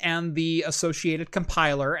project and the associated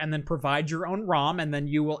compiler and then provide your own ROM, and then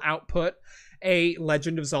you will output a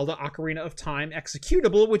Legend of Zelda Ocarina of Time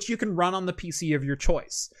executable, which you can run on the PC of your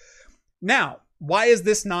choice. Now, why is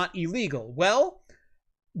this not illegal? Well,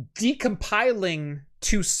 decompiling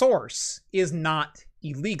to source is not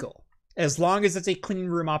illegal. As long as it's a clean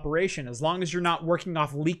room operation, as long as you're not working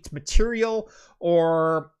off leaked material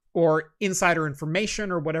or insider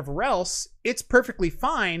information or whatever else, it's perfectly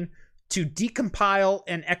fine to decompile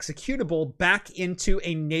an executable back into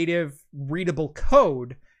a native readable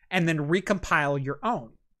code and then recompile your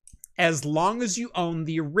own, as long as you own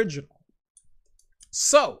the original.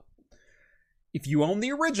 So, if you own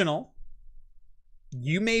the original,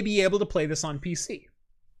 you may be able to play this on PC.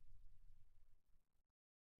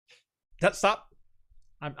 Stop.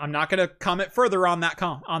 I'm not going to comment further on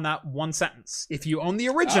that one sentence. If you own the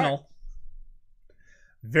original,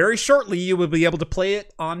 very shortly you will be able to play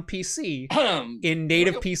it on PC in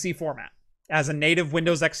native PC format as a native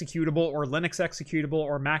Windows executable or Linux executable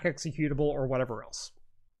or Mac executable or whatever else.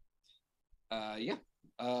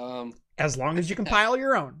 As long as you compile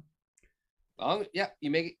your own.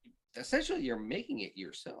 You make it. Essentially, you're making it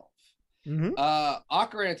yourself. Mm-hmm.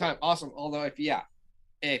 Ocarina of Time, awesome. Although,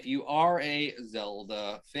 if you are a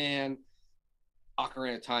Zelda fan,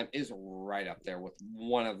 Ocarina of Time is right up there with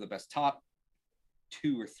one of the best top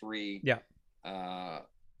 2 or 3. Yeah.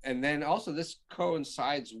 And then also this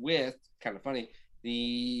coincides with, kind of funny,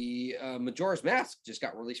 the Majora's Mask just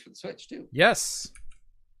got released for the Switch too. Yes.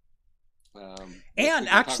 And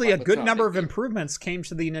actually a good number of improvements came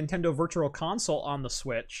to the Nintendo Virtual Console on the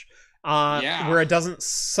Switch. Where it doesn't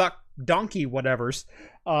suck donkey whatevers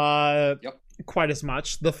quite as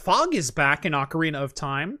much. The fog is back in Ocarina of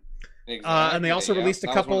Time. Exactly. And they also released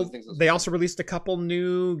a couple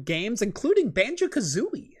new games, including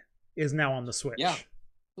Banjo-Kazooie is now on the Switch. Yeah.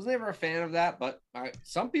 Was never a fan of that, but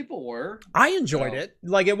some people were. I enjoyed it.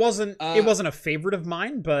 Like it wasn't a favorite of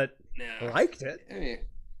mine, but I liked it. I mean,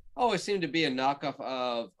 always seemed to be a knockoff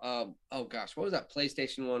of oh gosh, what was that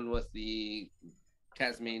PlayStation one with the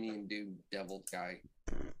Tasmanian dude devil guy?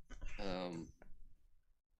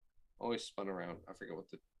 Always spun around. I forget what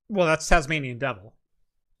the. Well, that's Tasmanian Devil.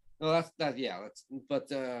 No, that's but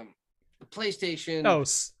the PlayStation. Oh,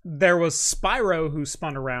 there was Spyro who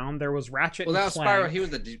spun around. There was Ratchet. Well, that was Clank. Spyro.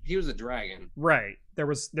 He was a dragon. Right. There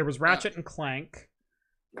was Ratchet and Clank.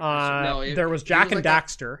 There was Jak and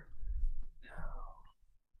Daxter.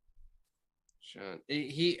 Sean.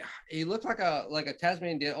 He looked like a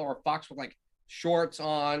Tasmanian Devil or a fox with like shorts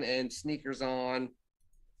on and sneakers on.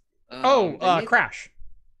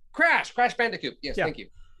 Crash Bandicoot. Yes, yeah. Thank you.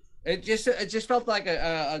 It just felt like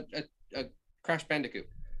a Crash Bandicoot.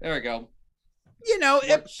 There we go. You know,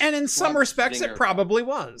 and in some respects, it probably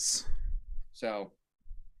was. So,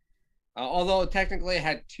 although technically it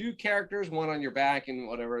had 2 characters, one on your back and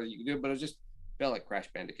whatever you could do, but it just felt like Crash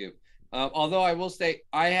Bandicoot. Although I will say,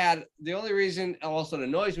 the only reason also it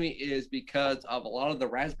annoys me is because of a lot of the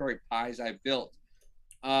Raspberry Pis I built.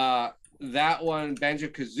 That one,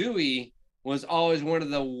 Banjo-Kazooie, was always one of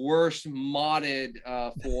the worst modded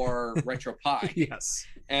for RetroPie. Yes.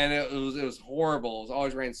 And it was horrible. It was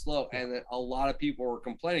always ran slow. And then a lot of people were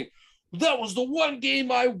complaining, that was the one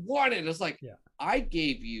game I wanted. It's like, I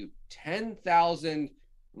gave you 10,000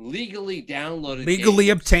 legally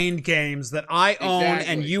obtained games that I own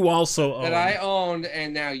and you also own. That I owned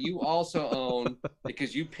and now you also own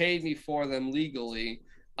because you paid me for them legally.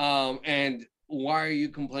 And why are you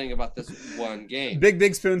complaining about this one game?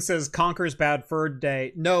 Big Spoon says Conker's Bad Fur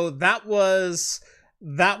Day. No, that was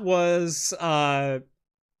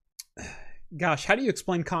Gosh, how do you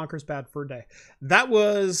explain Conker's Bad Fur Day? That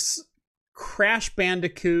was Crash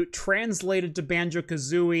Bandicoot translated to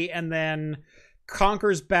Banjo-Kazooie, and then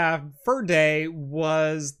Conker's Bad Fur Day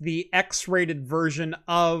was the X-rated version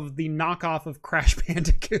of the knockoff of Crash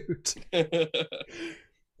Bandicoot.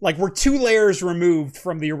 Like, we're 2 layers removed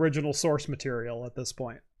from the original source material at this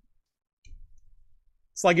point.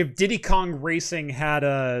 It's like if Diddy Kong Racing had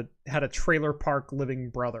a trailer park living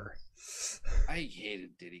brother. I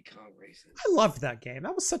hated Diddy Kong Racing. I loved that game.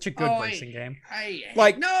 That was such a good racing game.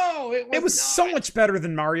 No, it was so much better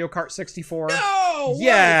than Mario Kart 64. No,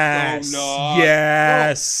 yes,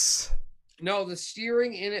 yes. No, the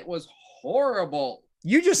steering in it was horrible.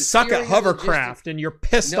 You just suck at hovercraft, and you're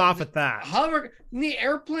pissed off at that. The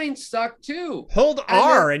airplane sucked too. Hold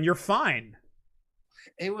R, and you're fine.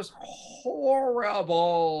 It was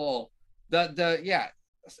horrible.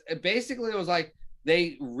 Basically it was like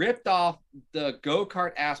they ripped off the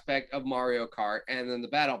go-kart aspect of Mario Kart and then the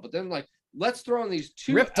battle, but then like let's throw in these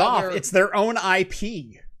 2 ripped off. It's their own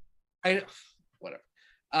IP. Whatever.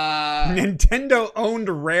 Nintendo owned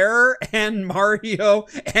Rare and Mario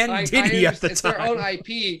and Diddy at the time. It's their own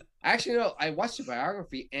IP. Actually, no, I watched the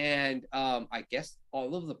biography, and I guess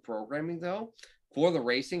all of the programming though for the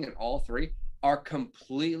racing and all 3 are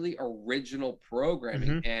completely original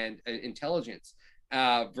programming and intelligence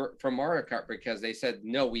from Mario Kart, because they said,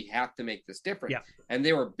 no, we have to make this different. Yeah. And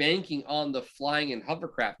they were banking on the flying and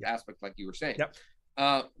hovercraft aspect, like you were saying. Yep.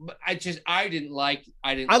 But I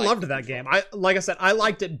loved that game. Like I said, I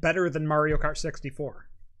liked it better than Mario Kart 64.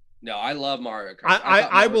 No, I love Mario Kart.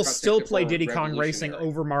 I will still play Diddy Kong Racing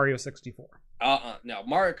over Mario 64. No,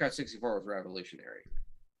 Mario Kart 64 was revolutionary.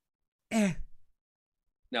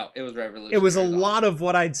 No, it was revolutionary. It was a lot of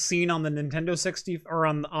what I'd seen on the Nintendo 60 or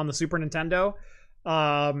on the Super Nintendo.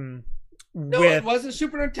 It wasn't.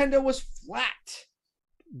 Super Nintendo was flat.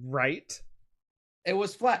 Right. It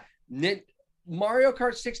was flat. Mario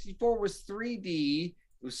Kart 64 was 3D. It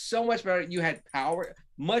was so much better. You had power,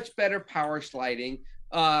 much better power sliding.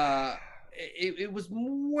 It was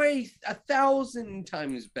way 1,000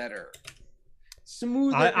 times better.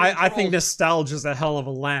 Smoother. I think nostalgia is a hell of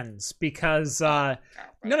a lens, because no.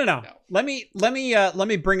 Let me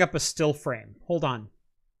bring up a still frame. Hold on.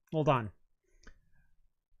 No. Hold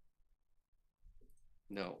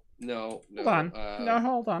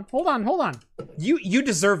on. You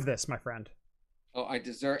deserve this, my friend. Oh, I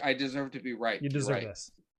deserve to be right. You deserve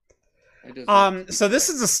this. So this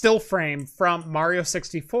is a still frame from Mario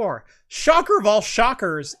 64. Shocker of all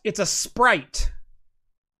shockers, it's a sprite.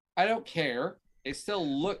 I don't care. It still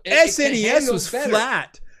looked. SNES was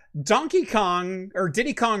flat. Donkey Kong or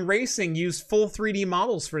Diddy Kong Racing used full 3D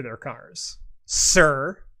models for their cars,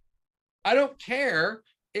 sir. I don't care.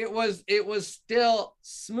 It was still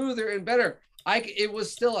smoother and better. It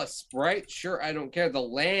was still a sprite. Sure, I don't care. The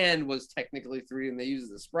land was technically 3D and they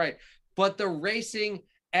used the sprite, but the racing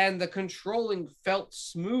and the controlling felt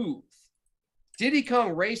smooth. Diddy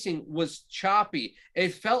Kong Racing was choppy.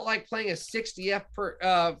 It felt like playing a 60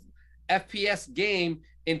 FPS game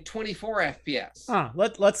in 24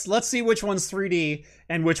 FPS. Let's see which one's 3D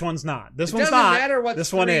and which one's not. This one's not. Doesn't matter what.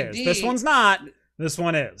 This 3D. One is. This one's not. This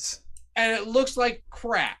one is. And it looks like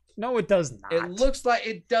crap. No, it does not. It looks like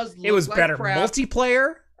it does. It was like better crap.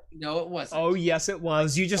 Multiplayer. No, it wasn't. Oh yes, it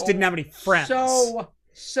was. You just didn't have any friends.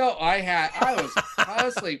 So I was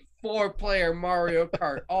honestly 4-player Mario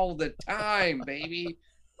Kart all the time, baby.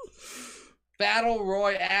 Battle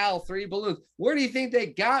Royale, 3 balloons. Where do you think they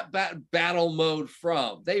got battle mode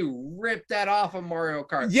from? They ripped that off of Mario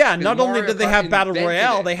Kart. Yeah, not only did they have Battle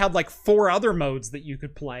Royale, they had like 4 other modes that you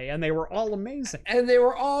could play, and they were all amazing. And they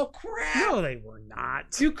were all crap. No, they were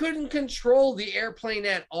not. You couldn't control the airplane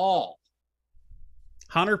at all.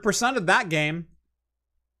 100% of that game.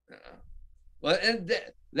 Well, and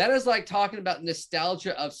that is like talking about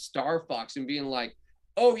nostalgia of Star Fox and being like,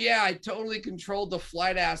 oh yeah, I totally controlled the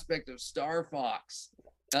flight aspect of Star Fox.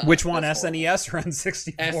 Which one, SNES or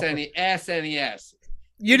N64? SNES.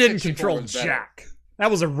 You didn't control Jack.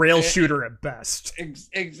 That was a rail shooter at best.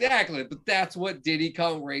 Exactly, but that's what Diddy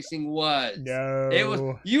Kong Racing was. No, it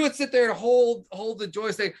was. You would sit there and hold the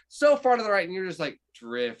joystick so far to the right, and you're just like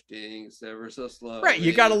drifting ever so slow. Right,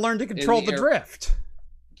 you got to learn to control the drift.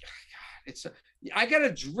 I got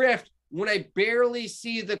to drift when I barely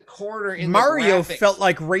see the corner in Mario the graphics. Felt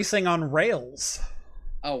like racing on rails.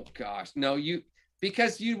 Oh gosh, no,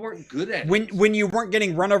 because you weren't good at it. When you weren't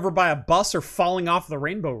getting run over by a bus or falling off the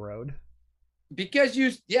Rainbow Road. Because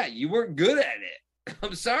you weren't good at it.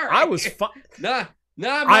 I'm sorry. I was fun. Nah.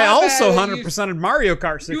 I also 100%ed Mario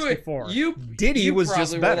Kart 64. Diddy was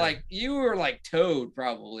just better. You were like Toad,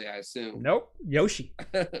 probably. I assume. Nope, Yoshi.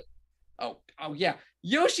 Oh Oh yeah,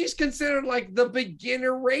 Yoshi's considered like the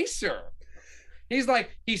beginner racer. He's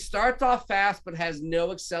like, he starts off fast but has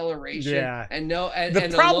no acceleration. Yeah. And no. The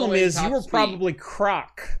and problem is you were speed. probably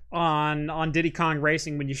Croc on Diddy Kong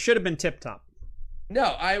Racing when you should have been Tip Top. No,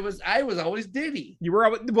 I was always Diddy. You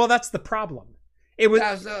were well. That's the problem. It was,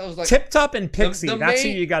 I was like, Tip Top and Pixie. That's who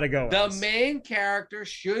main, you got to go. The as. main character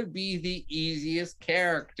should be the easiest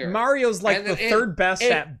character. Mario's like the third best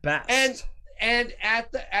at best. And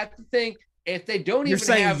at the thing, if they don't You're even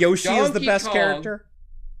saying have Yoshi Donkey is the best Kong, character?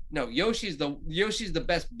 No, Yoshi's the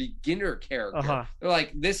best beginner character. Uh-huh. They're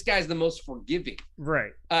like, this guy's the most forgiving.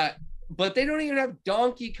 Right. But they don't even have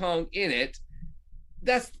Donkey Kong in it.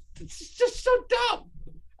 It's just so dumb.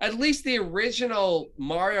 At least the original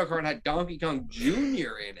Mario Kart had Donkey Kong Jr.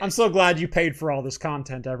 in it. I'm so glad you paid for all this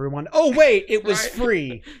content, everyone. Oh, wait, it was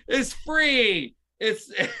free. It's free.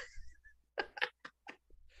 It's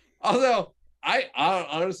although I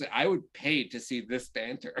honestly I would pay to see this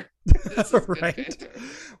banter. This is right. banter.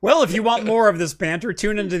 Well, if you want more of this banter,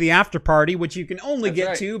 tune into the after party, which you can only That's get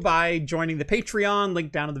right. to by joining the Patreon,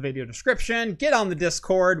 link down in the video description. Get on the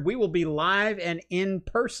Discord. We will be live and in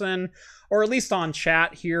person, or at least on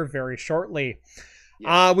chat here very shortly.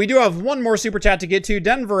 Yeah. We do have one more super chat to get to.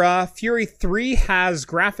 Denver, Fury 3 has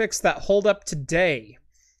graphics that hold up today.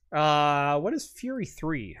 What is Fury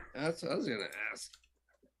 3? That's what I was gonna ask.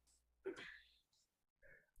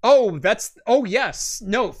 Oh, yes.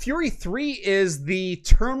 No, Fury 3 is the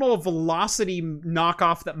terminal velocity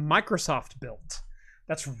knockoff that Microsoft built.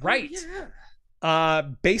 That's right. Oh, yeah.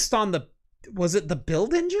 Based on was it the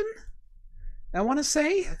build engine? I want to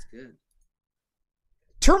say. That's good.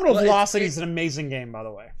 Terminal Velocity is an amazing game, by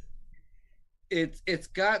the way. It's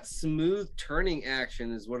got smooth turning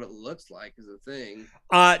action, is what it looks like, is a thing.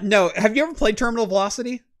 No. Have you ever played Terminal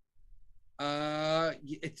Velocity?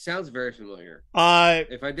 It sounds very familiar.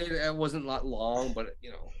 If I did, it wasn't a lot long, but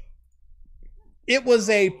you know, it was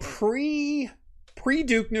a pre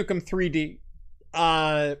Duke Nukem 3D,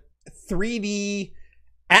 3D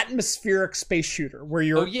atmospheric space shooter where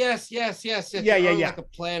you're. Oh yes. Yeah. Like a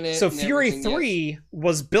planet. So Fury 3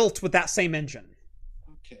 was built with that same engine.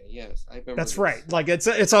 Okay. Yes, I remember. That's right. Like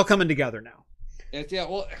it's all coming together now. Yeah.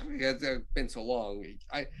 Well, it's been so long.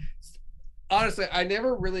 Honestly, I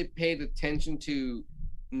never really paid attention to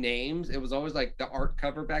names. It was always like the art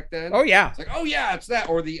cover back then. Oh yeah. It's like, oh yeah, it's that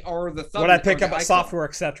or the thumbnail. What I pick up at software,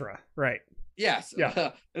 etc. Right. Yes.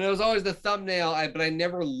 Yeah. And it was always the thumbnail, but I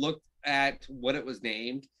never looked at what it was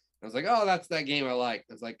named. I was like, oh, that's that game I like.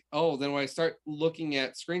 I was like, oh, then when I start looking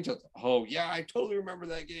at screenshots, oh yeah, I totally remember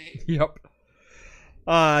that game. Yep.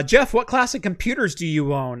 Jeff, what classic computers do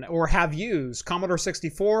you own or have used? Commodore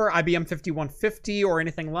 64, IBM 5150, or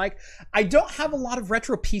anything like? I don't have a lot of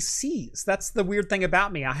retro PCs. That's the weird thing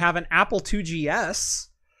about me. I have an Apple IIgs.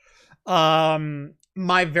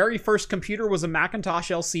 My very first computer was a Macintosh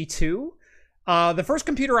LC2. The first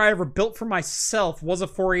computer I ever built for myself was a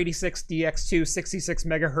 486 DX2 66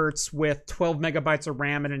 megahertz with 12 megabytes of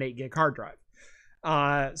RAM and an 8 gig hard drive.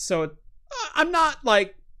 So I'm not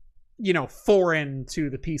like, foreign to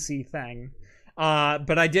the PC thing.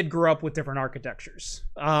 But I did grow up with different architectures.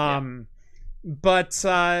 I've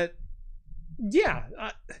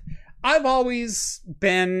always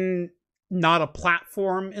been not a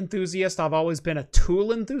platform enthusiast. I've always been a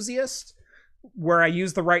tool enthusiast where I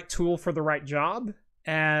use the right tool for the right job.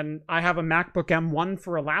 And I have a MacBook M1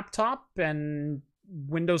 for a laptop and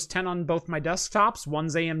Windows 10 on both my desktops.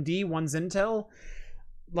 One's AMD, one's Intel.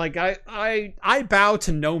 Like I bow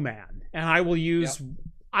to no man, and I will use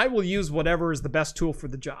whatever is the best tool for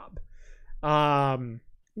the job,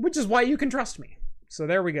 which is why you can trust me. So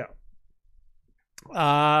there we go.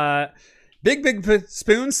 Big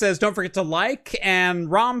Spoon says don't forget to like, and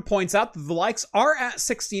Rom points out that the likes are at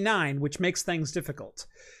 69, which makes things difficult.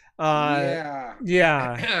 Yeah.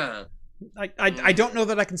 I don't know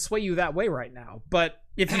that I can sway you that way right now, but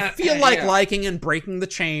if you feel like liking and breaking the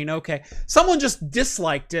chain, okay. Someone just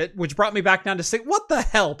disliked it, which brought me back down to 6. What the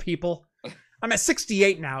hell, people? I'm at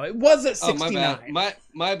 68 now. It was at 69. Oh,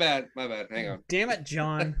 my bad. Hang on. Damn it,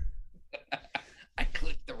 John. I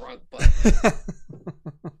clicked the wrong button.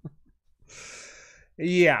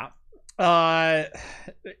 Yeah.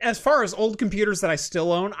 As far as old computers that I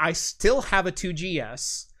still own, I still have a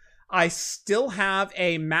 2GS. I still have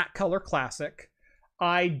a Matte Color Classic.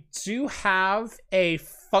 I do have a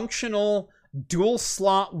functional dual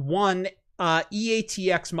slot 1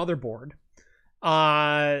 EATX motherboard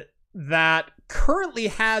that currently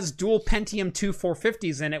has dual Pentium 2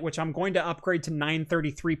 450s in it, which I'm going to upgrade to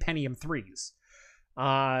 933 Pentium 3s.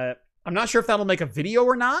 I'm not sure if that'll make a video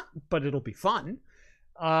or not, but it'll be fun.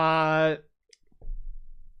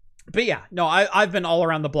 But yeah, no, I've been all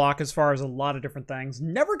around the block as far as a lot of different things.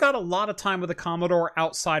 Never got a lot of time with a Commodore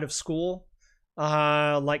outside of school.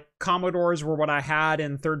 Like Commodores were what I had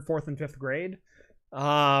in 3rd, 4th, and 5th grade.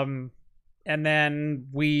 And then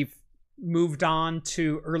we've moved on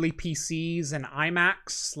to early PCs and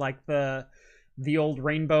iMacs, like the old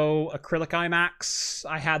Rainbow acrylic iMacs.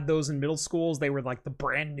 I had those in middle schools. They were like the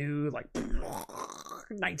brand new, like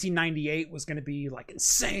 1998 was going to be like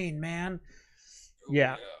insane, man.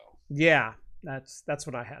 Yeah. Yeah. That's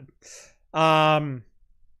what I had.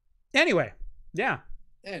 Anyway. Yeah.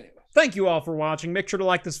 Anyway. Thank you all for watching. Make sure to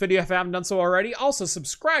like this video if you haven't done so already. Also,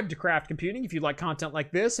 subscribe to Craft Computing if you like content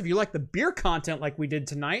like this. If you like the beer content like we did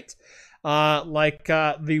tonight, like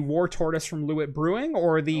the War Tortoise from Lewitt Brewing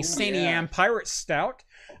or the Staniam Pirate Stout,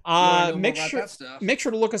 make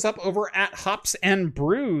sure to look us up over at Hops and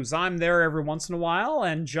Brews. I'm there every once in a while,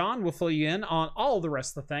 and John will fill you in on all the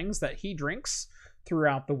rest of the things that he drinks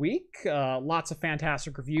throughout the week. Lots of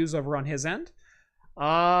fantastic reviews over on his end.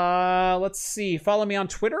 Let's see. Follow me on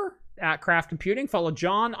Twitter at Craft Computing. Follow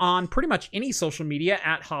John on pretty much any social media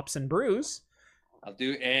at Hops and Brews. I'll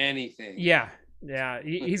do anything. Yeah.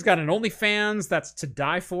 He's got an OnlyFans that's to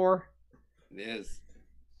die for. It is.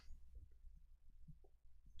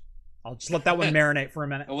 I'll just let that one marinate for a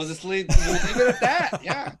minute. We'll leave it at that.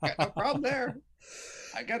 Yeah, got no problem there.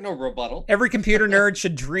 I got no rebuttal. Every computer nerd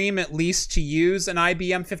should dream at least to use an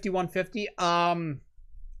IBM 5150.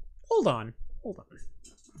 Hold on.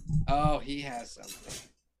 Oh, he has something.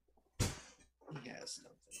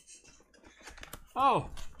 Oh,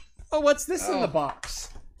 what's this in the box?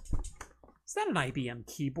 Is that an IBM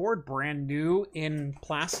keyboard, brand new in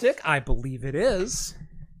plastic? I believe it is.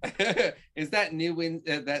 Is that new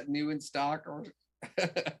in stock or?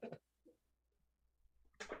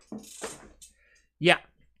 Yeah.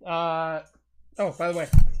 Oh, by the way,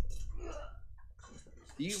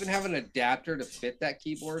 do you even have an adapter to fit that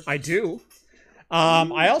keyboard? I do.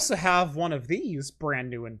 I also have one of these brand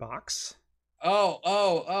new in box.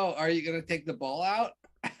 Oh! Are you gonna take the ball out,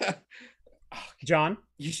 John?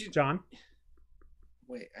 You should. John.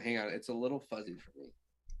 Wait, hang on. It's a little fuzzy for me.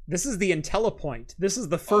 This is the IntelliPoint. This is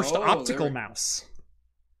the first optical mouse.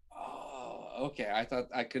 Oh, okay. I thought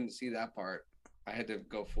I couldn't see that part. I had to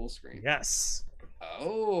go full screen. Yes.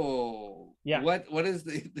 Oh. Yeah. What is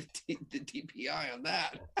the DPI on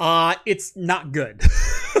that? It's not good.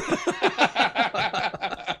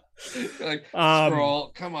 Like,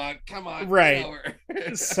 scroll. Come on. Right.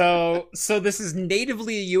 so this is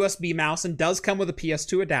natively a USB mouse and does come with a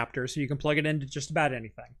PS2 adapter, so you can plug it into just about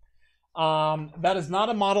anything. That is not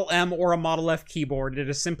a Model M or a Model F keyboard. It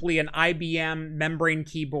is simply an IBM membrane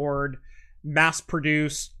keyboard,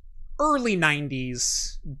 mass-produced early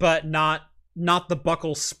 90s, but not the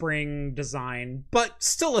buckle spring design, but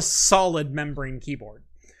still a solid membrane keyboard.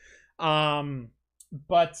 Yeah,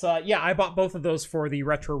 I bought both of those for the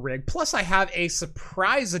retro rig. Plus, I have a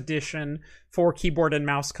surprise edition for keyboard and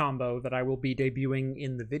mouse combo that I will be debuting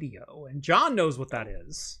in the video. And John knows what that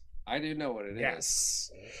is. I do know what it is. Yes.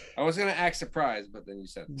 I was going to act surprised, but then you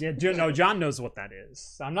said... Yeah, no, John knows what that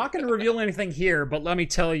is. I'm not going to reveal anything here, but let me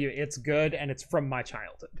tell you, it's good, and it's from my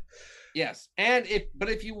childhood. Yes, and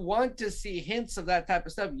if you want to see hints of that type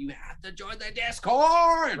of stuff, you have to join the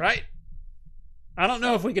Discord! Right. I don't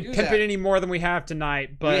know if we could pimp it any more than we have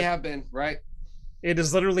tonight, but... We have been, right? It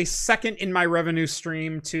is literally second in my revenue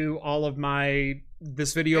stream to all of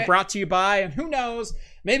this video brought to you by, and who knows,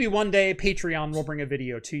 maybe one day Patreon will bring a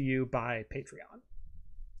video to you by Patreon.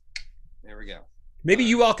 There we go. Maybe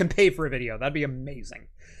you all can pay for a video. That'd be amazing.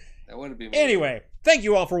 That would be amazing. Anyway, thank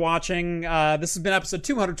you all for watching. This has been episode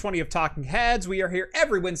 220 of Talking Heads. We are here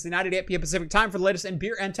every Wednesday night at 8 p.m. Pacific time for the latest in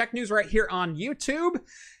beer and tech news right here on YouTube.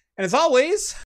 And as always,